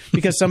ago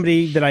because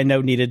somebody that I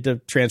know needed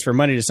to transfer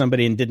money to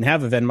somebody and didn't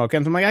have a Venmo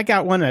account. I'm like, I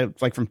got one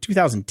like from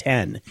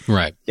 2010.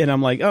 Right. And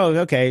I'm like, oh,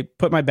 okay,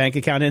 put my bank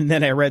account in. And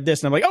then I read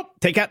this and I'm like, oh,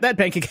 take out that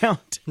bank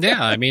account.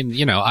 Yeah, I mean,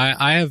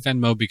 I have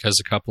Venmo because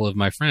a couple of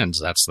my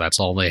friends, that's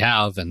all they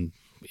have. And,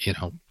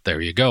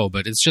 there you go.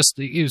 But it's just,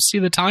 you see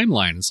the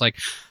timeline. It's like,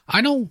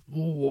 I don't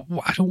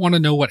want to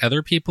know what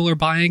other people are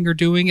buying or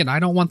doing, and I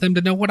don't want them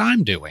to know what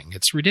I'm doing.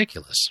 It's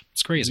ridiculous.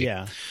 It's crazy.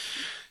 Yeah.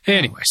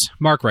 Anyways,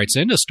 Mark writes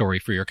in a story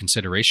for your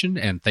consideration,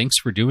 and thanks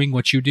for doing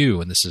what you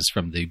do. And this is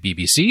from the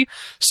BBC.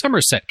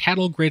 Somerset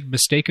cattle grid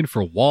mistaken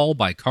for wall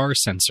by car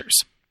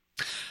sensors.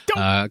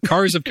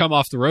 Cars have come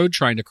off the road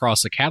trying to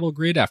cross a cattle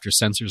grid after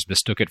sensors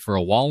mistook it for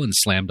a wall and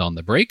slammed on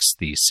the brakes.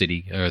 The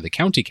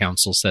county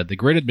council said the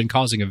grid had been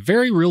causing a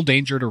very real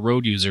danger to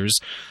road users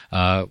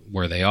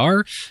where they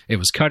are. It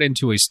was cut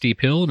into a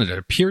steep hill, and it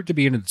appeared to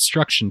be an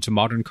instruction to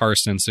modern car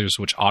sensors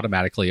which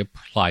automatically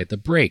applied the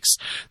brakes.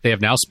 They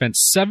have now spent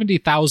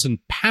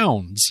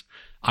 £70,000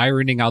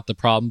 ironing out the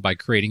problem by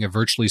creating a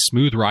virtually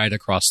smooth ride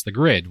across the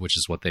grid, which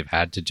is what they've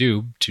had to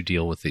do to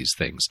deal with these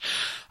things.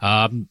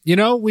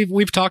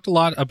 We've talked a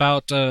lot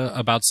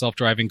about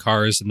self-driving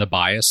cars and the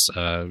bias,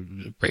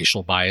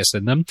 racial bias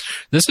in them.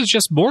 This is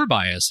just more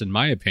bias, in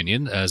my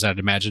opinion, as I'd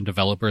imagine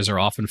developers are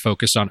often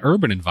focused on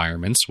urban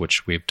environments,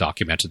 which we've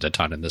documented a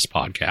ton in this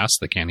podcast.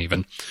 They can't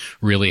even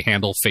really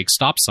handle fake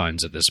stop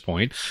signs at this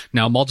point.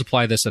 Now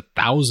multiply this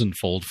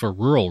 1,000-fold for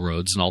rural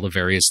roads and all the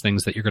various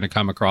things that you're going to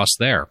come across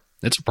there.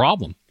 It's a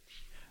problem.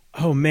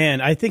 Oh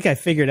man, I think I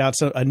figured out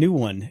a new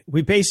one.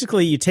 We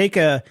basically you take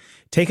a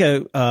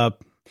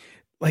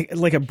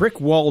like a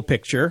brick wall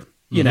picture,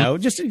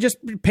 just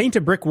paint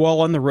a brick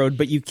wall on the road,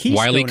 but you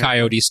keystone Wile E.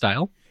 Coyote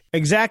style.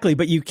 Exactly,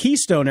 but you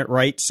keystone it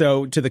right,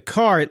 so to the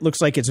car it looks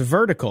like it's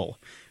vertical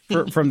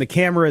from the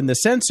camera and the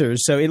sensors,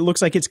 so it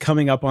looks like it's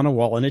coming up on a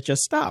wall and it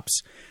just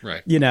stops.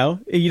 Right. You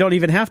don't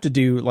even have to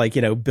do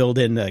build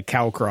in a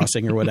cow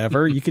crossing or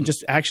whatever. You can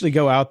just actually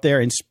go out there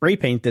and spray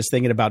paint this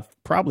thing in about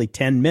probably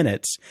 10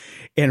 minutes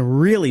and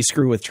really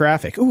screw with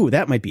traffic. Ooh,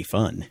 that might be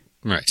fun.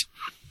 Right.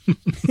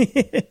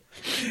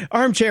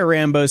 Armchair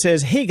Rambo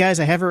says, hey guys,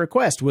 I have a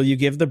request. Will you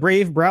give the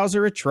Brave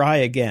browser a try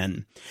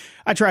again?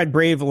 I tried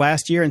Brave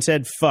last year and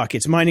said, fuck,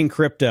 it's mining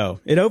crypto.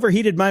 It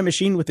overheated my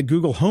machine with the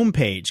Google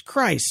homepage.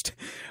 Christ.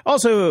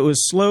 Also, it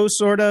was slow,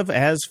 sort of,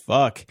 as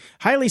fuck.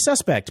 Highly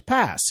suspect.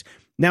 Pass.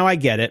 Now I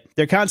get it.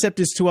 Their concept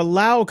is to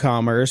allow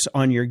commerce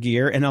on your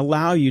gear and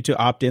allow you to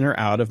opt in or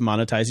out of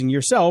monetizing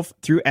yourself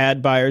through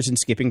ad buyers and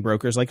skipping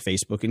brokers like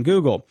Facebook and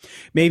Google.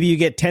 Maybe you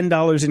get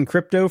 $10 in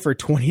crypto for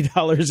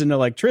 $20 in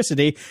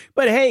electricity,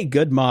 but hey,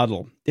 good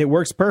model. It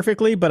works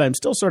perfectly, but I'm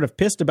still sort of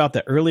pissed about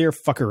the earlier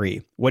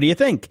fuckery. What do you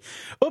think?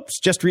 Oops,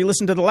 just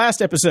re-listened to the last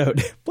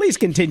episode. Please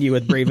continue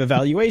with Brave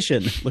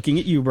evaluation. Looking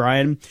at you,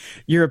 Brian.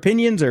 Your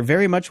opinions are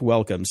very much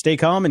welcome. Stay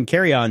calm and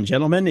carry on,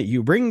 gentlemen.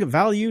 You bring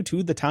value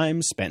to the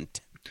time spent.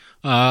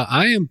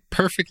 I am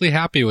perfectly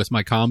happy with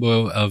my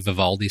combo of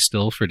Vivaldi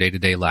still for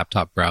day-to-day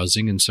laptop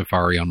browsing and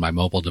Safari on my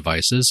mobile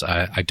devices.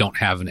 I don't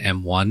have an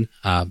M1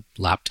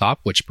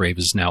 laptop, which Brave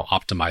is now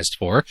optimized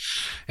for.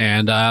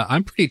 And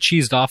I'm pretty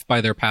cheesed off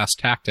by their past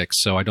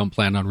tactics, so I don't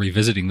plan on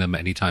revisiting them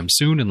anytime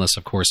soon, unless,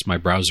 of course, my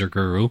browser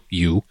guru,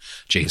 you,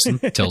 Jason,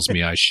 tells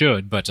me I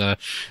should. But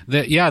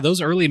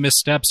those early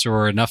missteps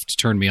are enough to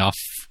turn me off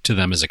to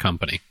them as a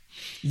company.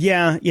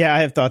 Yeah, I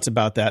have thoughts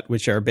about that,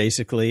 which are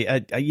basically,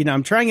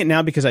 I'm trying it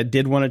now because I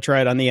did want to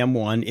try it on the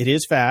M1. It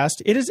is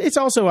fast. It's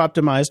also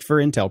optimized for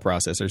Intel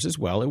processors as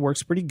well. It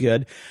works pretty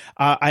good.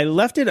 I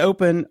left it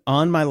open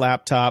on my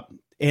laptop,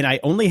 and I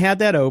only had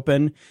that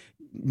open,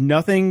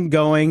 nothing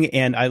going,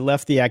 and I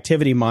left the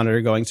activity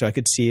monitor going so I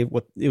could see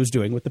what it was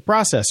doing with the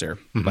processor.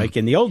 Mm-hmm. Like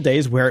in the old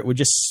days where it would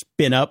just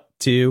spin up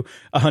to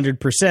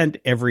 100%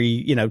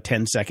 every,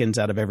 10 seconds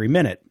out of every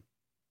minute.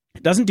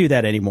 It doesn't do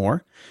that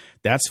anymore.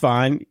 That's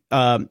fine.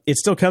 It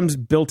still comes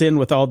built in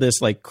with all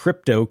this like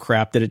crypto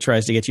crap that it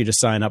tries to get you to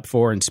sign up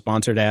for and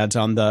sponsored ads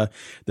on the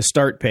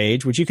start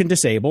page, which you can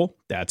disable.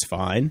 That's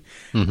fine.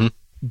 Mm-hmm.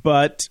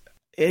 But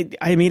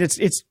I mean,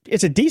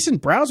 it's a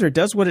decent browser. It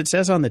does what it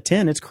says on the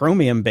tin. It's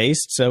Chromium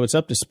based, so it's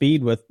up to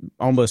speed with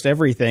almost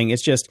everything.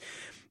 It's just,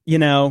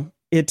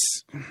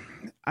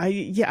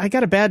 I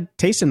got a bad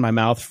taste in my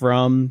mouth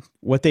from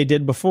what they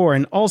did before,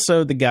 and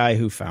also the guy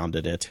who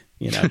founded it,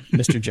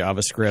 Mr.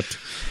 JavaScript.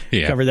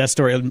 Yeah. Covered that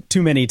story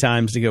too many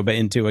times to go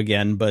into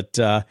again, but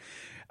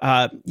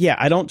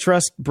I don't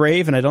trust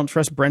Brave and I don't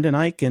trust Brendan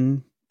Eich,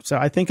 and so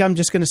I think I'm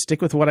just going to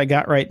stick with what I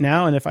got right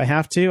now, and if I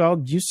have to,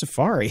 I'll use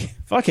Safari.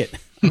 Fuck it.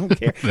 I don't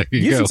care.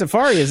 Using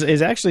Safari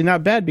is actually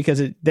not bad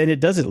because then it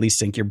does at least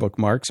sync your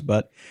bookmarks,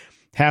 but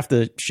half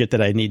the shit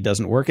that I need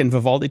doesn't work, and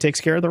Vivaldi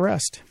takes care of the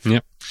rest.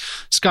 Yep.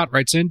 Scott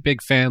writes in,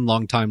 big fan,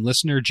 longtime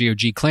listener,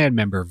 GOG clan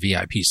member,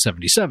 VIP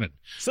 77.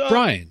 So,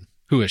 Brian,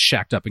 who is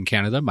shacked up in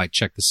Canada, might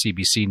check the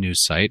CBC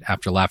news site.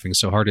 After laughing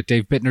so hard at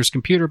Dave Bittner's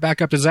computer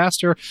backup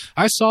disaster,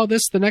 I saw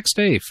this the next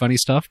day. Funny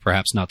stuff,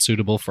 perhaps not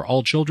suitable for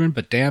all children,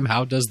 but damn,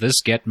 how does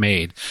this get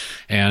made?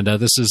 And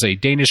this is a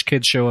Danish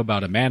kids show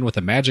about a man with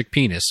a magic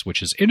penis,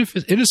 which is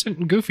innocent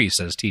and goofy,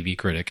 says TV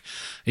Critic.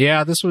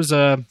 Yeah, this was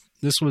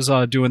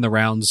doing the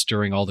rounds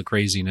during all the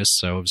craziness,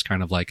 so it was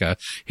kind of like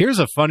here's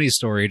a funny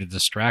story to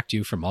distract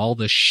you from all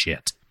the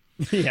shit.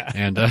 Yeah.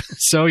 And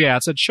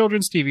it's a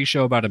children's TV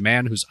show about a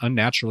man whose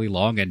unnaturally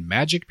long and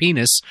magic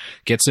penis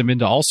gets him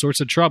into all sorts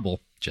of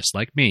trouble, just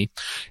like me.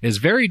 It is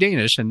very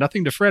Danish and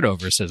nothing to fret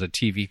over, says a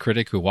TV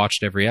critic who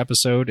watched every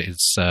episode.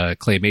 It's a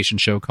claymation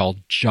show called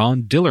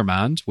John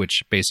Dillermand,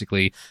 which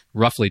basically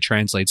roughly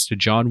translates to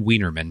John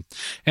Wienerman.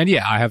 And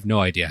yeah, I have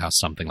no idea how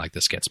something like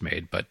this gets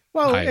made, but...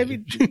 Well, I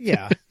mean,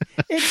 yeah.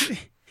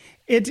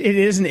 It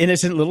is an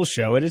innocent little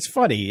show, and it's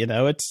funny.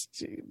 It's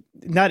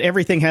not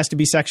everything has to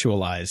be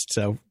sexualized.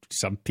 So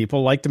some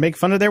people like to make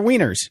fun of their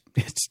wieners.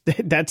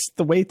 That's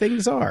the way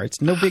things are.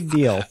 It's no big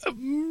deal.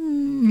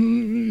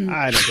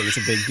 I don't think it's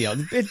a big deal.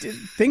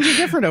 Things are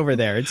different over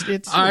there.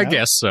 It's. I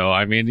guess so.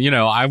 I mean,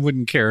 I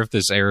wouldn't care if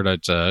this aired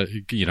at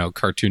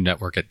Cartoon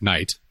Network at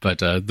night, but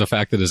the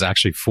fact that it's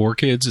actually for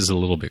kids is a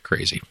little bit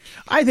crazy.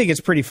 I think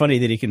it's pretty funny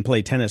that he can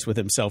play tennis with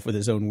himself with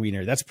his own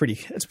wiener. That's pretty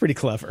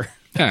clever.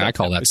 Yeah, I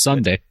call that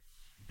Sunday.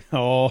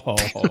 Oh.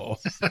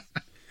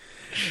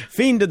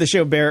 Fiend of the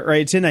show Barrett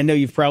writes in, I know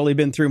you've probably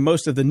been through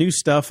most of the new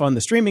stuff on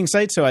the streaming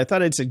site, so I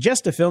thought I'd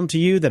suggest a film to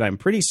you that I'm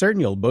pretty certain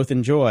you'll both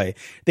enjoy.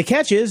 The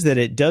catch is that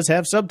it does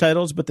have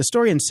subtitles, but the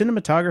story and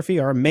cinematography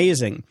are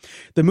amazing.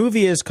 The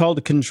movie is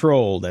called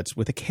Control, that's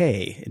with a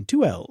K and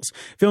 2 L's,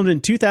 filmed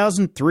in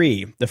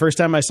 2003. The first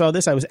time I saw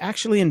this, I was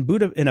actually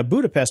in a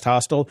Budapest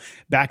hostel,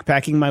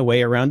 backpacking my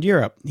way around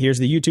Europe. Here's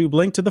the YouTube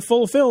link to the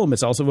full film.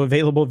 It's also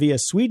available via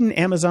Sweden,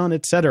 Amazon,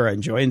 etc.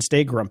 Enjoy and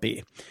stay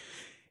grumpy.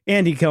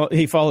 And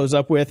he follows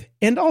up with,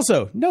 and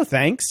also, no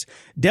thanks.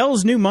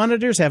 Dell's new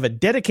monitors have a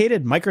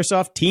dedicated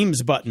Microsoft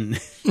Teams button.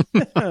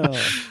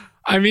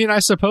 I mean, I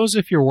suppose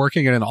if you're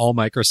working in an all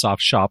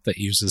Microsoft shop that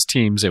uses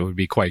Teams, it would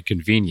be quite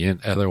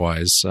convenient.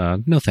 Otherwise,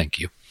 no thank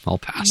you. I'll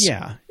pass.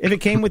 Yeah. If it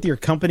came with your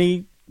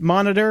company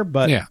monitor,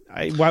 but yeah.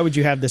 Why would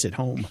you have this at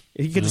home?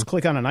 You could just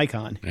click on an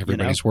icon.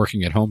 Everybody's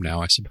working at home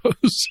now, I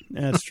suppose.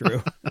 That's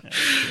true.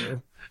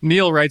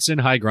 Neil writes in,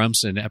 hi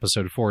Grumps, in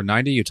episode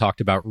 490, you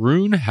talked about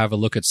Rune. Have a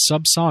look at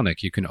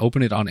Subsonic. You can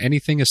open it on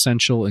anything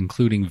essential,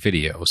 including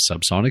video.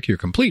 Subsonic, your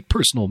complete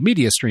personal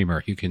media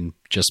streamer. You can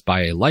just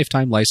buy a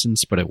lifetime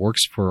license, but it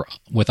works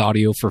with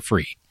audio for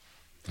free.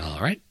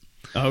 All right.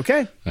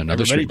 Okay.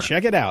 Another Everybody streamer.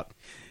 Check it out.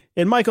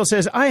 And Michael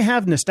says, I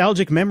have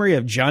nostalgic memory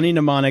of Johnny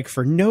Mnemonic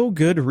for no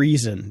good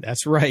reason.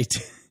 That's right.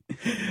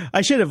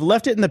 I should have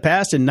left it in the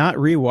past and not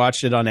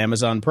rewatched it on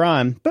Amazon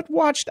Prime, but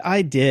watched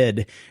I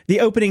did. The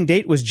opening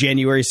date was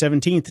January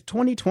 17th,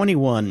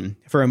 2021.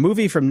 For a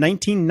movie from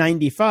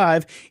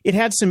 1995, it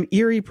had some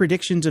eerie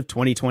predictions of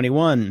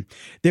 2021.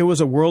 There was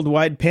a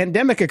worldwide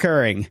pandemic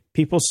occurring.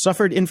 People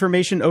suffered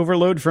information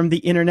overload from the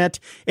internet,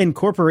 and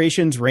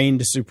corporations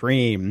reigned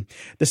supreme.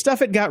 The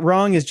stuff it got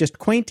wrong is just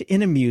quaint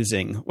and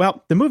amusing.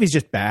 Well, the movie's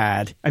just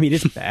bad. I mean,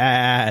 it's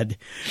bad.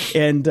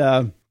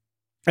 And,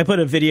 I put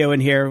a video in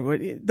here,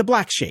 the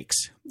Black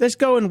Shakes. Let's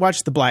go and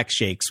watch the Black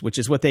Shakes, which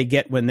is what they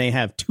get when they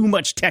have too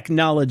much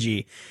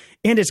technology.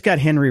 And it's got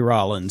Henry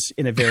Rollins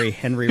in a very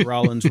Henry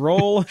Rollins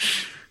role.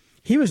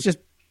 He was just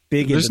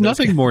big. There's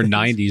nothing more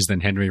 90s than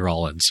Henry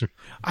Rollins.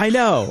 I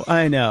know.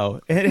 And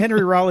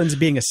Henry Rollins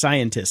being a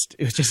scientist,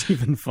 it was just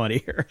even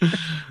funnier.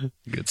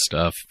 Good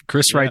stuff.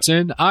 Chris writes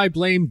in, I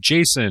blame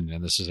Jason.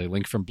 And this is a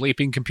link from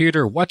Bleeping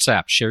Computer.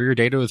 WhatsApp, share your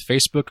data with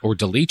Facebook or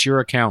delete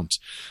your account.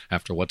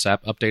 After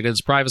WhatsApp updated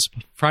its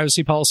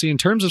privacy policy and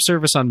terms of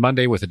service on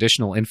Monday with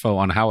additional info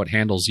on how it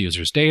handles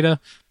users' data,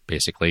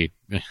 basically...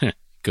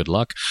 Good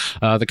luck.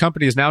 The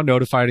company is now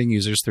notifying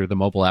users through the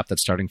mobile app that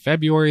starting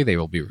February, they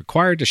will be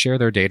required to share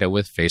their data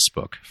with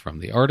Facebook. From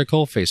the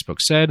article, Facebook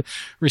said,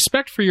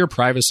 respect for your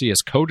privacy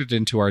is coded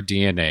into our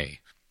DNA.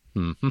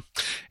 Mm-hmm.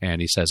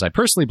 And he says, I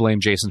personally blame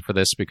Jason for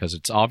this because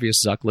it's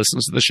obvious Zuck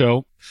listens to the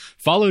show,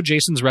 followed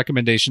Jason's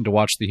recommendation to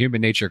watch the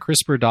Human Nature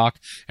CRISPR doc,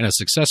 and has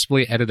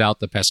successfully edited out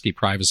the pesky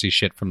privacy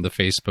shit from the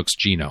Facebook's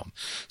genome.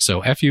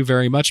 So F you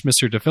very much,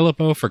 Mr.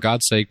 DeFilippo. For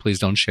God's sake, please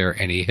don't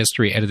share any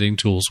history editing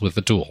tools with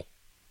the tool.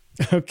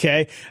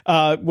 Okay.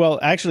 Well,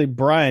 actually,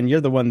 Brian,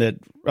 you're the one that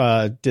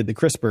did the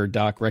CRISPR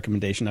doc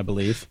recommendation, I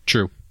believe.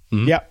 True.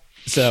 Mm-hmm. Yeah.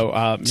 So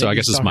I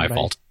guess it's my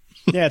fault.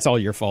 Yeah, it's all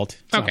your fault.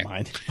 It's Okay. not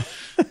mine.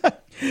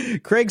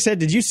 Craig said,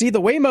 did you see the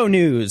Waymo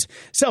news?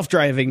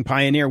 Self-driving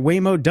pioneer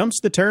Waymo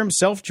dumps the term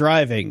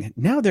self-driving.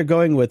 Now they're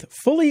going with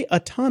fully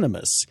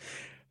autonomous.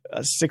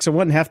 6 of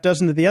one, half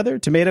dozen of the other.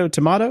 Tomato,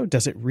 tomato.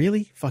 Does it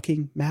really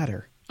fucking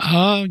matter?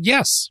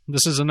 Yes.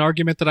 This is an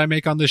argument that I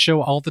make on this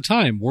show all the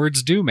time.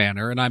 Words do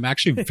matter, and I'm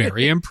actually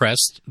very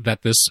impressed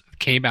that this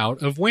came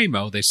out of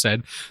Waymo. They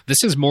said,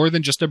 this is more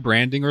than just a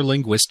branding or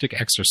linguistic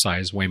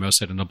exercise, Waymo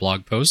said in a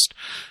blog post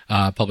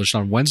published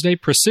on Wednesday.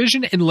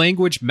 Precision in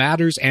language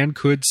matters and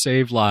could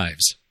save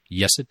lives.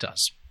 Yes, it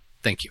does.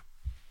 Thank you.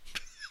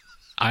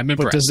 I'm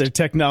impressed. But does their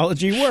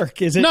technology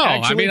work? Is it No,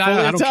 actually I mean,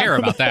 fully I don't care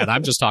autonomous? about that.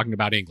 I'm just talking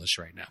about English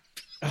right now.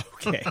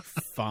 Okay,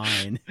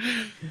 fine.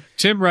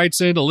 Tim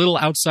writes in, a little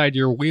outside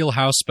your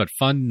wheelhouse, but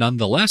fun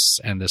nonetheless.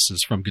 And this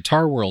is from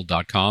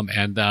guitarworld.com.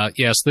 And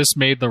yes, this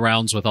made the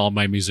rounds with all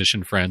my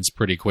musician friends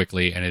pretty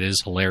quickly, and it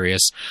is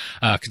hilarious.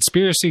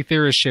 Conspiracy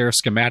theorists share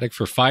schematic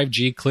for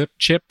 5G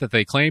chip that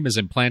they claim is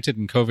implanted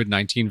in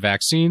COVID-19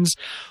 vaccines,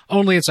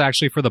 only it's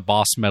actually for the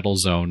Boss Metal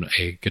Zone,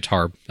 a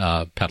guitar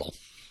pedal.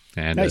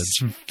 And Nice.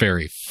 It's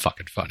very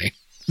fucking funny.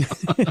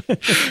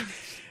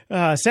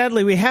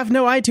 Sadly, we have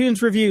no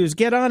iTunes reviews.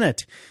 Get on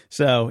it.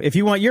 So if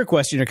you want your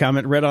question or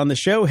comment read on the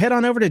show, head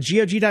on over to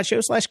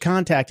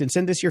gog.show/contact and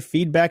send us your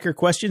feedback or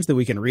questions that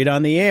we can read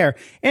on the air.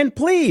 And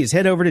please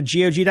head over to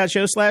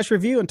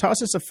gog.show/review and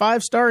toss us a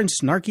 5-star and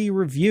snarky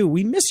review.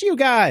 We miss you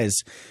guys.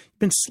 You've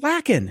been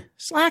slacking,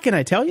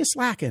 I tell you,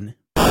 slacking.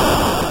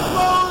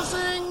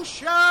 Closing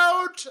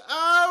shout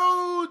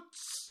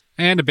outs.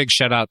 And a big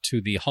shout out to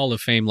the Hall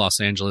of Fame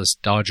Los Angeles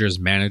Dodgers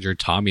manager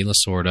Tommy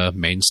Lasorda,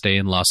 mainstay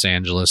in Los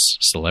Angeles,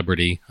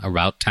 celebrity,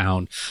 about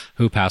town,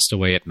 who passed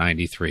away at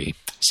 93.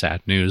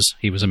 Sad news.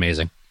 He was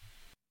amazing.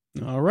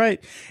 All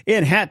right.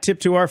 And hat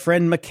tip to our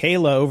friend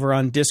Michaela over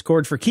on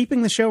Discord for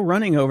keeping the show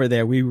running over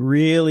there. We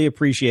really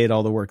appreciate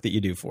all the work that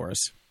you do for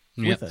us.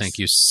 Yeah, with us. thank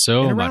you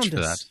so And much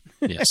around for us.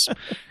 that. Yes.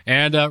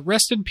 And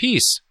rest in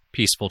peace.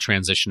 Peaceful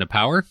transition to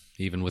power.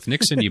 Even with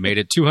Nixon, you made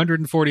it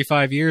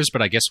 245 years,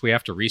 but I guess we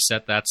have to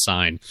reset that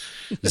sign.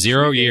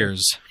 0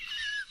 years.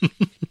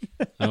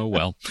 Oh,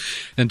 well.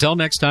 Until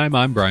next time,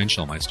 I'm Brian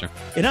Schulmeister.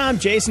 And I'm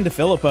Jason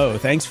DeFilippo.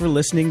 Thanks for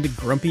listening to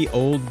Grumpy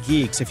Old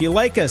Geeks. If you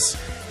like us,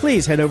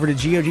 please head over to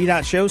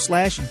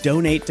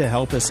gog.show/donate to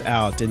help us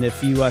out. And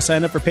if you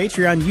sign up for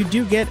Patreon, you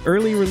do get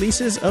early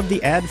releases of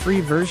the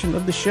ad-free version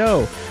of the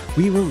show.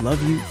 We will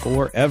love you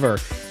forever.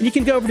 And you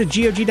can go over to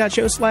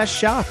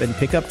gog.show/shop and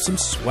pick up some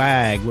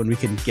swag when we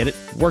can get it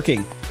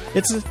working.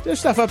 There's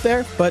stuff up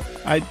there, but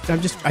I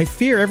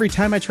fear every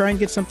time I try and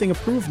get something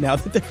approved now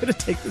that they're going to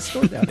take the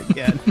store down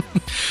again.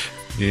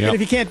 And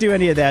if you can't do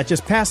any of that,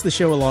 just pass the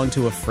show along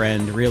to a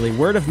friend. Really,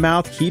 word of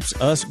mouth keeps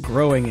us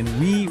growing, and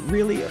we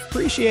really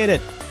appreciate it.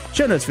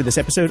 Show notes for this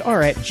episode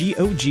are at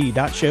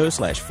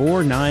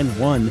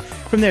gog.show/491.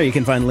 From there, you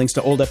can find links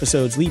to old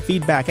episodes, leave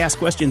feedback, ask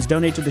questions,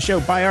 donate to the show,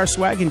 buy our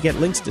swag, and get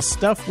links to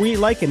stuff we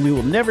like, and we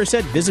will never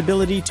set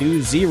visibility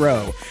to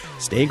 0.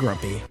 Stay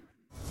grumpy.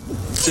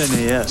 It's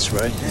NAS,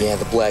 right? Yeah,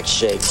 the black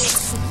sheep.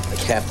 Like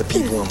half the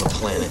people on the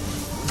planet.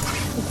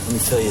 Let me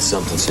tell you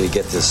something so you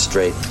get this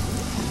straight.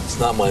 It's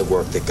not my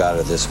work that got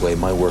her this way.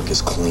 My work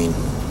is clean.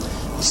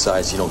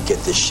 Besides, you don't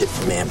get this shit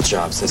from amp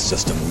jobs. That's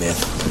just a myth.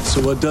 So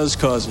what does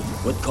cause it?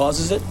 What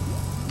causes it?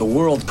 The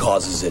world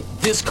causes it.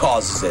 This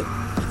causes it.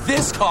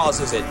 This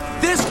causes it.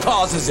 This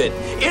causes it.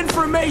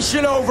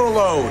 Information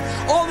overload.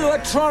 All the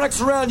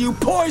electronics around you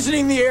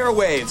poisoning the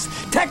airwaves.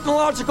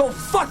 Technological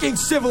fucking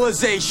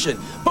civilization.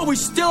 But we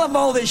still have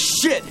all this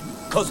shit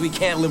because we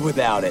can't live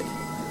without it.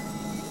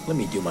 Let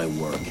me do my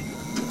work.